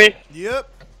 can you hear me? Yep.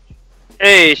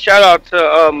 Hey, shout out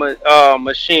to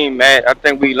Machine Matt. I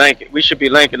think we should be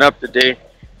linking up today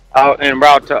out en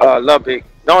route to Lubbock.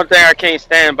 The only thing I can't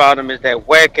stand about him is that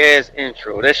whack ass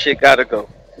intro. That shit gotta go.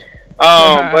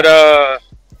 But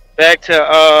back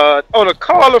to the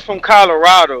caller from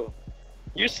Colorado.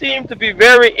 You seem to be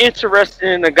very interested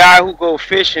in the guy who go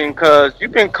fishing, because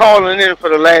you've been calling in for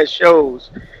the last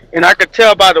shows, and I could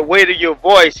tell by the weight of your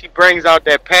voice, he brings out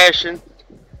that passion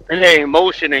and that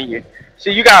emotion in you.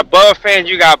 See, you got Bud fans,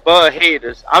 you got Bud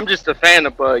haters. I'm just a fan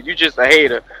of Bud. You just a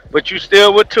hater, but you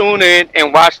still would tune in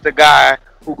and watch the guy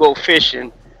who go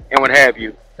fishing and what have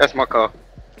you. That's my call.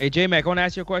 Hey, J-Mac, I want to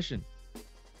ask you a question.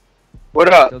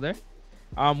 What up? Still there?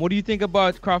 What do you think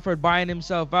about Crawford buying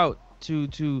himself out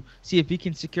to see if he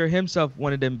can secure himself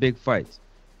one of them big fights?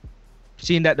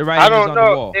 Seeing that the writing is on the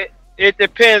wall. It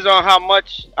depends on how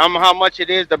much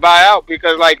it is to buy out,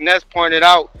 because like Ness pointed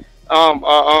out,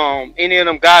 any of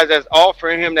them guys that's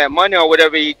offering him that money or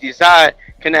whatever he decide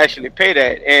can actually pay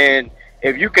that. And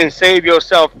if you can save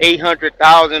yourself $800,000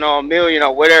 or $1 million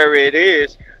or whatever it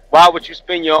is, why would you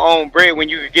spend your own bread when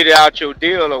you could get it out your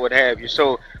deal or what have you?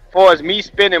 So, as far as me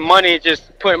spending money and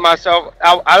just putting myself,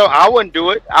 I wouldn't do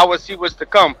it. I would see what's to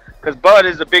come, because Bud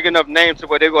is a big enough name to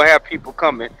where they're gonna have people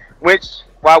coming. Which,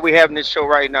 why we having this show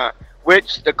right now?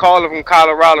 Which the caller from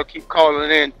Colorado keep calling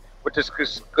in with this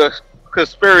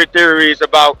conspiracy theories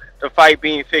about the fight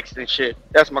being fixed and shit.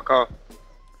 That's my call.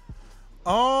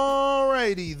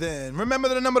 Alrighty then. Remember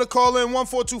the number to call in,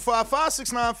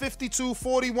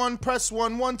 14255-669-5241. Press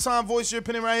 1 one time. Voice your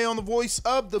opinion right here on the Voice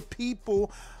of the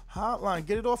People hotline.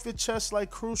 Get it off your chest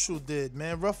like Crucial did,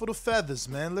 man. Ruffle the feathers,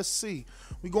 man. Let's see.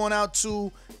 We going out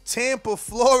to Tampa,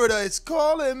 Florida. It's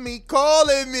calling me.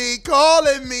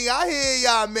 I hear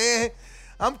y'all, man.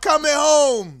 I'm coming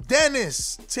home.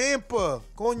 Dennis, Tampa.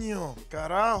 Coño,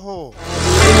 carajo. Look,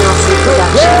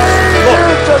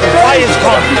 the fire's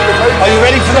coming. Are you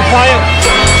ready for the fire?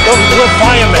 We're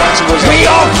firemen. We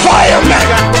are firemen.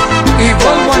 Y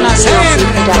vuelvo a nacer.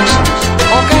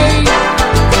 Okay.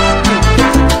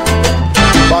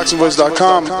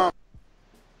 BoxingVoice.com.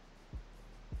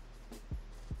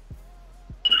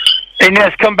 Hey,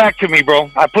 Ness, come back to me, bro.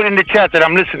 I put in the chat that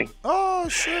I'm listening. Oh,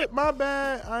 shit. My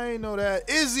bad. I ain't know that.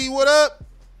 Izzy, what up?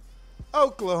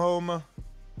 Oklahoma.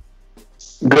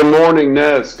 Good morning,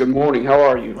 Ness. Good morning. How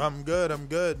are you? I'm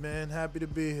good, man. Happy to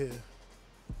be here.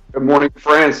 Good morning,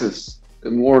 Francis.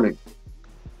 Good morning.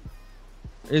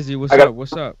 Izzy, what's up?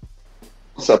 What's up?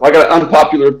 What's up? I got an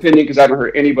unpopular opinion because I haven't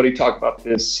heard anybody talk about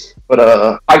this. But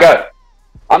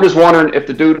I'm just wondering if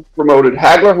the dude promoted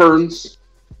Hagler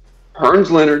Hearns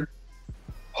Leonard,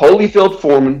 Holyfield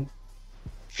Foreman,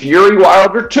 Fury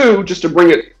Wilder 2, just to bring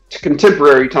it to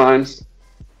contemporary times,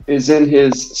 is in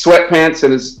his sweatpants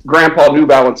and his grandpa New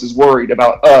Balance is worried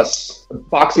about us, the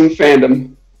boxing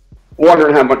fandom,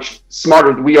 wondering how much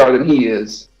smarter we are than he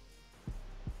is.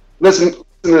 Listen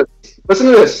to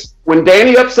this. When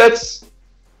Danny upsets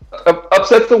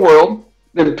the world,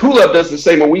 then Pulev does the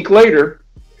same a week later.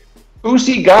 Who's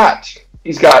he got?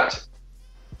 He's got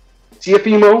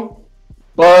Teofimo,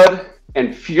 Bud,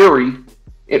 and Fury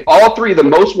in all three of the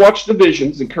most watched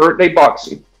divisions in current day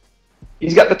boxing.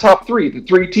 He's got the top three, the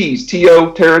three T's: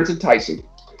 T.O., Terrence, and Tyson.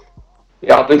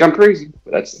 Y'all think I'm crazy,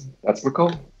 but that's my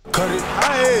call.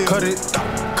 Cut it.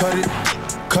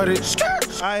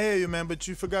 I hear you, man, but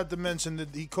you forgot to mention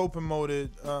that he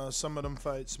co-promoted some of them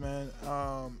fights, man.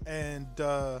 And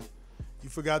you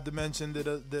forgot to mention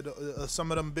that some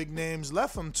of them big names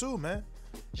left him too, man.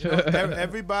 You know,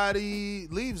 everybody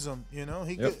leaves him, you know.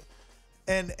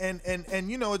 And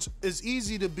you know, it's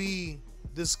easy to be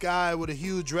this guy with a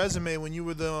huge resume when you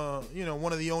were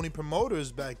one of the only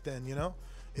promoters back then, you know.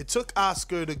 It took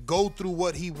Oscar to go through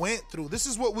what he went through. This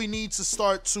is what we need to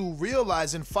start to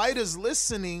realize, and fighters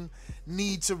listening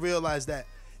need to realize that.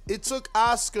 It took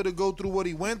Oscar to go through what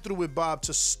he went through with Bob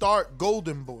to start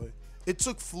Golden Boy. It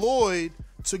took Floyd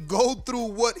to go through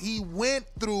what he went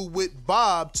through with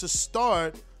Bob to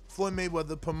start Floyd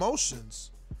Mayweather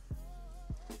Promotions.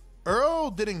 Earl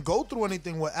didn't go through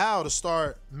anything with Al to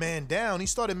start Man Down. He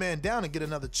started Man Down to get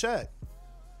another check.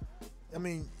 I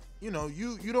mean, you know,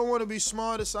 you don't want to be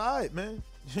smart. It's all right, man.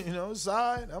 You know, it's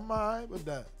all right. I'm all right with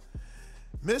that.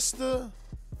 Mr.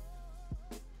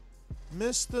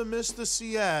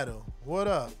 Seattle, what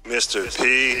up? Mr.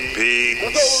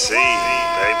 PBC,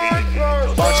 baby.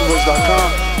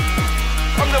 BoxingVoice.com.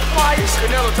 I'm the flyest.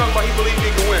 Canelo talking about he believe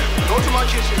he can win. Go to my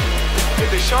kitchen. Get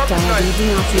the sharpest knife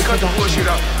and cut the bullshit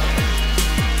up.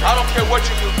 I don't care what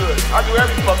you do good. I do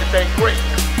every fucking thing great.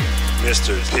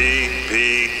 Mr.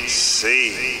 PBC,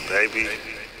 baby.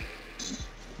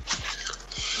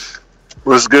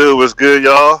 What's good,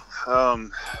 y'all?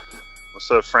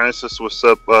 What's up, Francis? What's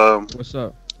up? What's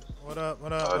up? What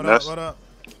up?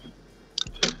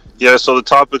 Yeah, so the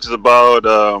topic is about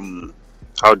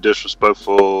how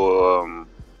disrespectful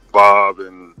Bob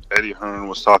and Eddie Hearn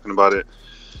was talking about it.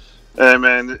 And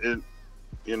man,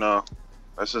 you know,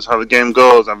 that's just how the game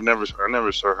goes. I never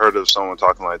heard of someone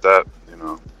talking like that. You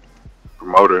know,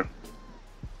 promoter,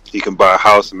 he can buy a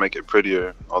house and make it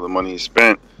prettier. All the money he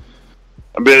spent.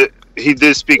 I bet he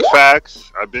did speak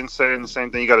facts. I've been saying the same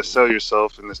thing. You got to sell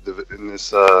yourself in this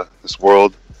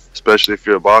world, especially if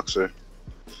you're a boxer.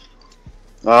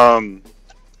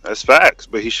 That's facts,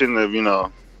 but he shouldn't have, you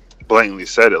know, blatantly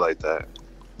said it like that.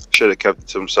 Should have kept it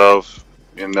to himself.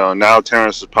 You know, now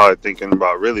Terrence is probably thinking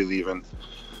about really leaving.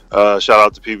 Shout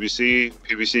out to PBC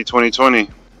 2020.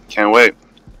 Can't wait.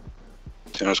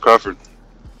 Terrence Crawford.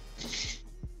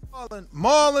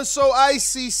 Marlon So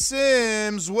Icy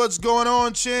Sims, what's going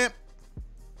on, champ?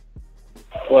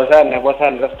 What's happening?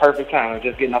 That's perfect time. I'm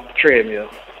just getting off the treadmill.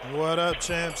 What up,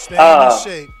 champ? Staying in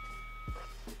shape.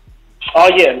 Oh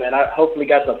yeah, man. I hopefully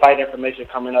got some fight information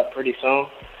coming up pretty soon,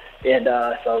 and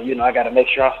so I got to make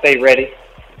sure I stay ready.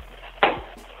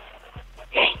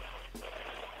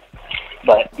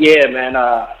 But yeah, man,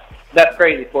 that's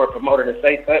crazy for a promoter to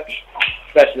say such,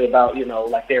 especially about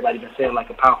like everybody been saying, like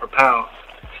a pound for pound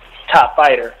top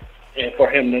fighter, and for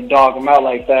him to dog him out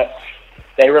like that,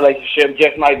 their relationship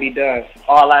just might be done.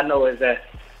 All I know is that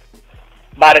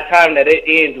by the time that it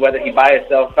ends, whether he buy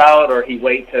himself out or he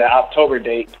wait to the October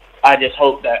date, I just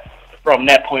hope that from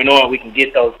that point on we can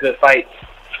get those good fights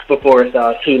before it's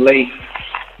too late.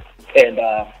 And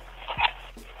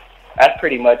that's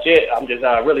pretty much it. I'm just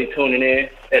really tuning in.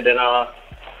 And then I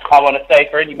want to say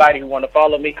for anybody who want to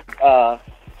follow me,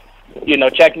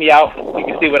 check me out. You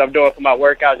can see what I'm doing for my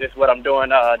workout, just what I'm doing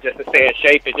just to stay in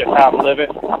shape and just how I'm living.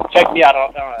 Check me out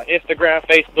on Instagram,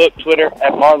 Facebook, Twitter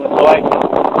at Marlon Dwight.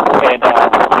 And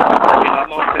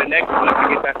I'm on to the next one. If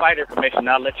I get that fight information,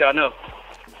 I'll let y'all know.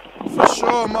 For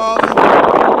sure,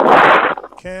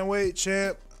 Marlon. Can't wait,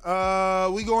 champ.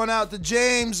 We going out to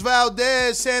James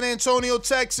Valdez, San Antonio,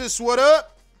 Texas. What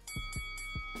up?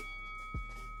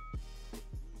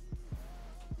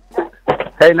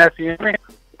 Hey, Nessie, you hear me?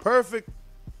 Perfect.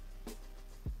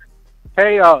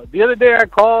 Hey, the other day I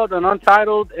called on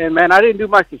Untitled, and man, I didn't do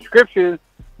my subscription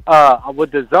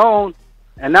with the Zone,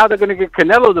 and now they're gonna get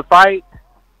Canelo to fight,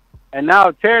 and now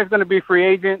Terrence gonna be free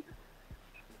agent.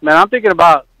 Man, I'm thinking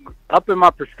about upping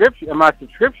my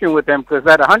subscription with them, because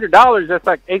at $100, that's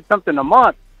like $8 something a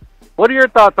month. What are your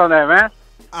thoughts on that, man?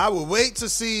 I would wait to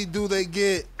see do they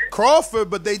get Crawford,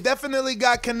 but they definitely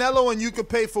got Canelo, and you could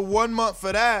pay for 1 month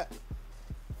for that.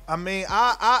 I mean,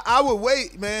 I would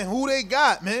wait, man. Who they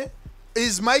got, man?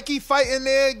 Is Mikey fighting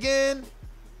there again?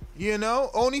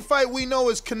 Only fight we know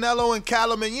is Canelo and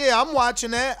Callum, and yeah, I'm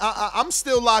watching that. I'm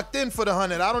still locked in for the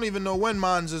 100. I don't even know when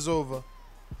mine's is over.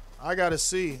 I gotta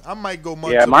see. I might go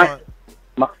month to month.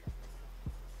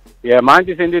 Mine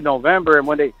just ended November, and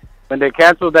when they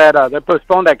canceled that, they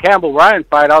postponed that Campbell Ryan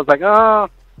fight, I was like,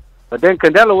 but then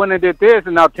Canelo went and did this,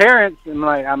 and now Terrence, and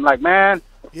I'm like, man.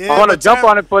 Yeah, I want to jump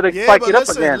on it before they spike it up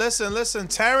again. Listen.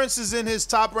 Terrence is in his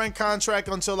top-ranked contract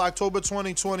until October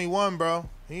 2021, bro.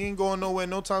 He ain't going nowhere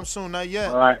no time soon. Not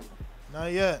yet. All right.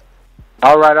 Not yet.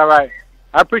 All right.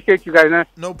 I appreciate you guys, man.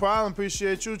 No problem.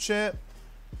 Appreciate you, champ.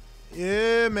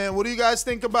 Yeah, man. What do you guys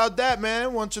think about that,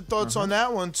 man? Want your thoughts on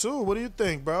that one, too. What do you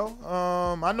think, bro?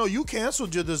 I know you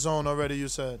canceled your DAZN already, you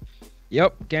said.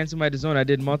 Yep, cancel my DAZN. I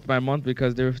did month by month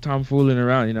because they were tomfooling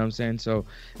around, you know what I'm saying? So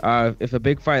if a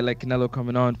big fight like Canelo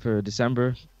coming on for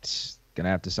December, gonna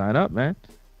have to sign up, man.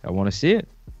 I want to see it.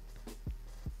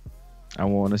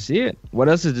 What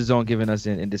else is DAZN giving us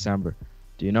in December?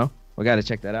 Do you know? We got to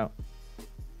check that out.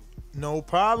 No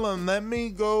problem. Let me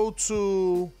go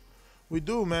to... We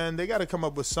do, man. They got to come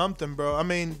up with something, bro. I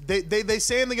mean, they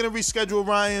saying they're going to reschedule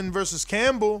Ryan versus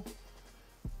Campbell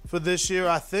for this year,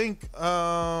 I think.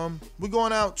 We're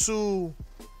going out to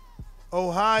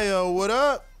Ohio. What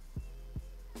up?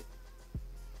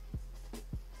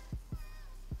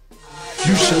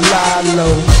 You should lie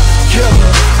low.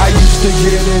 Killer, I used to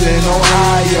get it in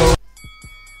Ohio.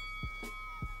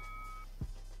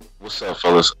 What's up,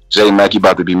 fellas? Jay Mackey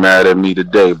about to be mad at me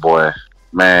today, boy.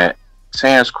 Man,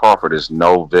 Terrence Crawford is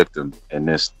no victim in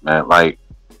this, man. Like,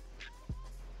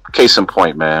 case in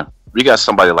point, man. We got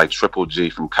somebody like Triple G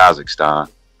from Kazakhstan,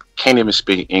 can't even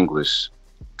speak English.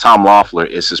 Tom Loeffler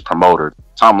is his promoter.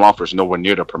 Tom Loeffler's nowhere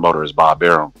near the promoter as Bob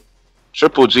Arum.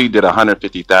 Triple G did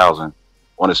 $150,000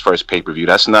 on his first pay-per-view.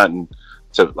 That's nothing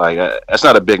to like. That's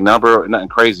not a big number, nothing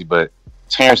crazy. But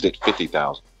Terrence did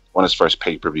 $50,000 on his first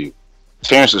pay-per-view.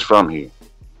 Terrence is from here.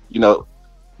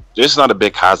 There's not a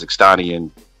big Kazakhstani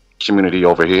community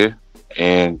over here,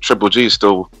 and Triple G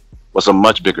still was a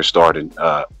much bigger star than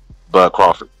Bud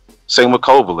Crawford. Same with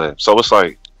Kovalev. So it's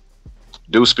like,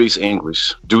 dude speaks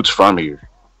English. Dude's from here.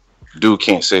 Dude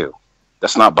can't sell.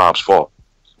 That's not Bob's fault.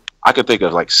 I could think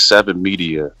of like 7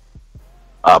 media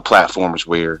platforms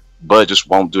where Bud just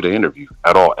won't do the interview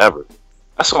at all, ever.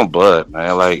 That's on Bud,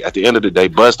 man. Like, at the end of the day,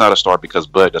 Bud's not a star because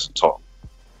Bud doesn't talk.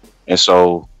 And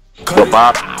so,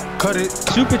 Bob...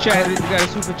 Super chat. We got a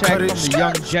super chat from the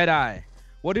Young Jedi.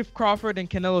 What if Crawford and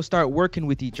Canelo start working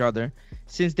with each other?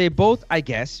 Since they both, I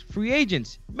guess, free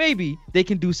agents. Maybe they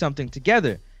can do something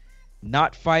together.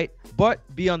 Not fight, but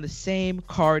be on the same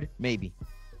card, maybe.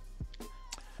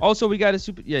 Also, we got a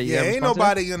super... Yeah, ain't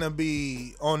nobody going to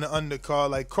be on the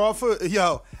undercard like Crawford.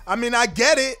 Yo, I mean, I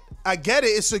get it.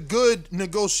 It's a good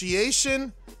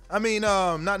negotiation. I mean,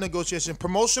 not negotiation,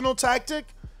 promotional tactic.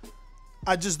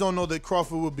 I just don't know that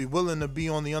Crawford would be willing to be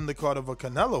on the undercard of a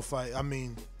Canelo fight. I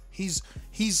mean,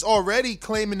 He's already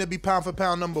claiming to be pound for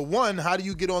pound number one. How do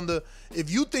you get on the? If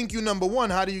you think you're number one,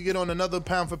 how do you get on another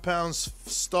pound for pound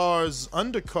stars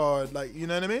undercard? Like, you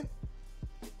know what I mean?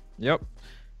 Yep.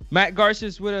 Matt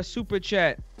Garces with a super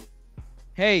chat.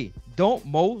 Hey, don't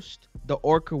most the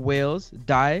orca whales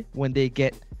die when they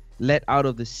get let out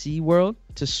of the sea world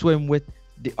to swim with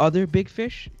the other big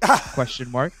fish?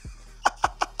 Question mark.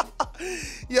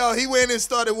 Yo, he went and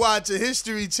started watching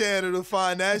History Channel to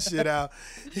find that shit out.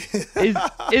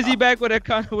 Is he back with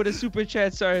a super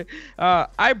chat? Sorry.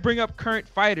 I bring up current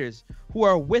fighters who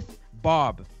are with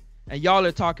Bob, and y'all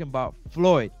are talking about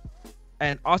Floyd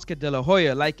and Oscar De La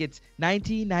Hoya like it's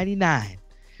 1999.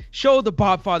 Show the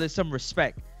Bob father some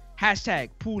respect. Hashtag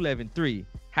Pool11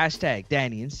 Hashtag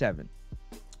Danny and 7.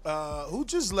 Who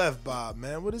just left Bob,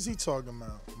 man? What is he talking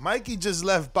about? Mikey just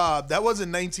left Bob. That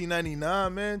wasn't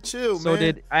 1999, man. Chill, man. So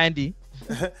did Andy.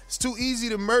 It's too easy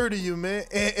to murder you, man.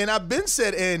 And I've been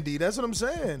said Andy. That's what I'm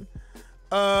saying.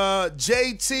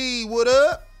 JT, what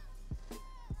up?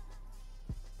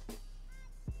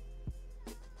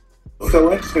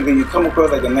 So interesting when you come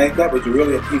across like a nice guy, but you're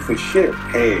really a piece of shit.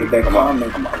 Hey, with that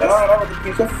comment. No, that was a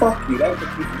piece of fuck you. That was a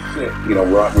piece of shit. You know,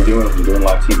 we're doing a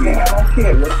lot of TV. I don't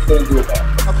care. What's going to do about it?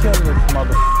 I'm telling you,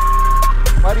 mother.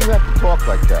 Why do you have to talk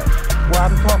like that? Well,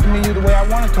 I'm talking to you the way I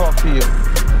want to talk to you.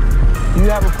 You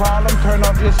have a problem? Turn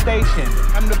off your station.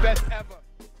 I'm the best ever.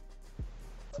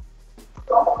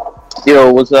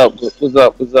 Yo, what's up?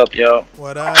 What's up, y'all?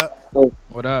 What up?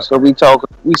 What up? So we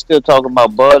still talking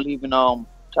about Bud leaving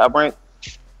Top Rank?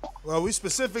 Well, we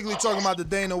specifically talking about the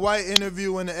Dana White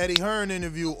interview and the Eddie Hearn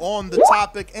interview on the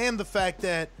topic and the fact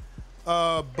that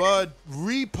Bud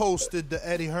reposted the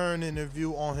Eddie Hearn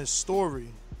interview on his story.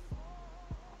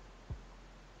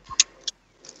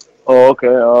 Oh,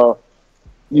 okay.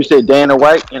 You said Dana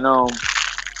White, and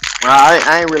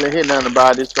I ain't really hear nothing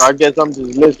about it, so I guess I'm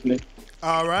just listening.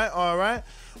 All right.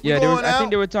 Yeah, I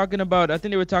think they were talking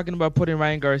about putting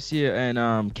Ryan Garcia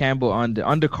and Campbell on the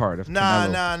undercard of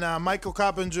Canelo. Nah. Michael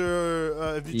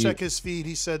Coppinger, if you check his feed,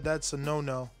 he said that's a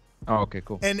no-no. Oh, okay,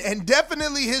 cool. And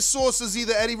definitely his source is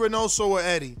either Eddie Reynoso or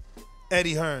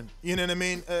Eddie Hearn. You know what I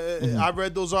mean? I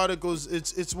read those articles.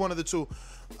 It's one of the two.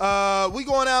 We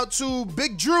going out to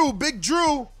Big Drew. Big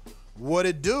Drew, what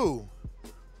it do?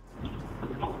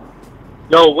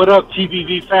 Yo, what up,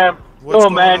 TBV fam? Yo,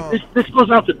 man, this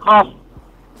goes out to Crawford.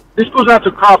 This goes out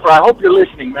to Crawford. I hope you're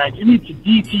listening, man. You need to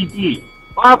DTD.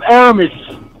 Bob Arum is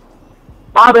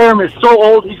so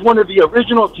old. He's one of the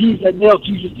original G's that nailed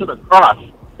Jesus to the cross.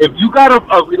 If you got a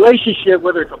relationship,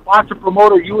 whether it's a boxer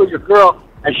promoter, you or your girl,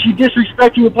 and she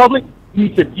disrespects you in public, you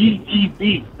need to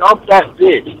DTB. Dump that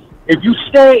bitch. If you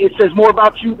stay, it says more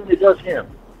about you than it does him.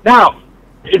 Now,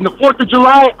 in the 4th of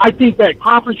July, I think that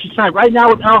Crawford should sign right now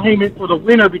with Al Heyman for the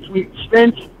winner between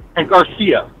Spence and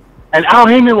Garcia. And Al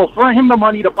Heyman will front him the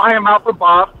money to buy him out for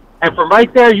Bob. And from right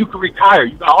there, you can retire.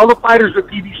 You got all the fighters at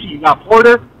PBC. You got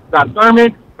Porter, you got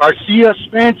Thurman, Garcia,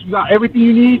 Spence. You got everything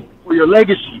you need for your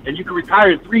legacy. And you can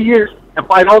retire in 3 years and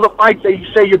fight all the fights that you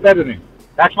say you're better than.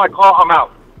 That's my call. I'm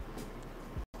out.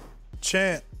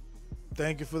 Champ,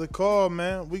 thank you for the call,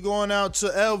 man. We going out to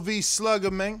LV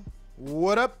Slugger, man.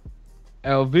 What up?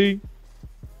 LV.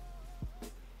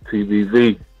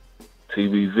 TBV,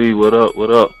 what up?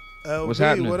 LV, what's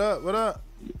happening? What up?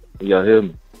 Y'all hear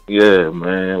me? Yeah,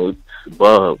 man.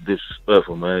 Bob,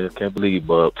 disrespectful, man. I can't believe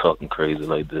Bob talking crazy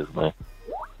like this, man.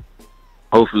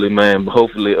 Hopefully,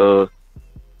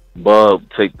 Bob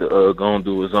take the go and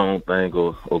do his own thing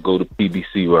or go the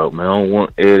PBC route, man. I don't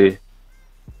want Eddie,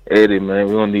 man.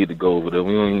 We don't need to go over there.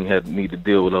 We don't even need to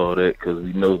deal with all that because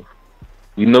we know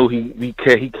he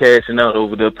cashing out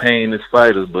over there, paying his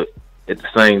fighters, but at the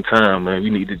same time, man,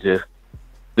 we need to just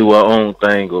do our own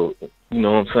thing, or you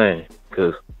know what I'm saying?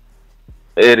 Because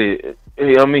Eddie,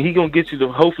 I mean, he gonna get you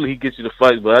hopefully he gets you the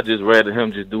fight, but I just rather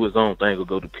him just do his own thing or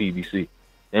go to PBC.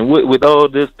 And with all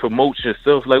this promotion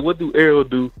stuff, like what do Errol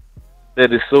do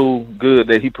that is so good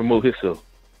that he promote himself?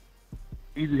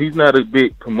 He's not a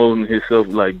big promoting himself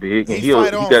like big, and he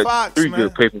got Fox, 3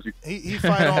 good papers. He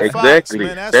fight on exactly.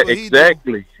 Fox, man. That's what he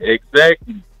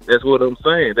exactly. That's what I'm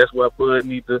saying. That's why Bud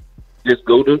need to just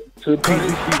go to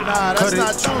PBC. Nah, that's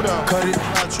not true though.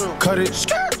 Cut it.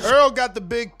 Earl got the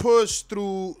big push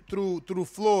through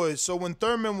Floyd. So when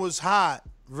Thurman was hot,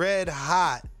 red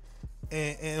hot,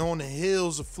 and on the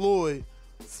heels of Floyd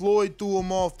threw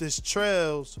him off this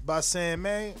trails by saying,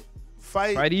 "Man,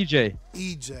 fight EJ."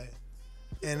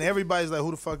 And everybody's like, who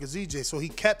the fuck is EJ? So he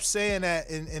kept saying that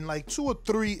in like 2 or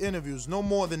 3 interviews, no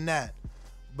more than that.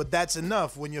 But that's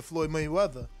enough when you're Floyd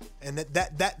Mayweather. And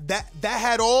that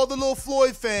had all the little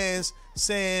Floyd fans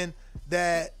saying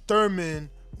that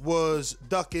Thurman was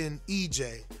ducking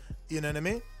EJ. You know what I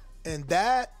mean? And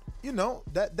that,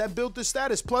 that built the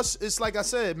status. Plus, it's like I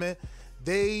said, man,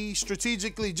 they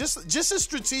strategically, just as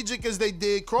strategic as they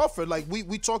did Crawford. Like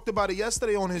we talked about it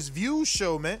yesterday on his Views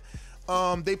show, man.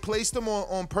 They placed him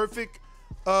on perfect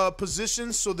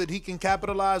positions so that he can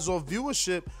capitalize off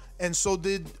viewership. And so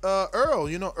did Earl.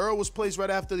 Earl was placed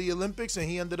right after the Olympics, and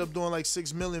he ended up doing like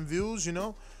 6 million views.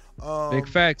 Big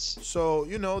facts. So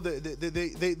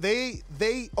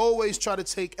they always try to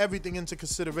take everything into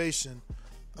consideration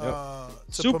to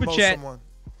promote someone.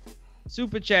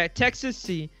 Super chat. Texas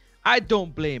C. I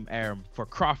don't blame Aram for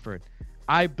Crawford.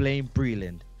 I blame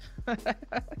Breland.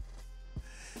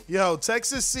 Yo,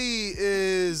 Texas C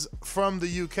is from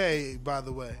the UK, by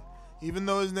the way. Even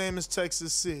though his name is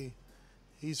Texas C,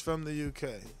 he's from the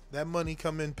UK. That money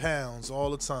come in pounds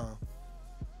all the time.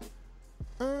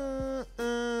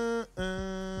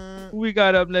 Who we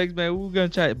got up next, man? Who we gonna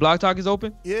chat? Block Talk is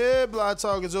open? Yeah, Block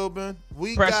Talk is open.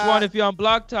 Press 1 if you're on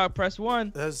Block Talk. Press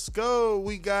 1. Let's go.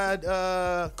 We got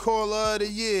Caller of the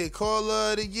Year.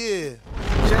 Caller of the Year.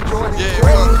 Just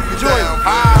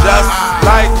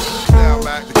like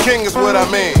the king is what I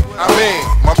mean.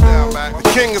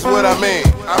 The king is what I mean.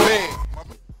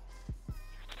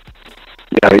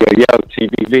 Yo,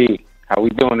 TBV. How we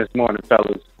doing this morning,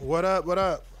 fellas? What up? What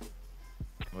up?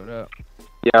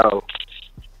 Yo,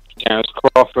 Terrence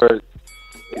Crawford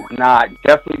is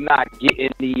definitely not getting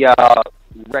the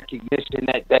recognition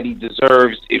that he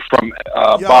deserves from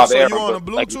Bob so Arum. you on a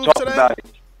Bluetooth like today? About it.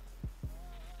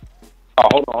 Oh,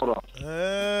 hold on.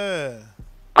 Yeah.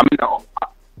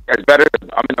 It's better.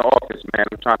 I'm in the office, man.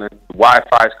 I'm trying to.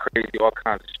 Wi-Fi is crazy. All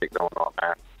kinds of shit going on,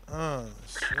 man.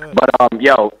 But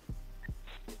yo,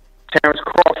 Terrence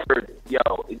Crawford,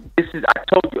 this is. I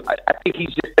told you. I think he's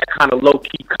just that kind of low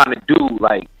key kind of dude.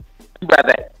 Like, you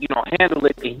rather handle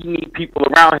it, and he need people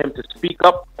around him to speak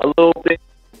up a little bit.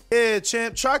 Yeah,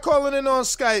 champ. Try calling in on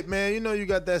Skype, man. You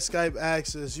got that Skype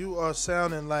access. You are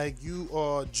sounding like you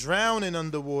are drowning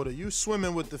underwater. You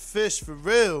swimming with the fish for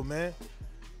real, man.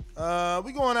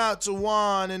 We going out to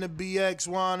Juan in the BX.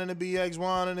 Juan in the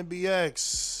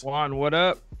BX. Juan, what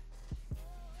up?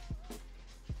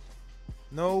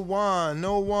 No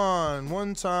Juan.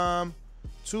 1 time,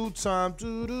 2 time.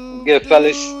 Good,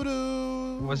 fellas.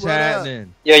 What's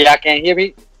happening? Yo, y'all can't hear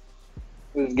me?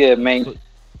 What's good, man?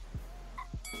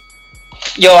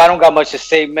 Yo, I don't got much to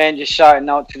say, man. Just shouting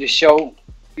out to the show.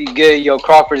 Be good. Yo,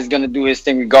 Crawford is going to do his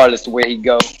thing regardless of where he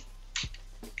go.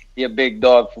 He a big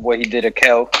dog for what he did to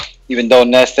Kel. Even though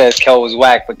Ness says Kel was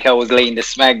whack, but Kel was laying the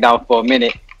smackdown for a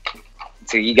minute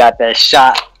until he got that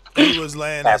shot. He was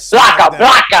laying that smackdown.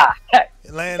 Blocka.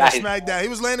 Laying the smackdown. He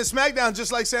was laying the smackdown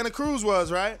just like Santa Cruz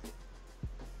was, right?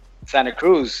 Santa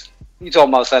Cruz? You talking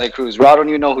about Santa Cruz, bro? I don't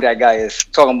even know who that guy is.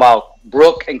 I'm talking about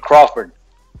Brooke and Crawford.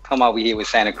 Come on, we here with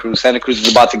Santa Cruz. Santa Cruz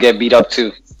is about to get beat up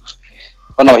too.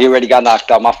 Oh no, he already got knocked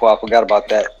out. My fault. I forgot about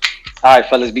that. All right,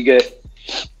 fellas, be good.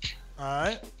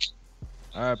 All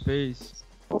right, peace.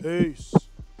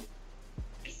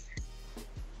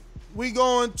 We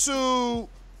going to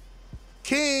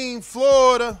King,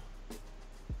 Florida.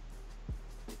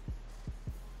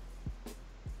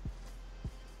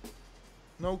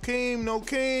 No Keem.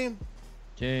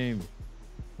 Keem.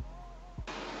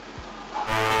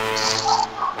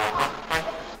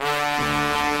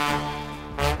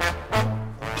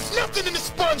 There's nothing in the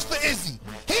sponge for Izzy.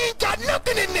 He ain't got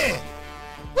nothing in there.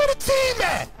 Where the team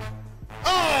at?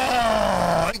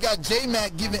 Oh, we got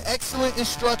J-Mac giving excellent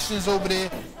instructions over there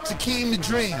to Keem the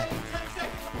Dream.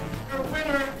 Your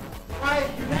winner by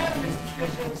unanimous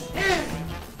decision is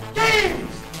Keem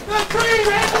the Dream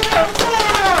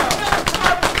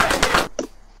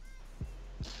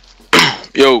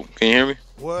Yo, can you hear me?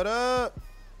 What up?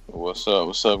 What's up?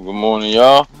 Good morning,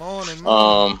 y'all. Morning.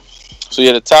 So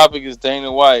yeah, the topic is Dana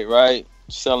White, right?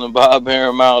 Selling Bob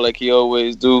Arum out like he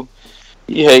always do.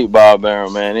 He hate Bob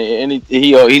Arum, man. And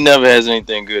he never has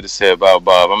anything good to say about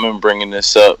Bob. I remember bringing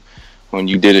this up when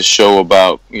you did a show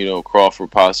about,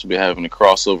 Crawford possibly having a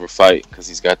crossover fight because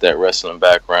he's got that wrestling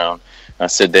background. I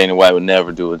said Dana White would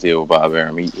never do a deal with Bob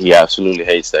Arum. He absolutely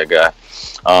hates that guy.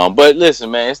 But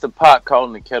listen, man, it's the pot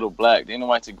calling the kettle black. Dana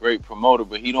White's a great promoter,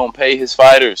 but he don't pay his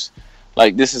fighters.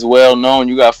 Like, this is well known.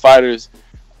 You got fighters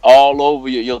all over.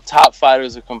 Your top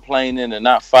fighters are complaining and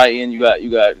not fighting. You got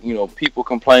people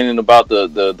complaining about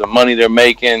the money they're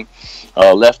making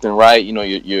left and right.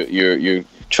 You're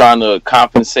trying to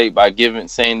compensate by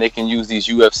saying they can use these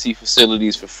UFC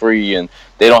facilities for free and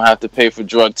they don't have to pay for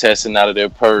drug testing out of their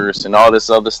purse and all this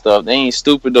other stuff. They ain't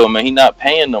stupid though, man. He not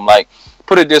paying them. Like,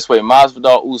 put it this way,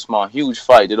 Masvidal Usman, huge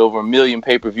fight, did over 1 million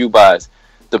pay-per-view buys.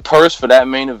 The purse for that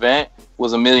main event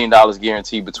was $1 million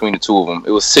guaranteed between the two of them.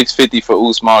 It was $650 for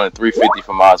Usman and $350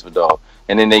 for Masvidal,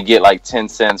 and then they get like 10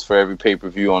 cents for every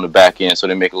pay-per-view on the back end, so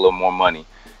they make a little more money.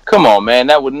 Come on, man,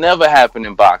 that would never happen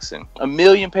in boxing. 1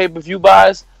 million pay-per-view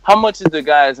buys. How much is the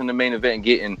guys in the main event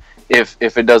getting if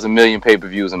it does 1 million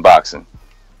pay-per-views in boxing?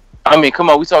 I mean,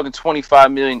 come on, we talking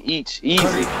 25 million each,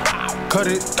 easy. Cut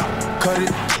it.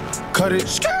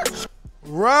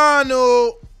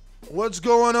 Ronald, what's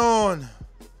going on?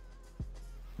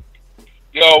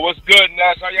 Yo, what's good,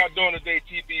 Nash? How y'all doing today,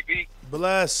 TBB?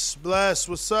 Bless.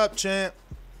 What's up, champ?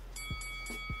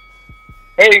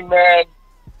 Hey, man.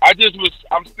 I'm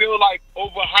still like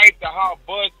overhyped at how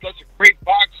Bud's such a great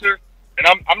boxer, and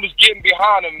I'm just getting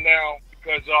behind him now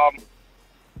because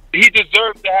he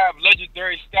deserves to have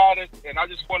legendary status, and I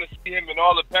just want to see him in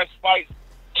all the best fights,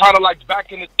 kind of like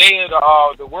back in the day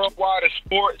of the worldwide of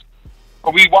sports,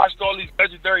 where we watched all these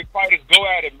legendary fighters go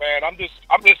at it, man. I'm just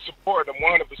supporting him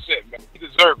 100%, man. He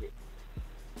deserves it.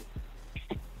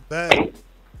 Bad.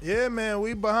 Yeah, man,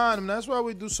 we behind him. That's why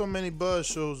we do so many Bud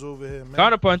shows over here, man.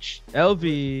 Counterpunch,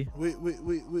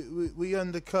 LV. We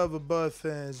undercover Bud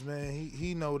fans, man.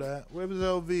 He know that. Where was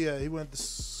LV at? He went to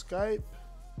Skype.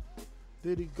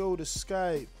 Did he go to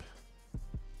Skype?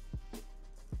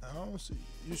 I don't see.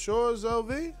 You sure it's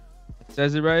LV? It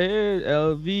says it right here.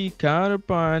 LV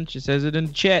Counterpunch. It says it in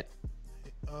the chat.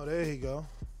 Oh, there you go.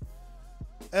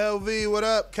 LV, what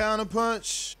up?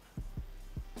 Counterpunch.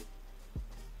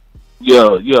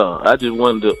 Yeah. I just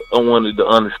wanted to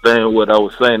understand what I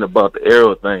was saying about the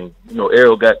Errol thing. You know,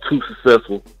 Errol got 2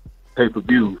 successful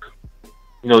pay-per-views.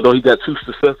 You know, though he got 2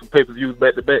 successful pay-per-views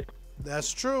back to back.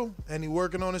 That's true, and he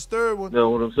working on his 3rd one. You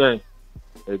know what I'm saying?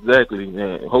 Exactly,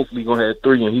 man. Hopefully, he's gonna have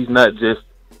 3, and he's not just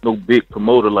no big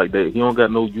promoter like that. He don't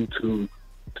got no YouTube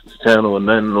channel or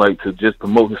nothing like to just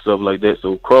promote and stuff like that.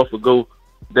 So Crawford go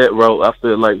that route. I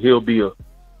feel like he'll be a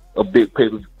big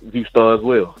pay-per-view star as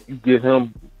well. You get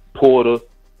him Porter,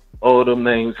 all them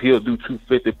names, he'll do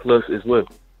 250 plus as well.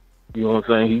 You know what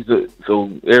I'm saying?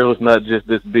 So Errol's not just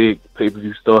this big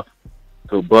pay-per-view star.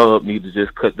 So Bob need to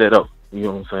just cut that off. You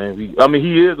know what I'm saying?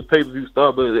 He is a pay-per-view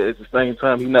star, but at the same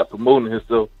time, he's not promoting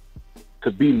himself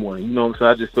to be one. You know what I'm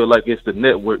saying? I just feel like it's the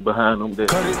network behind him.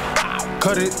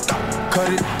 Cut it.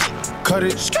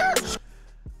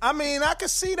 I mean, I can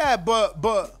see that, but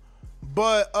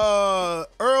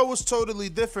Earl was totally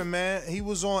different, man. He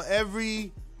was on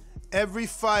every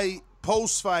fight,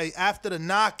 post-fight, after the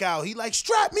knockout. He like,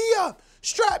 strap me up,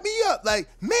 like,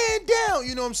 man down.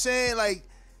 You know what I'm saying? Like,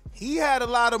 he had a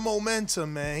lot of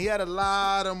momentum, man. He had a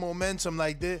lot of momentum.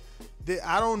 Like,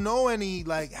 I don't know any,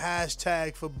 like,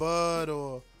 hashtag for Bud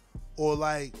or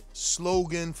like,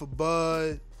 slogan for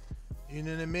Bud. You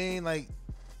know what I mean? Like,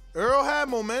 Earl had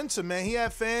momentum, man. He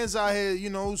had fans out here, you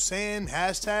know, saying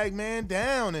hashtag man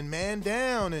down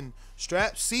and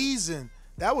strap season.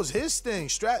 That was his thing,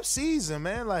 strap season,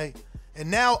 man. Like,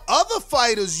 and now other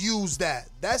fighters use that.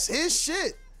 That's his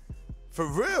shit. For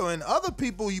real. And other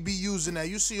people you be using that.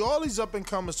 You see all these up and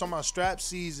comers talking about strap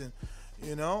season.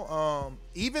 You know?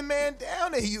 Even man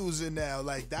down they using now.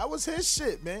 Like, that was his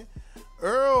shit, man.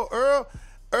 Earl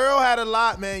had a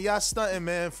lot, man. Y'all stunting,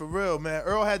 man. For real, man.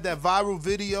 Earl had that viral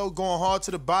video going hard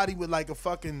to the body with like a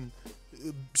fucking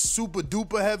super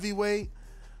duper heavyweight.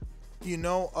 You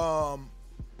know,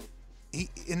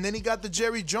 and then he got the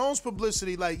Jerry Jones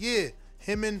publicity. Like, yeah,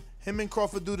 him and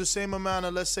Crawford do the same amount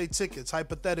of, let's say, tickets,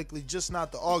 hypothetically, just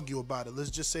not to argue about it. Let's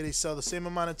just say they sell the same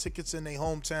amount of tickets in their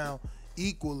hometown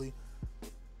equally.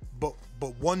 But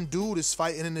one dude is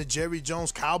fighting in the Jerry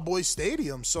Jones Cowboy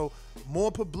Stadium. So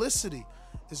more publicity.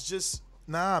 It's just,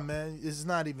 nah, man, it's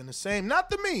not even the same. Not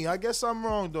to me. I guess I'm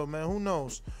wrong, though, man. Who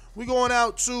knows? We going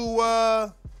out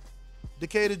to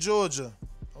Decatur, Georgia.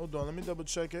 Hold on, let me double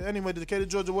check it. Anyway, Decatur,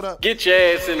 Georgia, what up? Get your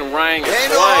ass in the ring and Ain't swing,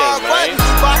 no hard man. button.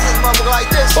 You boxing motherfucker like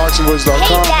this. BoxingWords.com.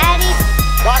 Hey, Daddy.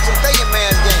 Boxing thinking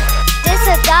man's game. This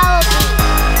a dollar.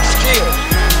 Skill.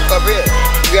 Up here.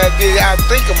 You gotta get out and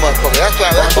think of motherfucker. That's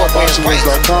what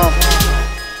BoxingWords.com.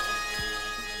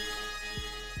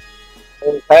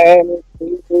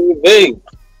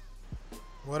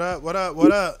 What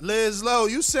up? Liz Lowe,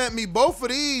 you sent me both of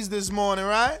these this morning,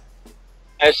 right?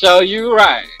 I show you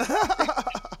right.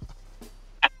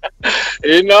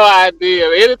 You know I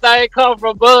did. Anything come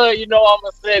from Bud, you know I'm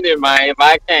gonna send it, man, if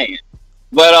I can.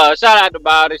 But shout out to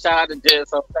Bobby, shout out to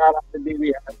Jesse, shout out to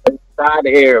DB, shout out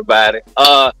to everybody.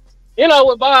 You know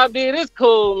what Bob did? It's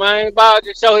cool, man. Bob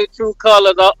just show his true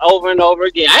colors over and over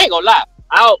again. I ain't gonna lie.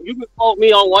 You can quote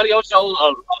me on one of your shows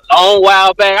a long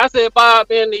while back. I said Bob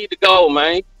Ben need to go,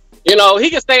 man. You know, he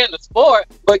can stay in the sport,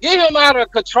 but get him out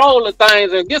of control of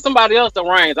things and get somebody else the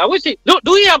reins. I wish do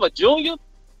he have a junior?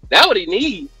 That's what he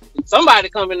needs. somebody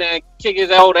come in there and kick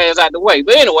his old ass out the way.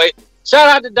 But anyway, shout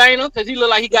out to Dana because he look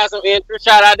like he got some interest.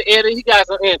 Shout out to Eddie, he got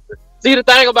some interest. See, the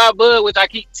thing about Bud, which I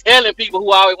keep telling people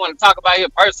who always want to talk about his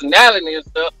personality and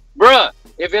stuff, bruh,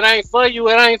 if it ain't for you,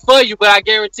 it ain't for you. But I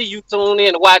guarantee you tune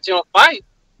in to watch him fight.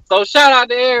 So shout out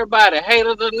to everybody,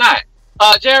 haters or not.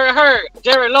 Jerry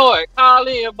Lloyd, call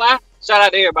in, boy. Shout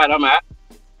out to everybody. I'm out.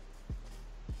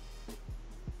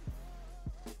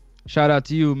 Shout out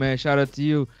to you, man. Shout out to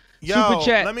you. Yo, Super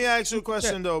chat. let me ask you a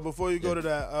question though before you go to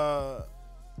that.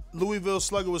 Louisville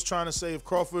Slugger was trying to say if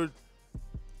Crawford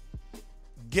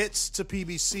gets to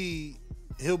PBC,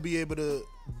 he'll be able to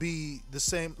be the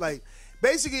same. Like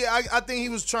basically, I think he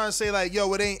was trying to say like,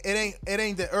 yo, it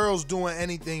ain't that Earl's doing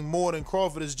anything more than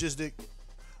Crawford. It's just that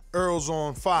Earl's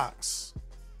on Fox.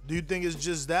 Do you think it's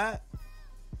just that?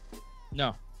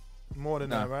 No. More than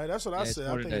that, right? That's what I said.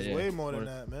 I think it's way more than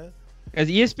that, man. As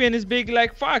ESPN is big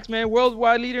like Fox, man,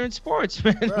 worldwide leader in sports,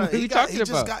 man. Right. What are you talking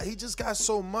about? He just got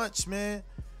so much, man.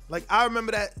 Like I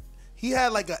remember that he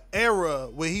had like an era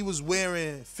where he was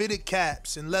wearing fitted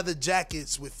caps and leather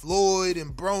jackets with Floyd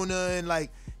and Broner, and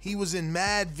like he was in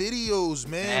mad videos,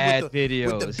 man. With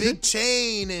the big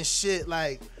chain and shit,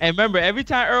 like. And remember, every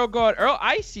time Earl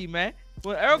icy, man.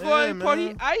 When Earl go out and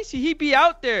party icy, he be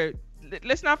out there.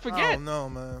 Let's not forget. I don't know,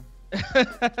 man.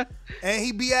 And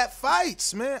he be at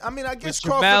fights, man. I mean, I guess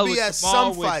With Crawford Jamel, be with at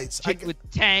Jamal, some fights.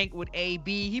 With Tank, with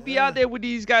AB. He be out there with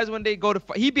these guys when they go to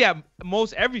fight. He be at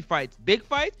most every fight. Big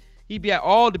fights, he be at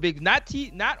all the big, not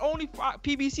only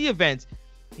PBC events.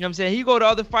 You know what I'm saying? He go to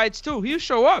other fights too. He'll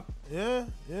show up. Yeah.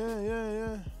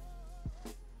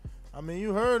 I mean,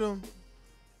 you heard him.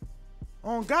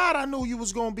 On God, I knew you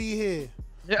was gonna be here.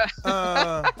 Yeah.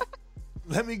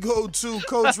 Let me go to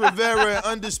Coach Rivera,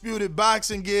 Undisputed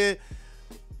Boxing Gear.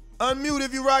 Unmute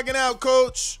if you rocking out,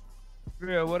 Coach.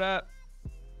 Yeah, what up?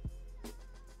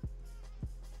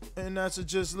 And that's a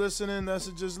just listening.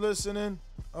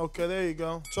 Okay, there you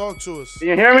go. Talk to us. Can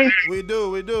you hear me? We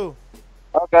do.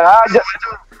 Okay,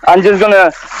 I'm just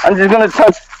gonna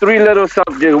touch three little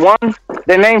subjects. One,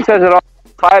 the name says it all.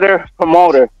 Fighter,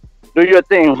 promoter. Do your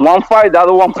thing. One fight, the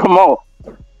other one promote.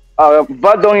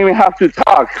 Bud don't even have to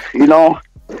talk, you know.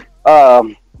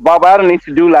 Bob Adam needs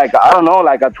to do like, I don't know,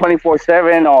 like a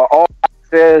 24/7 or all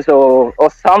access or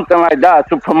something like that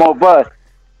to promote Bud.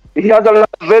 He has a lot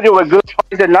of video with good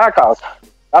fights and knockouts.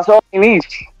 That's all he needs.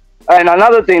 And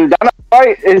another thing, Dana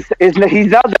White he's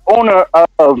not the owner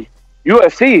of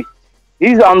UFC.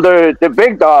 He's under the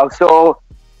big dog, so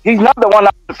he's not the one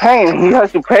that's paying. He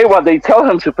has to pay what they tell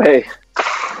him to pay.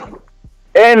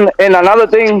 And another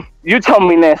thing, you told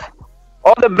me this,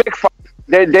 all the big fights,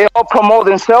 they all promote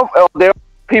themselves or they're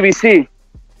PBC.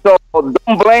 So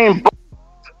don't blame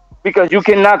because you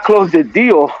cannot close the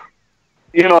deal.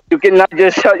 You know, you cannot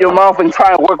just shut your mouth and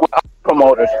try and work with other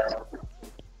promoters.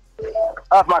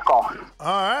 That's my call.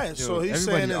 All right, so he's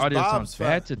saying it's Bob's fault.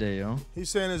 Bad today, yo. He's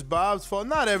saying it's Bob's fault.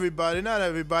 Not everybody, man. You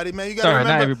gotta Sorry, remember,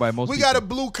 not everybody, most we got a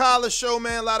blue collar show,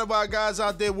 man. A lot of our guys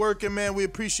out there working, man. We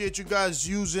appreciate you guys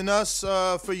using us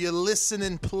for your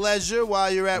listening pleasure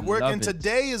while you're at work. And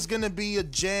today is gonna be a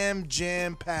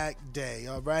jam-packed day.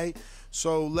 All right,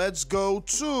 so let's go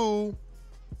to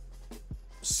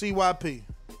CYP.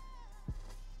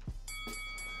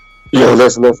 Yo,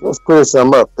 let's clear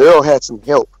something up. Earl had some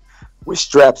help with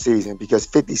strap season because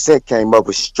 50 Cent came up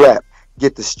with strap.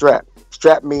 Get the strap.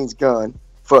 Strap means gun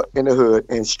for in the hood,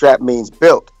 and strap means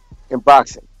belt in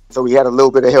boxing. So he had a little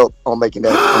bit of help on making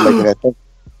that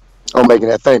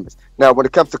famous. Now, when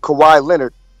it comes to Kawhi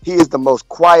Leonard, he is the most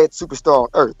quiet superstar on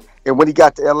earth. And when he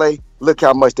got to LA, look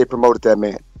how much they promoted that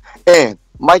man. And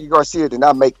Mikey Garcia did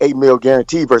not make $8 million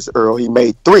guarantee versus Earl. He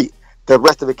made 3. The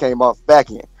rest of it came off back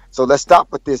end. So let's stop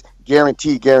with this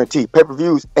guarantee.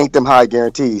 Pay-per-views ain't them high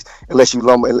guarantees unless your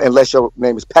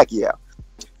name is Pacquiao.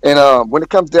 And when it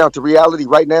comes down to reality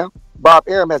right now, Bob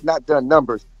Arum has not done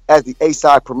numbers as the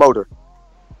A-side promoter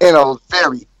in a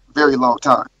very, very long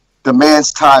time. The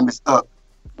man's time is up.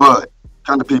 But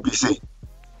come to PBC.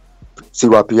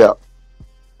 CYP out.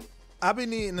 I be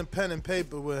needing a pen and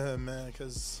paper with him, man,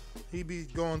 because he be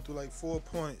going through like 4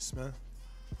 points, man.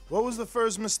 What was the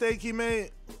first mistake he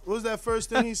made? What was that first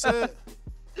thing he said?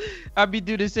 I be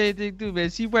doing the same thing too, man.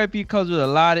 CYP comes with a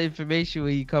lot of information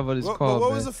when he covered his call.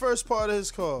 What was the first part of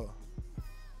his call?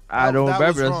 I don't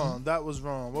remember. That was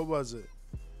wrong. What was it?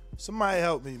 Somebody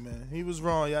help me, man. He was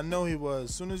wrong. Yeah, I know he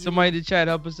was. Somebody in the chat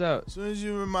help us out. As soon as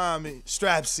you remind me,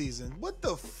 strap season. What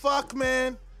the fuck,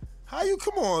 man? How you?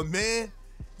 Come on, man.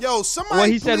 Yo, somebody. What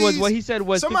he said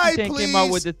was 50 Cent came out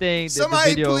with the thing.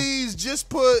 Somebody the video. please just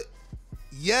put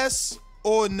yes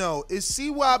or no? Is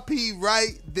CYP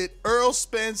right that Earl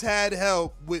Spence had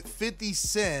help with 50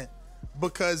 Cent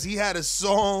because he had a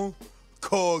song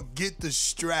called Get the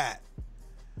Strap?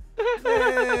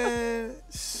 Man,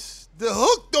 the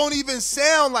hook don't even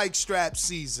sound like Strap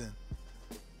Season.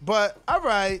 But, all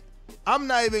right, I'm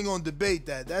not even going to debate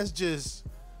that. That's just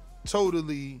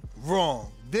totally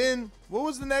wrong. Then, what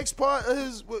was the next part of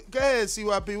his? Go ahead,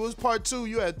 CYP. What was part 2?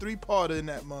 You had 3-parter in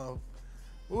that month.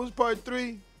 What was part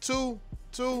 3? 2?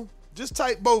 Just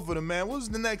type both of them, man. What was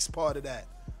the next part of that?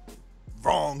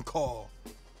 Wrong call.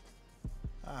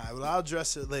 All right, well, I'll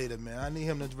address it later, man. I need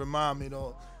him to remind me,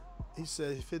 though. He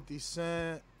said 50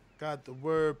 Cent, got the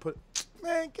word,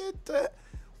 man, get that.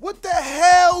 What the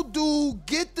hell, dude?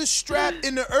 Get the strap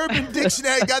in the Urban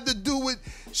Dictionary got to do with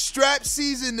Strap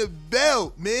Season the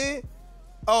belt, man.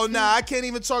 Oh, nah, I can't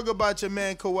even talk about your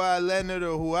man Kawhi Leonard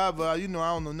or whoever. You know,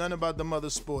 I don't know nothing about them other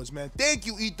sports, man. Thank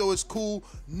you, Ito. It's cool.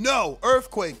 No.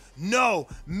 Earthquake. No.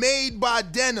 Made by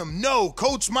Denim. No.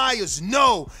 Coach Myers.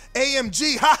 No.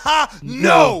 AMG. Ha.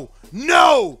 No.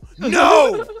 No.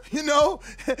 You know?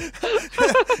 You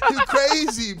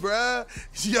crazy, bruh.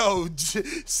 Yo,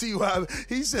 see why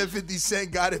he said 50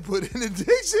 Cent got it put in the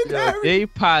dictionary. Yo, they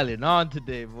piling on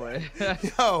today, boy.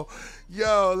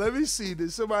 Yo, let me see.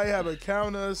 Did somebody have a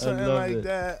counter or something like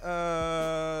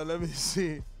that? Let me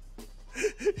see.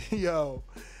 Yo.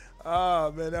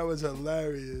 Oh, man, that was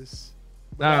hilarious.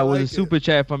 Nah, it was a super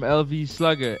chat from LV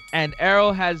Slugger. And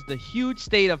Errol has the huge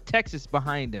state of Texas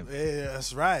behind him. Yeah,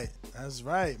 that's right. That's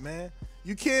right, man.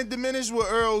 You can't diminish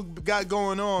what Earl got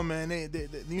going on, man. They,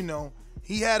 you know,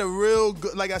 he had a real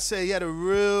good, like I said, he had a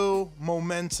real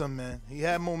momentum, man. He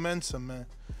had momentum, man.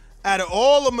 Out of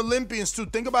all of them Olympians, too,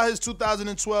 think about his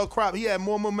 2012 crop. He had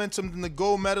more momentum than the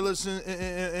gold medalist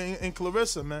in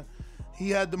Clarissa, man.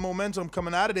 He had the momentum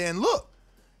coming out of there. And look,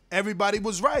 everybody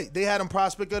was right. They had him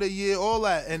prospect of the year, all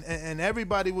that. And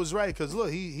everybody was right because, look,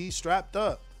 he strapped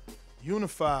up.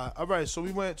 Unified. All right, so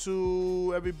we went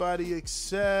to everybody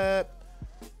except...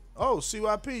 Oh,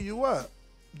 CYP, you what?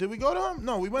 Did we go to him?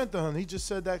 No, we went to him. He just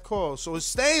said that call. So it's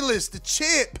Stainless, the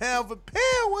champ, pound for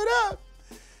pound. What up?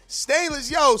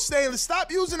 Stainless,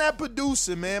 stop using that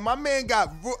producer, man. My man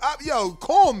got, yo,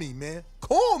 call me, man.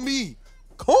 Call me,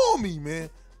 man.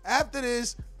 After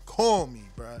this, call me,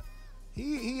 bro.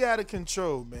 He out of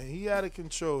control, man. He out of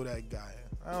control, that guy.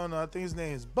 I don't know. I think his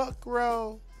name is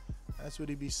Buckrow. That's what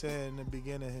he be saying in the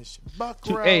beginning of his shit.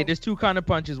 Buckrow. Hey, there's 2 counter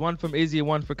punches. One from Izzy and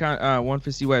one for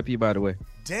CYP, by the way.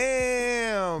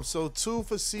 Damn. So 2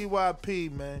 for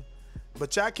CYP, man.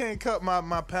 But y'all can't cut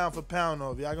my pound for pound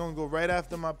off. Y'all gonna go right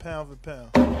after my pound for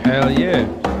pound. Hell yeah.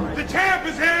 The champ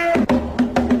is here!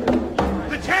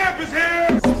 The champ is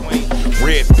here!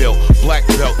 Red belt, black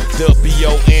belt,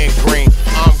 WON green.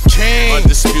 I'm king.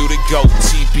 Undisputed GOAT,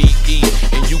 TBE.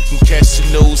 And you can catch the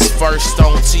news first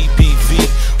on TBV.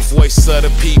 Voice of the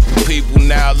people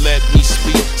now let me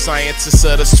speak. Scientists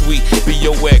of the sweet,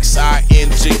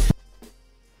 BOXING.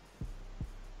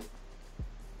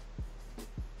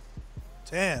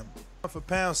 Damn. For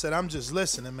pound said, I'm just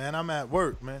listening, man. I'm at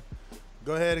work, man.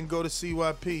 Go ahead and go to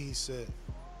CYP, he said.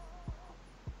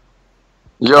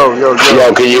 Yo,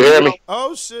 can you hear me?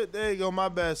 Oh, shit. There you go. My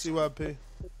bad, CYP.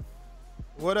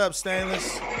 What up,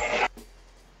 Stainless?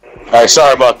 All right,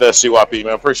 sorry about that, CYP,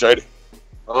 man. Appreciate it.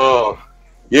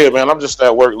 Yeah, man, I'm just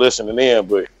at work listening in,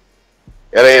 but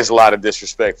that is a lot of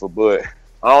disrespectful. But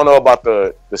I don't know about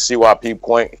the CYP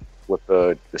point with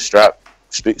the strap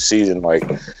season. Like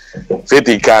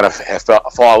 50 kind of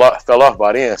fell off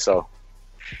by then. So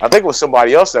I think it was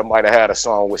somebody else that might have had a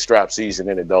song with strap season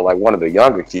in it, though, like one of the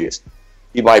younger kids.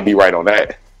 He might be right on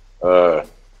that. But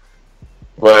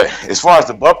as far as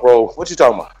the buck roll, what you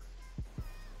talking about?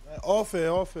 Off air.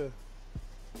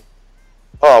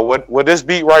 Oh, what this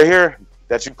beat right here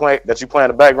that you play in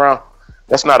the background?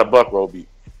 That's not a buck roll beat.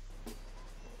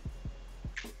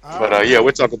 But yeah,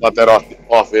 we'll talk about that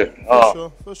off air.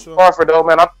 For sure. Crawford though,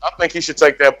 man, I think he should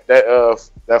take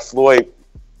that Floyd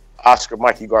Oscar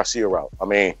Mikey Garcia route. I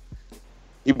mean,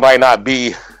 he might not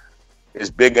be as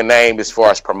big a name as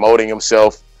far as promoting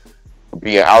himself,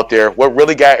 being out there. What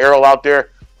really got Errol out there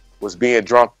was being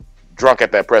drunk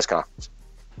at that press conference.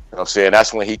 You know what I'm saying?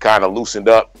 That's when he kind of loosened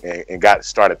up and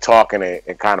started talking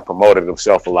and kind of promoted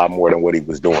himself a lot more than what he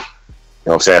was doing. You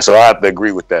know what I'm saying? So I have to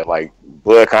agree with that. Like,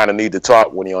 Bud kind of need to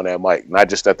talk when he on that mic, not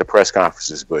just at the press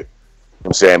conferences, but you know what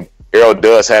I'm saying? Errol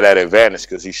does have that advantage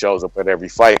because he shows up at every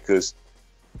fight because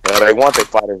they want their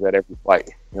fighters at every fight.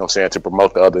 You know what I'm saying? To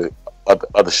promote the other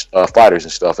fighters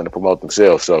and stuff and to promote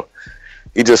themselves. So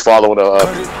he just following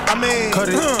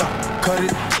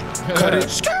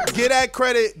Get that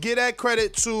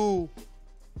credit to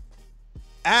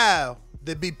Al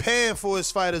They be paying for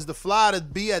his fighters to fly to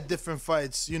be at different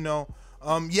fights, you know.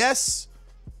 Yes,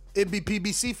 it be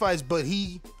PBC fights, but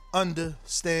he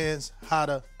understands how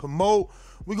to promote.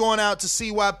 We're going out to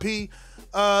CYP.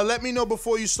 Let me know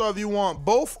before you start if you want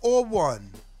both or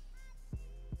one.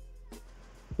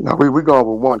 No, we going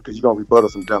with one because you're going to rebuttal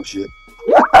some dumb shit.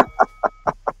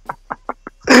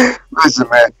 Listen,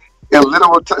 man, in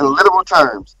literal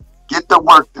terms, get the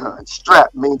work done.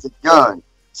 Strap means a gun.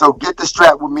 So get the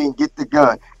strap would mean get the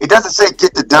gun. It doesn't say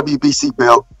get the WBC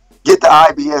belt, get the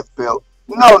IBF belt.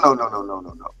 No.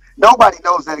 Nobody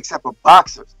knows that except for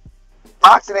boxers.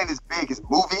 Boxing ain't as big as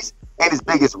movies, ain't as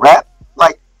big as rap.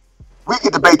 Like, we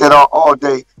can debate that all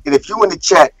day. And if you in the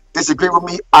chat disagree with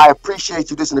me, I appreciate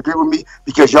you disagree with me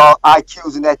because y'all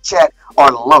IQs in that chat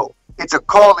are low. It's a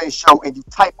call-in show and you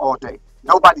type all day.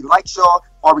 Nobody likes y'all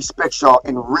or respects y'all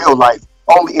in real life,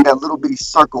 only in that little bitty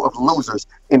circle of losers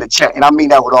in the chat. And I mean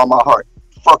that with all my heart.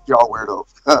 Fuck y'all weirdos.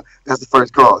 That's the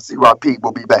first call. CYP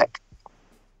will be back.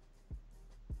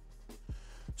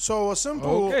 So a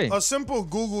simple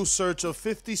Google search of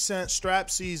 50 Cent strap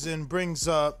season brings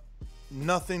up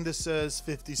nothing that says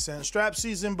 50 Cent strap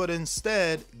season, but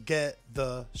instead get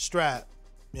the strap.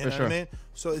 You know what I mean?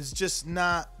 So it's just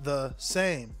not the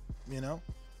same, you know?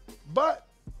 But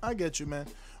I get you, man.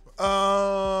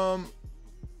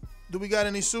 Do we got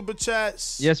any super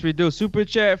chats? Yes, we do. Super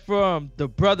chat from the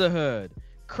Brotherhood.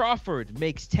 Crawford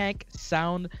makes Tank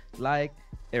sound like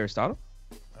Aristotle.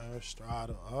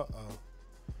 Aristotle.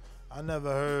 I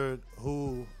never heard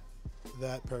who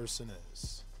that person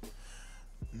is.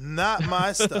 Not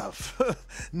my stuff.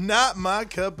 Not my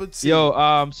cup of tea. Yo,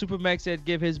 Supermax said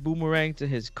give his boomerang to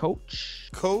his coach.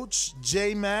 Coach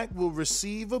J-Mac will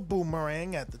receive a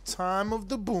boomerang at the time of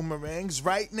the boomerangs.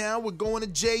 Right now, we're going to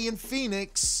Jay in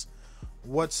Phoenix.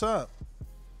 What's up?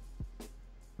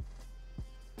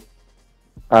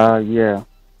 Yeah.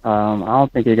 I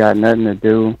don't think it got nothing to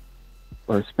do,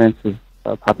 or Spence's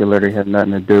popularity had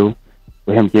nothing to do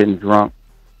with him getting drunk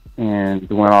and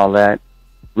doing all that.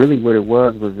 Really what it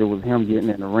was him getting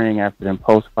in the ring after them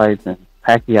post-fights and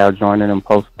Pacquiao joining them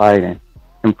post-fight and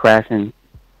him crashing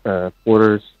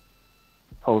Porter's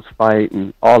post-fight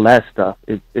and all that stuff.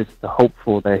 It's the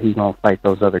hopeful that he's going to fight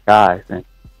those other guys. And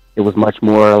it was much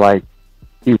more like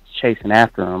he was chasing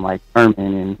after him like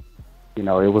Thurman, and, you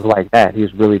know, it was like that. He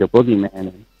was really the boogeyman.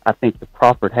 And I think if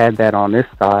Crawford had that on this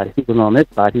side, if he was on this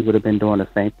side, he would have been doing the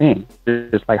same thing.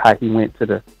 Just like how he went to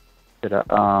the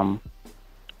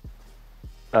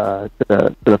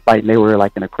fight and they were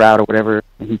like in a crowd or whatever,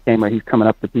 and he's coming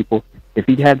up to people. If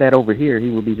he had that over here,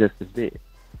 he would be just as big.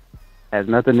 Has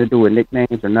nothing to do with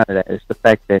nicknames or none of that. It's the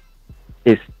fact that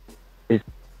it's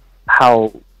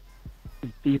how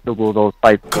feasible those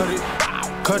fights are.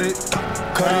 Cut it.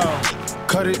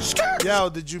 Yo,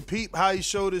 did you peep how he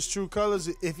showed his true colors?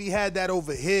 If he had that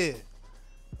over here,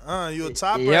 you a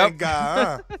top rank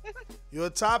guy, You're a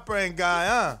top rank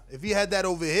guy, If he had that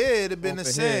over here, it'd have been the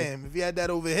same. If he had that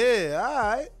over here, all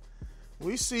right.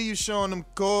 We see you showing them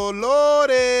colores.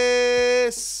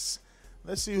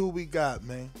 Let's see who we got,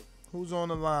 man. Who's on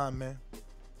the line, man?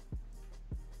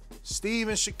 Steve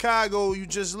in Chicago, you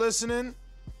just listening?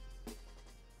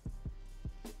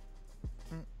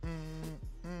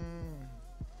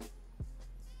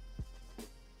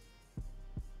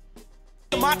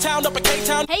 My town up in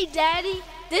K-Town. Hey, Daddy,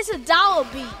 this is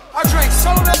 $1 beat. I drink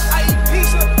soda, I eat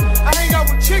pizza, I hang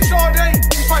out with chicks all day.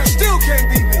 These fighters still can't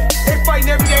beat me. They fighting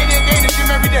every day, they in the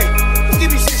gym every day. Just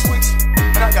give me 6 weeks,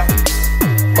 and I got it.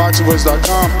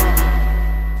 BoxingWiz.com.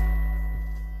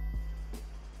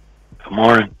 Good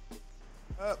morning.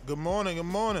 Good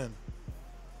morning.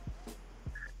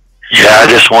 Yeah, I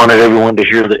just wanted everyone to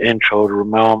hear the intro to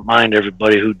remind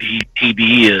everybody who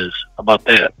TBE is. How about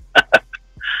that?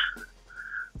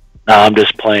 No, I'm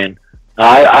just playing.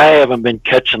 I haven't been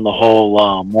catching the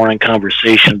whole morning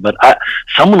conversation, but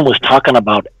someone was talking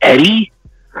about Eddie.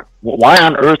 Why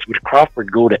on earth would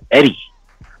Crawford go to Eddie?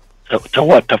 To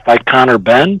what? To fight Conor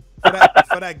Benn?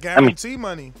 For that guarantee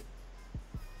money.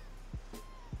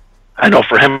 I know,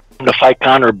 for him to fight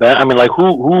Conor Benn. I mean, like,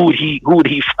 who would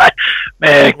he fight?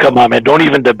 Man, come on, man. Don't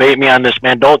even debate me on this,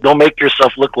 man. Don't make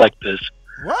yourself look like this.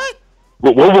 What?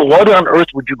 What on earth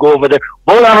would you go over there?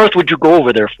 What on earth would you go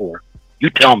over there for? You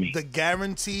tell me. The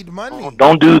guaranteed money. Oh,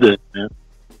 don't do this, man.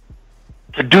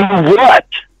 To do what?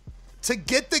 To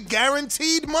get the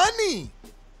guaranteed money.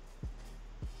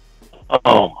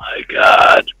 Oh my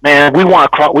God, man! We want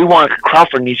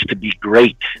Crawford needs to be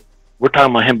great. We're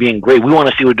talking about him being great. We want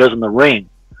to see what he does in the ring.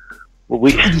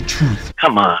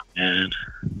 Come on, man.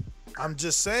 I'm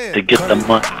just saying. To get the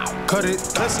money. Cut it.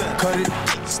 Listen,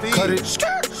 Steve.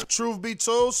 Truth be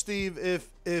told, Steve, if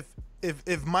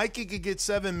if Mikey could get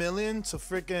 $7 million to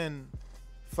freaking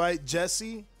fight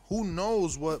Jesse, who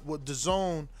knows what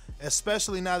DAZN,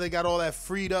 especially now they got all that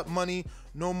freed up money,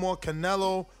 no more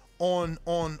Canelo on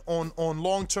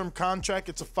long-term contract.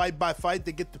 It's a fight by fight.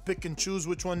 They get to pick and choose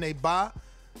which one they buy.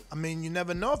 I mean, you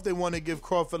never know if they want to give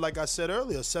Crawford, like I said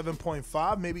earlier,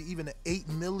 7.5, maybe even an $8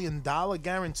 million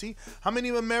guarantee. How many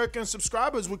American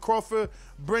subscribers would Crawford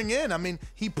bring in? I mean,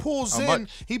 he pulls in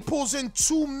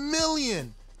 2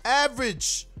 million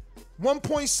average,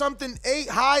 1-point-something, 8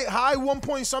 high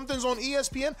 1-point-somethings on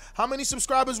ESPN. How many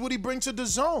subscribers would he bring to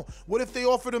DAZN? What if they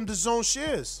offered him DAZN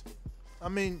shares? I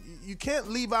mean, you can't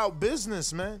leave out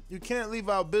business, man. You can't leave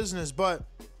out business. But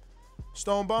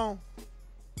Stone Bone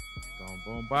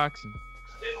Boxing.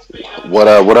 What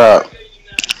up? What up?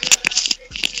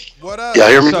 Y'all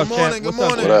hear me? Good morning. Good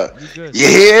morning. What up? You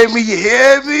hear me? You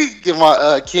hear me? Get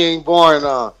my King Born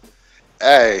on.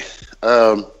 Hey,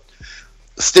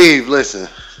 Steve, listen.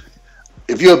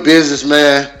 If you're a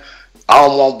businessman, I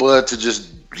don't want Bud to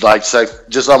just like say, I'm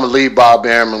gonna leave Bob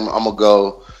Arum and I'm gonna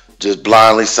go just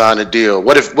blindly sign a deal.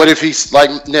 What if he's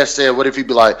like Ness said? What if he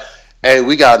be like, hey,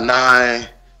 we got 9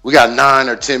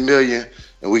 or 10 million.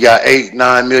 And we got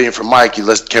 8-9 million for Mikey.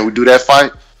 Can we do that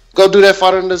fight? Go do that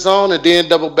fight in the zone and then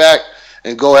double back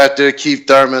and go after Keith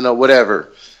Thurman or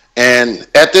whatever. And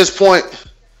at this point,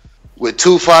 with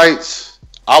 2 fights,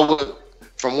 I would,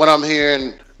 from what I'm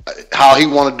hearing, how he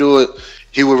want to do it,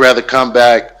 he would rather come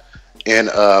back in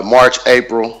March,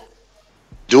 April,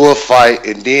 do a fight,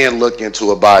 and then look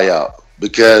into a buyout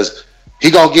because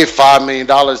he gonna get $5 million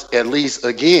at least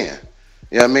again.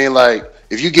 You know what I mean? Like,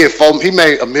 if you get he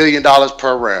made $1 million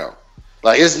per round.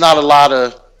 Like, it's not a lot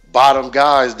of bottom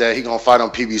guys that he gonna fight on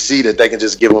PBC that they can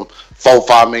just give him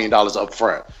 $4-5 million up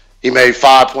front. He made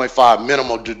 5.5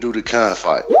 minimum to do the Khan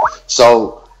fight.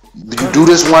 So you do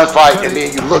this one fight and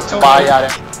then you look to buy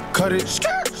out. Cut it.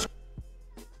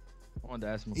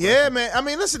 Yeah, man. I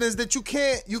mean, listen, is that you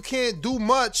can't do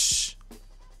much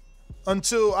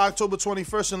until October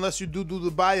 21st unless you do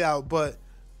the buyout, but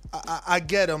I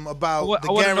get him about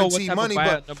the guaranteed money,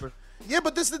 but yeah,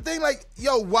 but this is the thing. Like,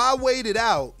 yo, why wait it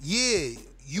out? Yeah,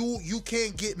 you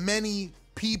can't get many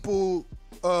people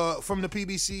from the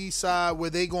PBC side where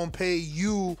they gonna pay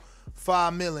you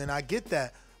 $5 million. I get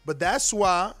that, but that's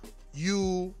why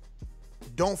you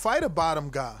don't fight a bottom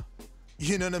guy.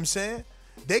 You know what I'm saying?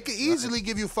 They could easily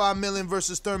give you $5 million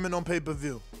versus Thurman on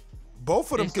pay-per-view.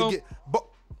 Both of them could get.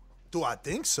 Do I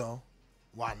think so?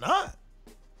 Why not?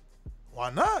 Why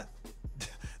not?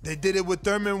 They did it with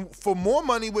Thurman for more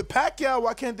money with Pacquiao.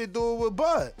 Why can't they do it with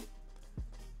Bud?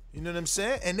 You know what I'm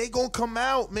saying? And they gonna come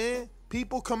out, man.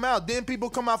 People come out. Then people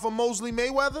come out for Mosley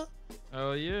Mayweather.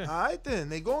 Oh yeah. All right then,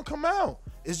 they gonna come out.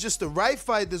 It's just the right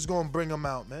fight that's gonna bring them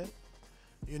out, man.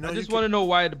 You know. I just want to know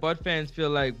why the Bud fans feel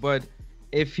like Bud,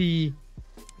 if he,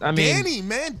 I mean,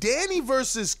 Danny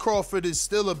versus Crawford is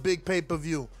still a big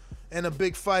pay-per-view and a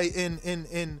big fight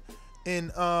in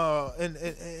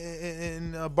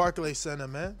Barclays Center,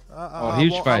 man.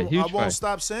 Huge fight. I won't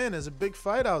stop saying there's a big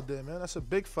fight out there, man. That's a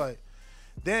big fight.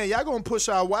 Damn, y'all gonna push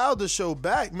our Wilder show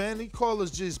back, man. These callers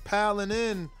just piling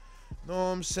in. Know what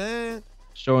I'm saying?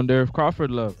 Showing their Crawford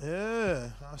love. Yeah,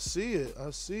 I see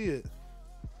it.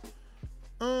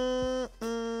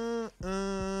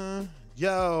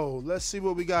 Yo, let's see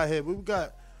what we got here. We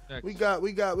got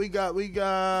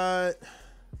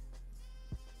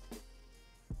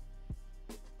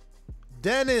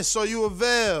Dennis, are you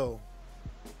available?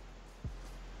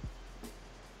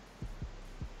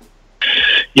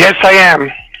 Yes, I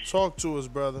am. Talk to us,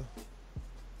 brother.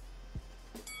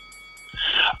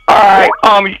 All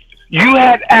right. You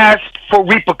had asked for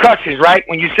repercussions, right?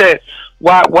 When you said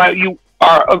why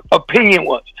our opinion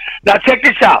was. Now check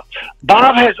this out.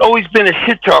 Bob has always been a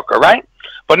shit talker, right?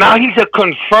 But now he's a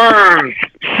confirmed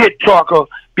shit talker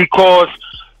because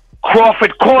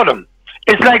Crawford caught him.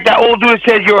 It's like that old dude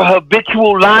said, you're a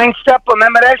habitual line stepper.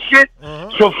 Remember that shit?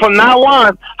 So from now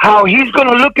on, how he's going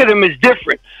to look at him is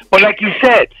different. But like you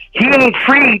said, he ain't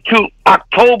free to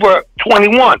October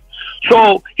 21.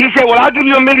 So he said, well, I'll give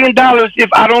you $1 million if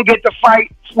I don't get the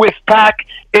fight with Pac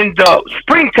in the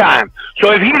springtime.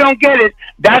 So if he don't get it,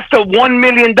 that's the $1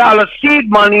 million seed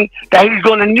money that he's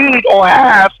going to need or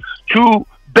have to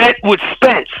bet with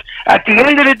Spence. At the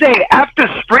end of the day, after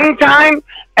springtime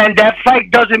and that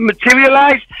fight doesn't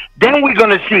materialize, then we're going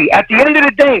to see. At the end of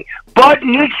the day, Bud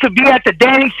needs to be at the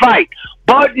Danny fight.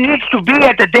 Bud needs to be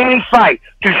at the Danny fight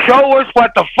to show us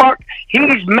what the fuck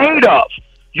he's made of.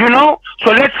 You know?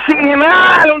 So let's see him.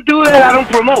 I don't do that. I don't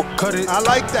promote. I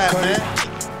like that, man.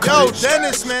 Yo,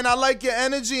 Dennis, man, I like your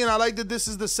energy, and I like that this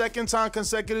is the second time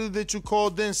consecutively that you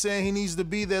called in saying he needs to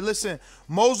be there. Listen,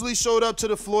 Mosley showed up to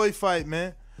the Floyd fight,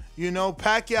 man. You know,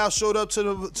 Pacquiao showed up to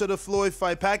the Floyd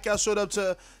fight. Pacquiao showed up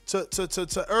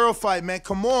to Earl fight, man.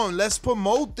 Come on, let's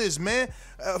promote this, man.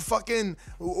 Fucking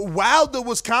Wilder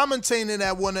was commentating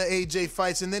at one of AJ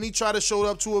fights, and then he tried to show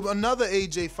up to another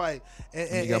AJ fight.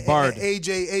 And got barred.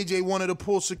 AJ wanted to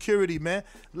pull security, man.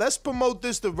 Let's promote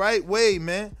this the right way,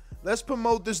 man. Let's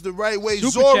promote this the right way.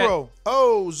 Super Zorro. chat.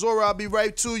 Oh, Zorro, I'll be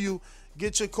right to you.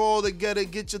 Get your call together.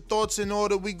 Get your thoughts in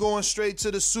order. We going straight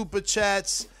to the super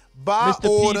chats. By Mr.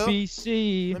 order.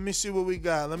 PBC. Let me see what we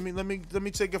got. Let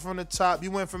me take it from the top. You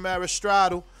went from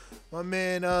Aristotle, my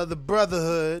man, the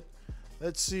Brotherhood.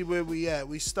 Let's see where we at.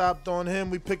 We stopped on him.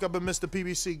 We pick up a Mr.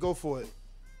 PBC. Go for it.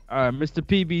 All right, Mr.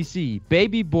 PBC.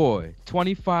 Baby boy,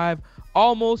 25,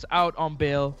 almost out on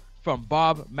bail from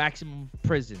Bob Maximum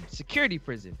Prison, security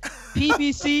prison.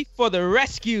 PBC for the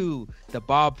rescue. The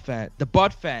Bud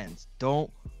fans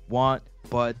don't want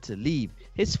Bud to leave.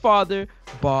 His father,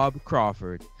 Bob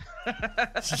Crawford.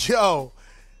 Yo,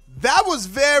 that was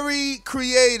very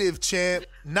creative, champ.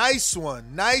 Nice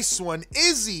one. Nice one.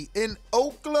 Izzy in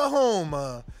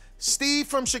Oklahoma. Steve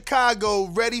from Chicago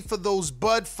ready for those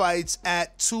Bud fights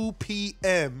at 2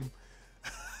 p.m.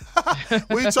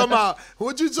 What you talking about?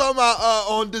 What you talking about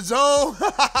on the zone?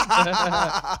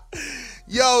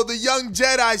 Yo, the young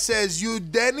Jedi says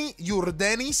Yurdenis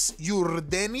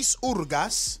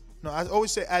Urgas. No, I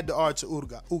always say add the R to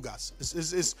Ugas.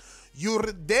 It's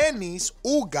Yurdenis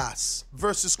Ugas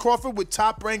versus Crawford with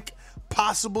top rank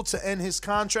possible to end his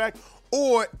contract?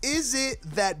 Or is it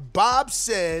that Bob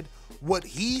said what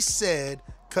he said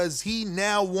because he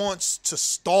now wants to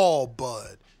stall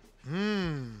Bud?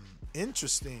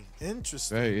 Interesting.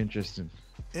 Very interesting.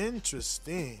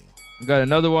 Interesting. We got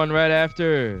another one right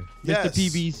after. Yes. Mr.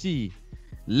 PBC.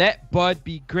 Let Bud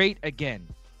be great again.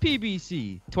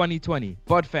 PBC 2020.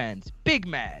 Bud fans, big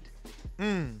mad.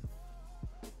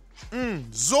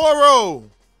 Zorro,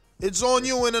 it's on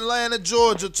you in Atlanta,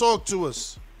 Georgia. Talk to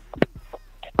us.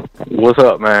 What's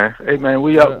up, man? Hey, man,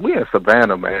 we in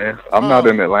Savannah, man. I'm not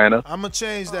in Atlanta. I'm going to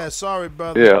change that. Sorry,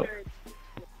 brother.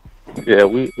 Yeah,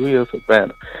 we in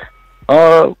Savannah.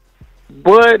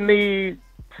 Bud needs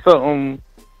something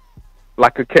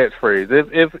like a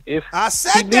catchphrase. If I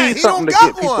said he that, needs he something don't to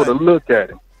got get people one. to look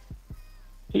at him.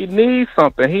 He needs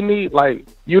something. He need, like,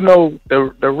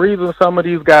 the reason some of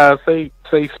these guys say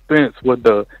Spence with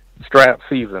the strap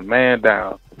season, man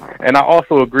down. And I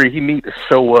also agree he need to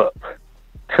show up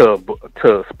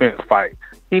to Spence fight.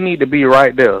 He need to be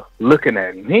right there looking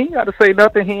at him. He ain't got to say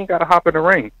nothing. He ain't got to hop in the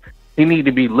ring. He need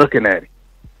to be looking at him.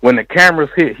 When the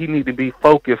cameras hit, he need to be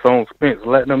focused on Spence,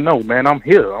 letting them know, man, I'm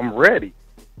here. I'm ready.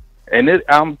 And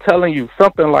I'm telling you,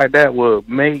 something like that will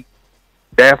make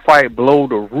that fight blow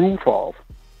the roof off.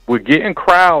 We're getting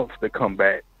crowds to come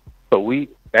back. So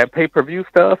that pay-per-view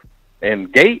stuff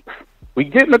and Gates, we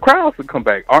getting the crowds to come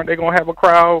back. Aren't they going to have a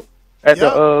crowd at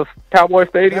the Cowboy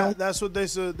Stadium? That's what they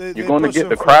said. You're going to get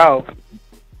the crowds.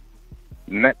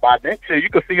 By next year, you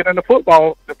can see it in the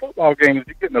football games.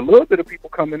 You're getting a little bit of people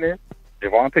coming in.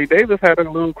 Devontae Davis had a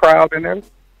little crowd in there.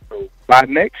 So by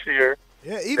next year,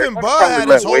 even Bud had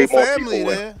his whole family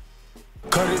there.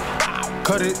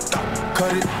 Cut it.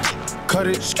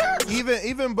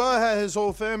 Even Bud had his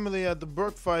whole family at the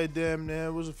Brook fight. Damn,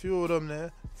 there was a few of them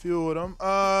there. We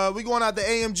going out to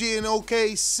AMG and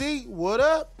OKC. What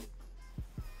up?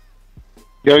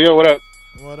 Yo, what up?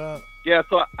 What up? Yeah,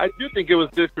 so I do think it was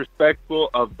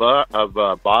disrespectful of Bob,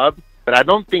 but I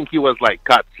don't think he was like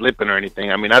caught slipping or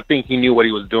anything. I mean, I think he knew what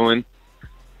he was doing.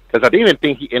 Because I even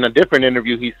think in a different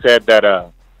interview he said that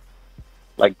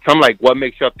what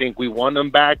makes y'all think we want him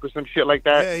back or some shit like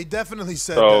that. Yeah, he definitely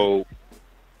said that.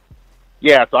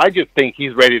 So I just think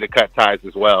he's ready to cut ties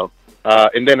as well.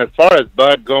 And then as far as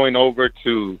Bud going over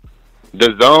to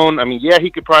the zone, I mean, yeah, he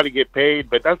could probably get paid,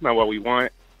 but that's not what we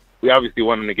want. We obviously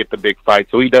want him to get the big fight,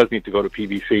 so he does need to go to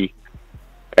PBC.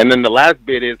 And then the last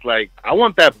bit is, like, I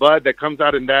want that Bud that comes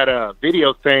out in that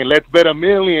video saying, let's bet $1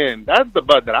 million. That's the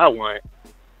Bud that I want.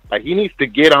 Like, he needs to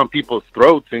get on people's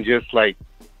throats and just, like,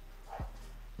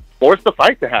 force the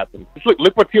fight to happen. Just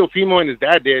look what Teofimo and his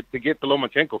dad did to get the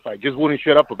Lomachenko fight. Just wouldn't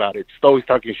shut up about it. Just always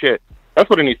talking shit. That's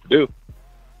what he needs to do.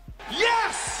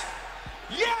 Yes!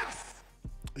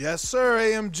 Yes, sir,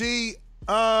 AMG.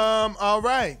 All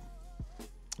right.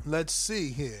 Let's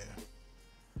see here.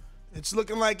 It's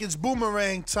looking like it's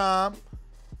boomerang time.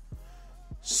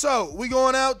 So, we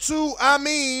going out to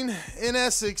in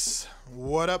Essex.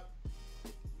 What up?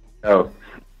 Oh,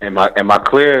 and my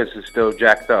clears is still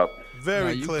jacked up.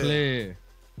 Very clear.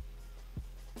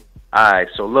 All right,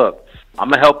 so look, I'm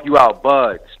gonna help you out,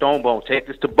 Bud. Stonebone, take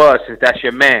this to Bud since that's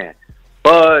your man.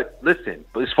 Bud, listen,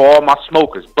 it's for all my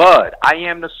smokers. Bud, I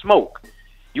am the smoke.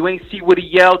 You ain't see what he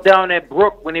yelled down at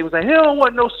Brook when he was like, he don't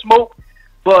want no smoke.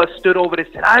 Bud stood over there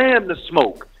and said, I am the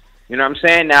smoke. You know what I'm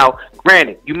saying? Now,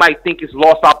 granted, you might think it's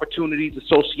lost opportunities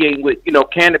associating with,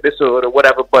 cannabis or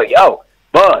whatever, but yo,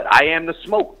 Bud, I am the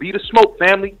smoke. Be the smoke,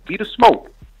 family. Be the smoke.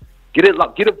 Get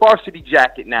a varsity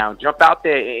jacket now. Jump out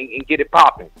there and get it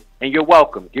popping. And you're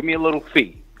welcome. Give me a little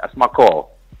fee. That's my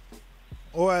call.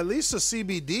 Or at least a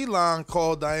CBD line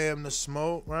called I Am the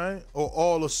Smoke, right? Or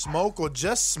All the Smoke, or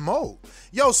just Smoke.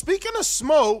 Yo, speaking of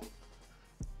smoke,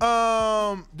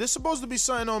 there's supposed to be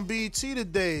something on BET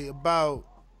today about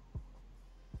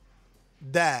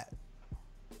that.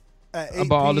 At 8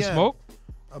 about all the p.m. smoke?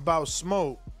 About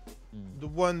smoke. The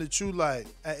one that you like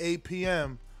at 8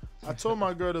 p.m. I told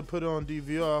my girl to put it on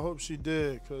DVR. I hope she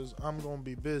did, because I'm going to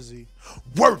be busy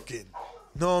working.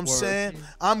 Know what I'm saying?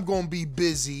 I'm going to be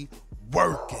busy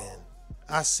working.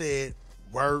 I said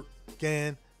working.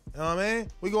 You know what I mean?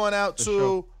 We going out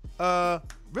to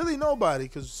really nobody,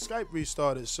 because Skype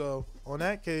restarted. So on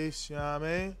that case, you know what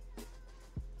I mean?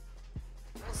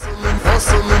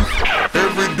 Hustling.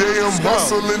 Every day I'm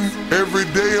hustling. Every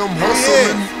day I'm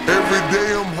hustling. Every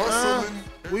day I'm hustling.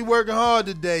 We working hard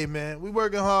today, man.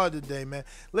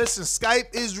 Listen,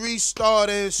 Skype is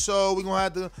restarting, so we're gonna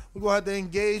have to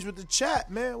engage with the chat,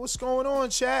 man. What's going on,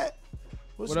 chat?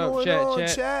 What's going on,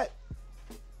 chat?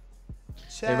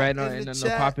 They right now and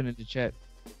they're popping in the chat.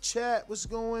 Chat, what's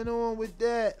going on with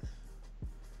that?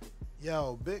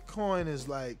 Yo, Bitcoin is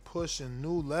like pushing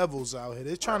new levels out here.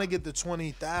 They're trying to get to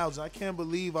 20,000. I can't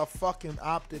believe I fucking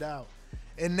opted out.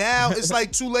 And now it's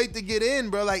like too late to get in,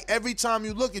 bro. Like every time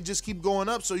you look, it just keep going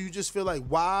up. So you just feel like,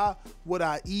 why would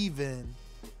I even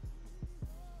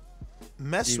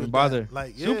mess with bother? That?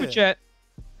 Like, Super chat.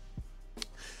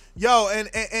 Yo, and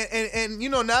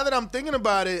now that I'm thinking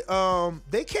about it,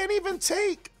 they can't even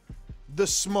take the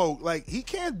smoke. Like, he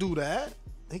can't do that.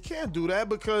 He can't do that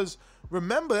because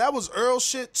remember, that was Earl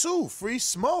shit too. Free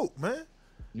smoke, man.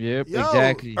 Yep,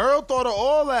 exactly. Earl thought of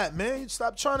all that, man.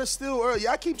 Stop trying to steal Earl.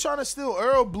 Y'all keep trying to steal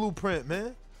Earl blueprint,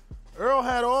 man. Earl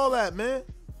had all that, man.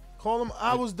 Call him,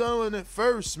 I was doing it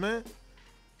first, man.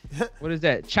 What is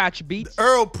that? Chach Beats? The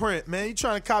Earl print, man. You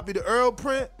trying to copy the Earl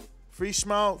print? Free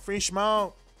smoke, free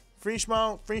smoke, free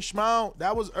smoke, free smoke.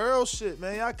 That was Earl shit,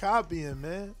 man. Y'all copying,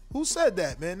 man. Who said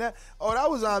that, man? That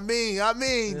was I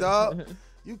mean, dog.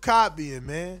 You copying,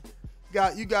 man.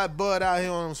 You got Bud out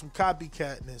here on some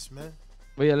copycatness, man.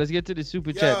 But yeah, let's get to the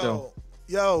super chat though.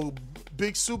 Yo,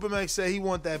 Big Superman said he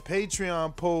want that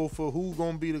Patreon poll for who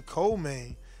gonna be the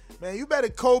co-main. Man, you better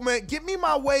co-main. Get me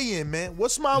my weigh-in, man.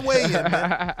 What's my weigh-in,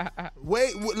 man?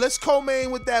 Let's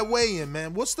co-main with that weigh-in,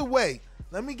 man. What's the weigh?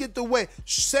 Let me get the weight.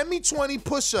 Send me 20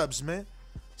 push-ups, man.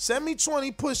 Send me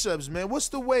 20 push-ups, man. What's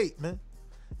the weight, man?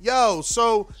 Yo,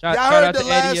 so y'all heard the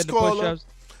last caller.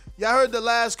 Y'all heard the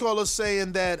last caller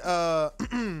saying that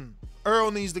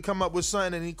Earl needs to come up with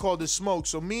something, and he called it smoke.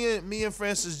 So me and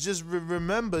Francis just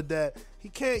remembered that he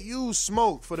can't use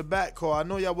smoke for the back call. I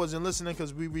know y'all wasn't listening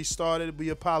because we restarted. We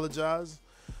apologize.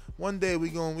 One day we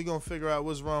gonna figure out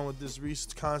what's wrong with this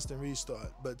constant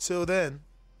restart. But till then,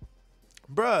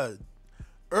 bruh,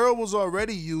 Earl was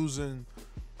already using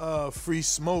free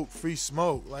smoke.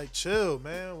 Like, chill,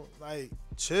 man. Like,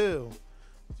 chill.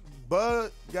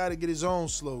 Bud got to get his own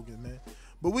slogan, man.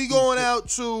 But we going out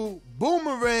to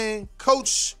Boomerang,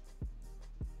 Coach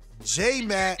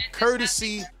J-Mac,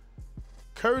 courtesy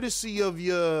of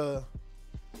your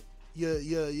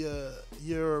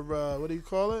what do you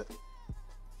call it?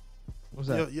 What's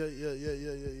that?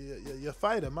 Your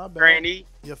fighter, my bad. Granny.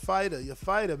 Your fighter,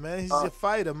 man. He's your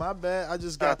fighter, my bad. I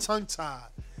just got tongue-tied.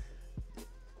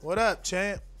 What up,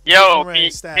 champ? Yo, can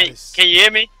you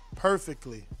hear me?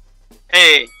 Perfectly.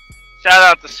 Hey, shout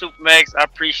out to Supermax. I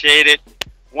appreciate it.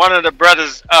 One of the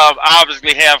brothers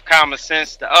obviously have common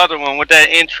sense. The other one with that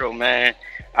intro, man,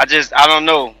 I don't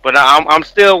know. But I'm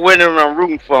still winning and I'm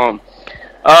rooting for him.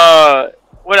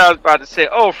 What I was about to say.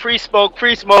 Oh, free smoke.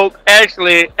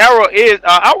 Actually, Arrow is.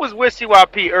 I was with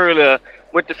CYP earlier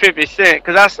with the 50 Cent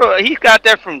because I saw he got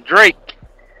that from Drake.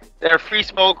 That free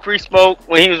smoke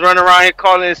when he was running around here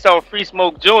calling himself Free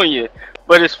Smoke Jr.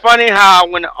 But it's funny how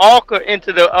when the Alka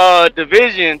into the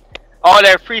division, all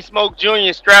that Free Smoke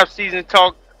Jr. strap season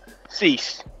talk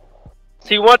ceased.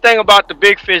 See, one thing about the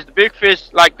big fish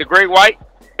like the great white,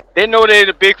 they know they're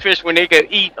the big fish when they can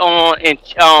eat on and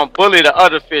bully the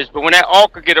other fish. But when that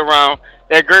Alka get around,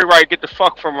 that great white get the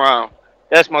fuck from around.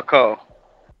 That's my call.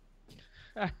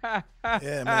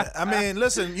 Yeah, man. I mean,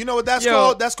 listen, you know what that's Yo.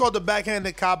 called? That's called the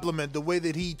backhanded compliment. The way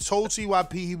that he told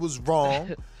CYP he was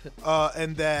wrong,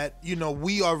 and that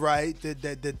we are right.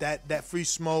 That free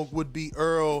smoke would be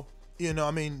Earl.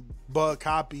 Bud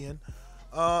copying.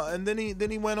 And then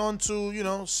he went on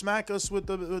to smack us with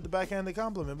the backhanded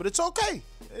compliment. But it's okay.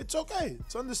 It's okay.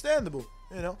 It's understandable.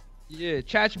 Yeah,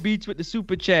 Chach Beats with the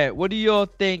super chat. What do y'all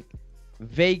think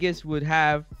Vegas would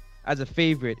have as a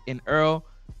favorite in Earl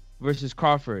versus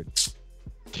Crawford?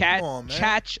 Come on, man.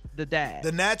 Chach the dad.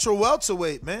 The natural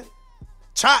welterweight, man.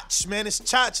 Chach, man. It's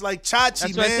Chach like Chachi,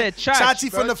 That's man. what I said, Chach, Chachi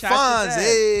bro. from the Chach the Fonz. dad.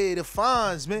 Hey, the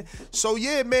Fonz, man. So,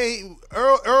 yeah, man,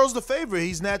 Earl's the favorite.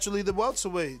 He's naturally the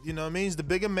welterweight. You know what I mean? He's the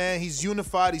bigger man. He's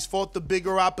unified. He's fought the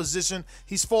bigger opposition.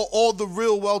 He's fought all the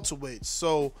real welterweights.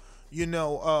 So,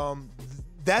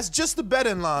 that's just the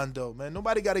betting line, though, man.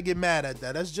 Nobody got to get mad at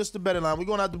that. That's just the betting line. We're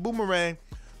going out to Boomerang.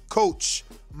 Coach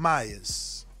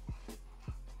Myers.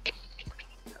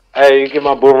 Hey, you give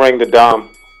my boomerang to Dom.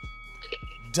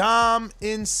 Dom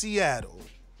in Seattle.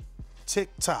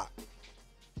 TikTok.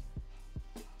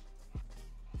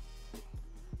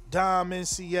 Dom in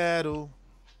Seattle.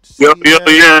 Yo, can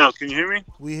you hear me?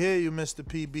 We hear you, Mr.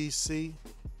 PBC.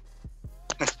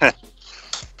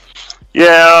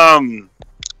 Yeah,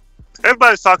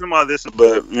 everybody's talking about this,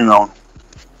 but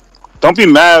don't be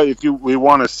mad if we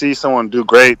want to see someone do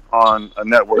great on a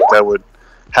network that would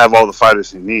have all the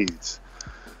fighters he needs.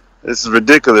 This is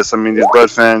ridiculous. I mean, these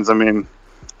Bud fans,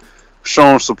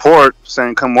 showing support,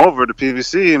 saying come over to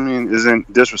PBC,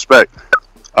 isn't disrespect.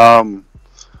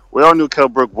 We all knew Kell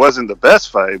Brook wasn't the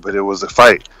best fight, but it was a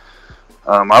fight.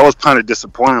 I was kind of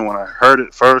disappointed when I heard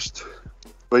it first.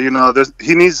 But,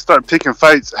 he needs to start picking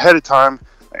fights ahead of time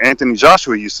like Anthony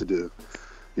Joshua used to do.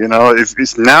 If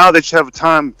it's now that you have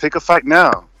time, pick a fight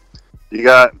now. You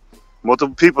got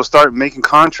multiple people start making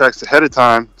contracts ahead of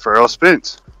time for Errol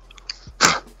Spence.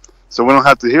 So we don't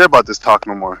have to hear about this talk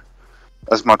no more.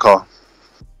 That's my call.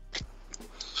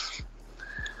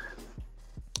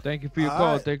 Thank you for your All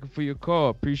call. right. Thank you for your call.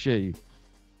 Appreciate you.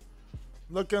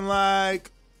 Looking like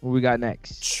What we got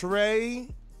next? Trey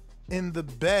in the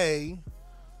Bay.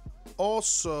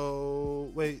 Also,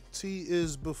 wait, T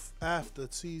is after.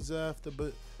 T's after,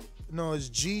 but no, it's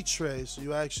G Trey. So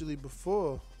you actually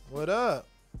before. What up?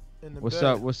 In the What's Bay.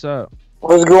 up? What's up?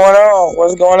 What's going on?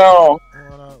 What's going on?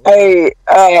 Hey,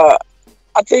 I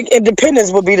think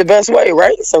independence would be the best way,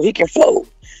 right? So he can float.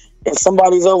 If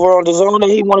somebody's over on the zone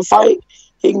and he want to fight,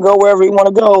 he can go wherever he want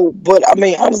to go. But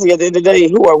honestly, at the end of the day,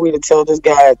 who are we to tell this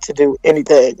guy to do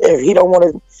anything? If he don't want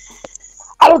to,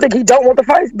 I don't think he don't want the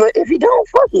fight. But if he don't,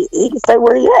 fuck it, he can stay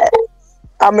where he at.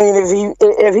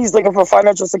 If he's looking for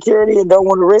financial security and don't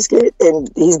want to risk it,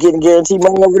 and he's getting guaranteed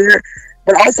money over there.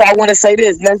 But also, I want to say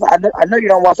this. I know you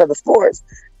don't watch other sports,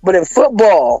 but in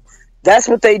football, that's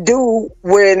what they do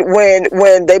when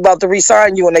they about to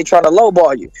re-sign you and they trying to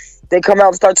lowball you. They come out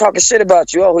and start talking shit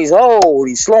about you. Oh, he's old.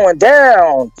 He's slowing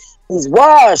down. He's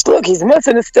washed. Look, he's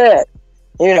missing a step.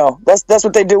 That's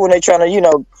what they do when they trying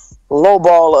to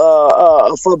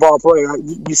lowball a football player.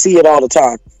 You see it all the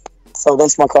time. So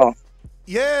that's my call.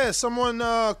 Yeah, someone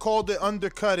called it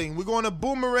undercutting. We're going to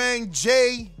Boomerang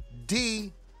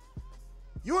JD.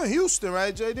 You in Houston,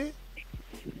 right, JD?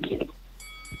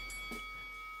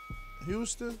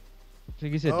 Houston? I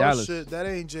think he said Oh, Dallas. shit, that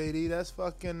ain't JD. That's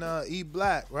fucking E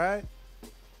Black, right?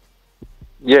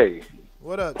 Yay.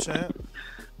 What up, champ?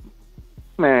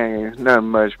 Man, not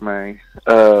much, man.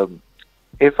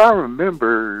 If I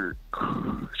remember,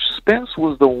 Spence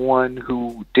was the one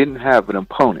who didn't have an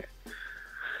opponent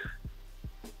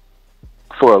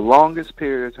for a longest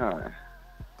period of time.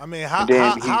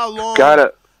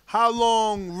 How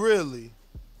long really?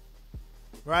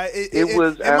 Right? It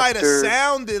was it might have after-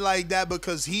 sounded like that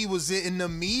because he was in the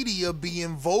media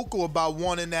being vocal about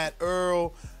wanting that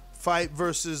Earl fight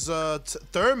versus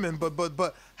Thurman,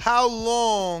 but how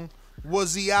long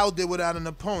was he out there without an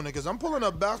opponent? Because I'm pulling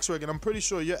up BoxRec and I'm pretty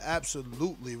sure you're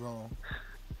absolutely wrong.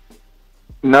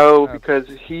 No, because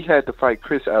he had to fight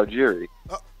Chris Algieri.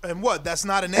 And what? That's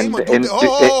not a name. And-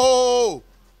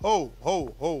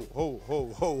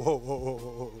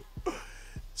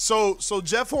 So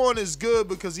Jeff Horn is good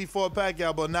because he fought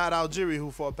Pacquiao, but not Algieri, who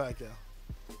fought Pacquiao.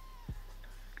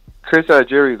 Chris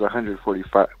Algieri is a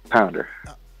 145-pounder.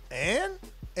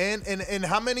 And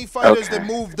how many fighters Okay. that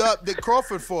moved up that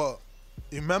Crawford fought?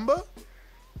 You remember?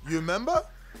 You remember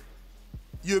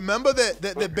that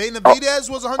Benavidez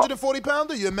was a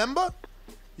 140-pounder? You remember?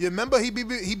 He beat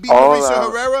Mauricio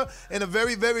Herrera in a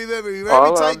very, very, very,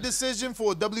 very tight decision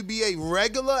for a WBA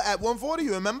regular at 140.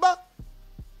 You remember?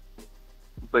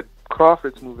 But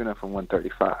Crawford's moving up from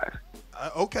 135.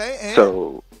 Okay. And?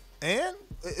 So And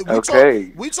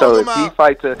Okay. So if he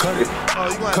fights a, Oh, you gonna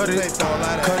have to pay for all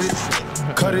that.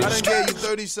 Cut it. I done gave you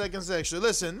 30 seconds extra.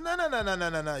 Listen,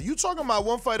 no. You talking about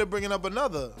one fighter bringing up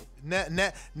another. Now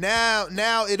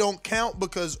it don't count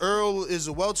because Earl is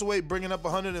a welterweight bringing up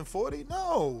 140?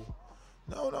 No.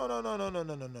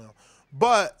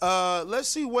 But let's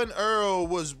see when Earl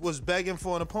was begging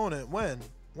for an opponent. When?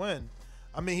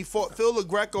 I mean, he fought Phil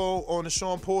LaGreco on the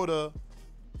Sean Porter,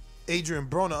 Adrian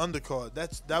Broner undercard.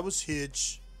 That was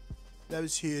huge. All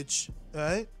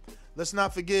right. Let's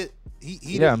not forget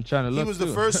I'm trying to look. He was the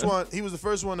first one. He was the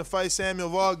first one to fight Samuel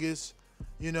Vargas,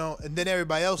 and then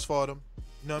everybody else fought him.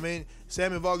 You know what I mean?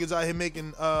 Samuel Vargas out here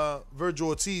making Virgil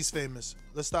Ortiz famous.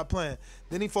 Let's stop playing.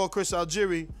 Then he fought Chris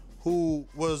Algieri, who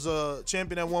was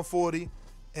champion at 140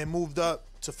 and moved up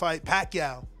to fight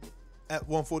Pacquiao at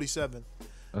 147.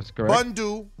 That's correct.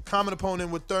 Bundu, common opponent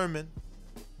with Thurman.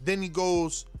 Then he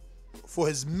goes for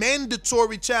his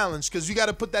mandatory challenge, because you got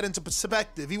to put that into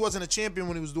perspective. He wasn't a champion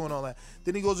when he was doing all that.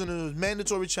 Then he goes into his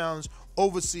mandatory challenge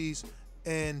overseas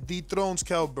and dethrones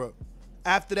Kell Brook.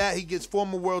 After that, he gets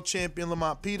former world champion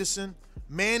Lamont Peterson.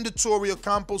 Mandatory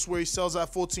Ocampos, where he sells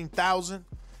out 14,000.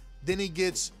 Then he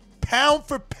gets pound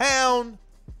for pound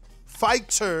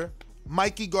fighter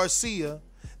Mikey Garcia.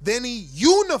 Then he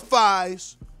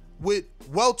unifies with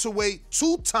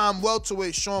two-time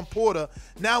welterweight Sean Porter.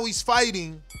 Now he's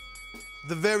fighting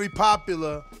the very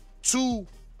popular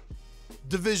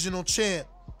two-divisional champ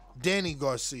Danny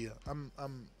Garcia. I'm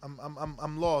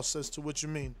lost as to what you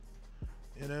mean.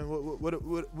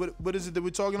 What is it that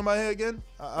we're talking about here again?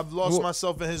 I've lost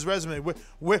myself in his resume.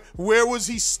 Where was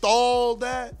he stalled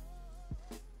at?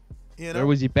 Where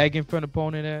was he begging for an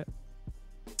opponent at?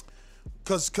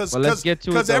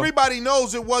 Because everybody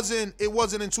knows it wasn't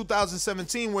in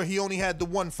 2017 where he only had the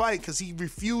one fight, because he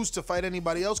refused to fight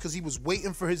anybody else because he was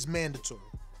waiting for his mandatory.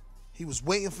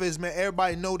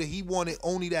 Everybody know that he wanted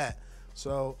only that.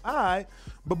 So, all right.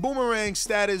 But Boomerang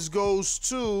status goes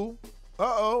to,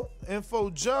 Info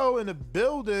Joe in the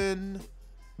building.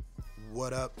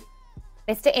 What up?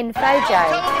 Mr. Info Joe.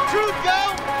 Tell the truth,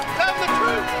 yo! Tell the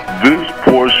truth! This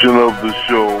portion of the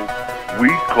show we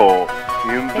call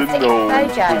In the Know,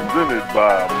 presented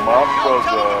by my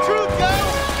brother.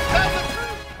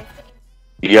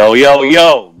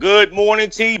 Yo. Good morning,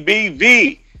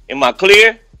 TBV. Am I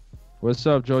clear? What's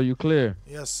up, Joe? You clear?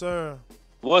 Yes, sir.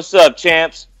 What's up,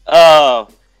 champs?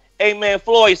 Hey, man,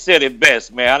 Floyd said it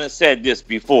best, man. I done said this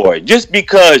before. Just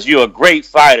because you're a great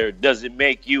fighter doesn't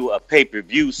make you a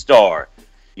pay-per-view star.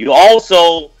 You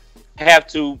also have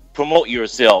to promote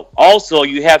yourself. Also,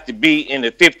 you have to be in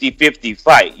the 50-50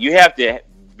 fight. You have to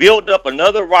build up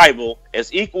another rival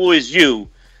as equal as you.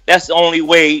 That's the only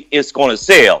way it's going to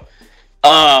sell.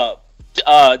 I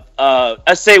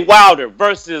say Wilder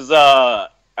versus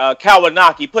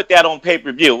Kawanaki. Put that on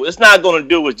pay-per-view. It's not going to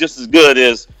do it just as good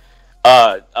as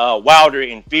Wilder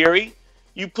in Fury.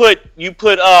 You put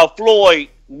Floyd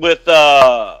with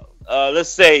let's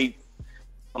say,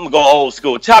 I'm gonna go old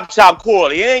school, Chop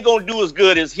Corley. It ain't gonna do as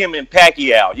good as him and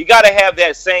Pacquiao. You gotta have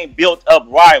that same built-up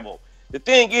rival. The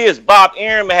thing is, Bob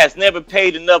Arum has never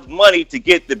paid enough money to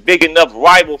get the big enough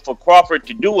rival for Crawford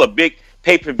to do a big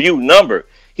pay-per-view number.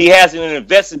 He hasn't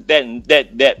invested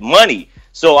that money.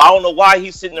 So I don't know why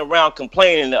he's sitting around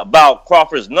complaining about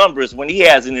Crawford's numbers when he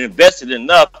hasn't invested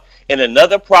enough in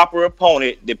another proper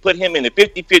opponent that put him in a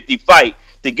 50-50 fight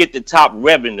to get the top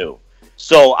revenue.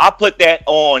 So I put that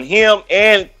on him.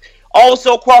 And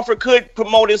also Crawford could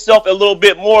promote himself a little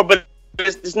bit more, but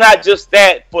it's not just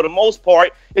that for the most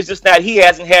part. It's just that he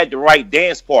hasn't had the right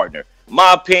dance partner.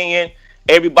 My opinion,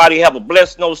 everybody have a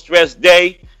blessed, no stress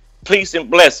day. Peace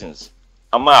and blessings.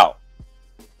 I'm out.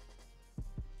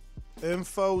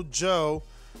 Info Joe,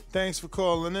 thanks for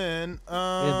calling in. In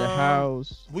the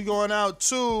house. We going out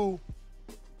to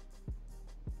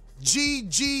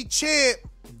GG Champ,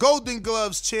 Golden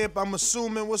Gloves Champ, I'm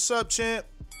assuming. What's up, Champ?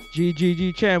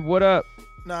 GGG Champ, what up?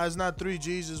 Nah, it's not 3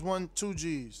 G's, it's 2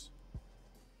 G's.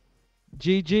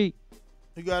 GG.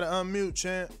 You gotta unmute,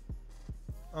 Champ.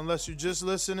 Unless you're just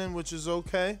listening, which is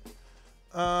okay.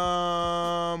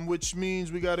 Which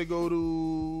means we gotta go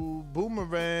to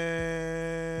Boomerang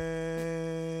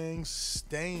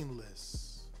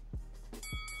Stainless.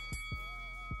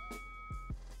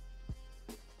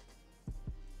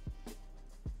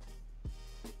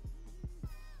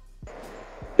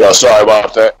 Yo, sorry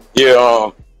about that.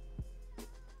 Yeah,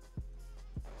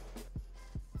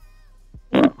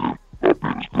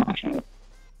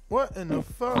 What in the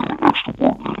fuck?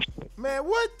 Man,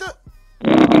 what the?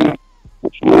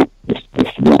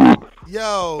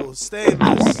 Yo,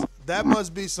 Stainless, that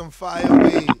must be some fire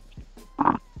weed.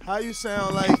 How you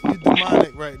sound like you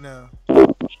demonic right now?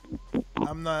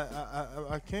 I'm not.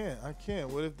 I can't.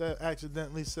 What if that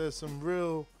accidentally says some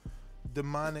real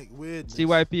demonic weirdness?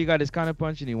 CYP got his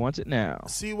counterpunch and he wants it now.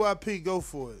 CYP, go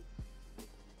for it.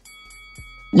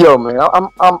 Yo, man,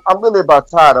 I'm really about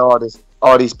tired of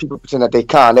all these people pretending that they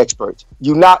con experts.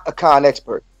 You're not a con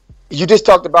expert. You just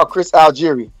talked about Chris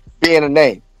Algieri being a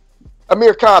name.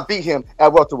 Amir Khan beat him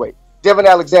at welterweight. Devin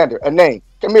Alexander, a name.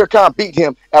 Amir Khan beat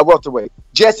him at welterweight.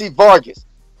 Jesse Vargas,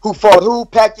 who fought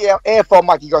Pacquiao and fought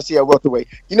Mikey Garcia at welterweight.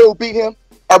 You know who beat him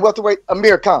at welterweight?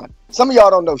 Amir Khan. Some of y'all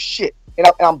don't know shit. And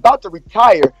I'm about to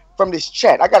retire from this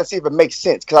chat. I got to see if it makes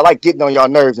sense because I like getting on y'all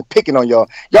nerves and picking on y'all.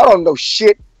 Y'all don't know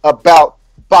shit about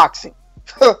boxing.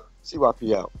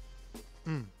 CYP out.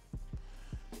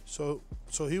 So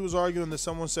he was arguing that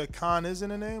someone said Khan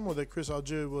isn't a name or that Chris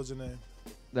Algieri was a name?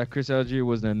 That Chris Algieri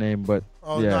wasn't a name, but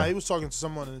nah, he was talking to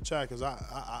someone in the chat because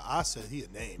I said he a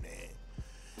name, man.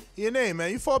 He a name,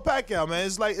 man. You fought Pacquiao, man.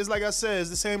 It's like I said, it's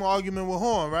the same argument with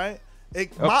Horn, right?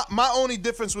 My only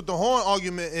difference with the Horn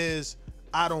argument is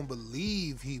I don't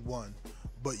believe he won.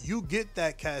 But you get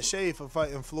that cachet for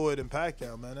fighting Floyd and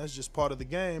Pacquiao, man. That's just part of the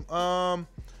game.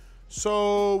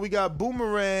 So we got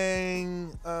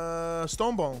Boomerang,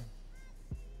 Stonebone.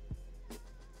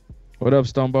 What up,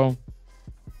 Stonebone?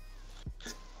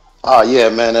 Oh yeah,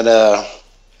 man, and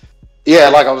yeah,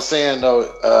 like I was saying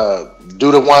though,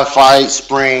 do the one fight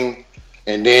spring,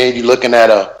 and then you're looking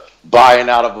at a buying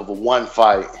out of a one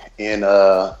fight in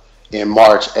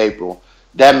March, April.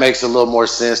 That makes a little more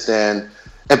sense than.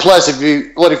 And plus, if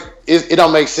it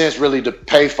don't make sense really to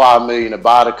pay $5 million to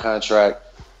buy the contract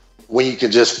when you can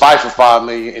just fight for $5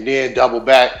 million and then double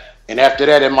back, and after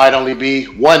that it might only be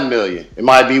 $1 million. It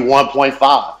might be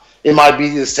 1.5. It might be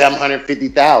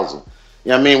 $750,000. You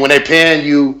know what I mean? When they're paying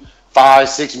you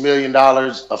 $5-6 million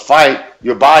a fight,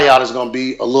 your buyout is going to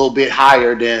be a little bit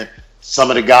higher than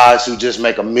some of the guys who just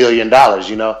make $1 million.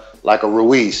 You know, like a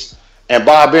Ruiz. And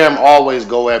Bob Arum always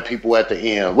go at people at the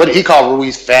end. What he called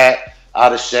Ruiz fat,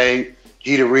 out of shape.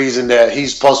 He the reason that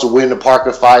he's supposed to win the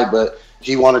Parker fight, but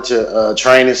he wanted to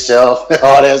train himself.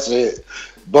 All that shit.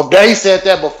 But they said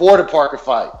that before the Parker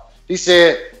fight. He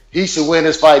said he should win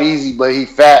this fight easy, but he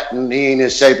fat and he ain't in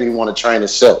shape and he want to train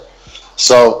himself.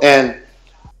 So, and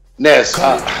Ness.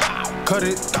 Cut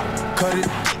it.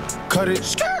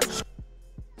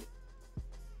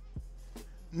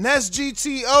 Ness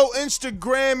GTO,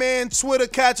 Instagram and Twitter.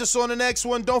 Catch us on the next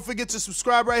one. Don't forget to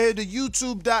subscribe right here to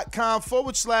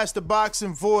youtube.com/The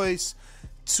Boxing Voice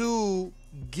to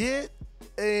get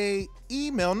a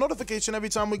email notification every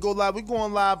time we go live. We're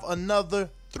going live another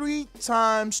 3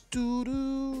 times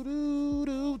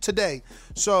today.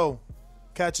 So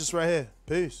catch us right here.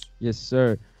 Peace. Yes,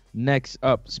 sir. Next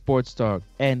up, Sports Talk.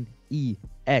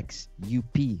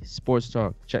 NEXUP Sports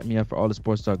Talk. Check me out for all the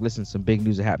sports talk. Listen, some big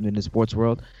news are happening in the sports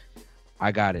world.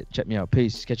 I got it. Check me out.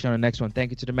 Peace. Catch you on the next one.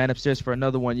 Thank you to the man upstairs for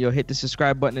another one. Yo, hit the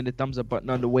subscribe button and the thumbs up button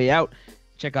on the way out.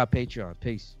 Check out Patreon.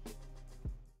 Peace.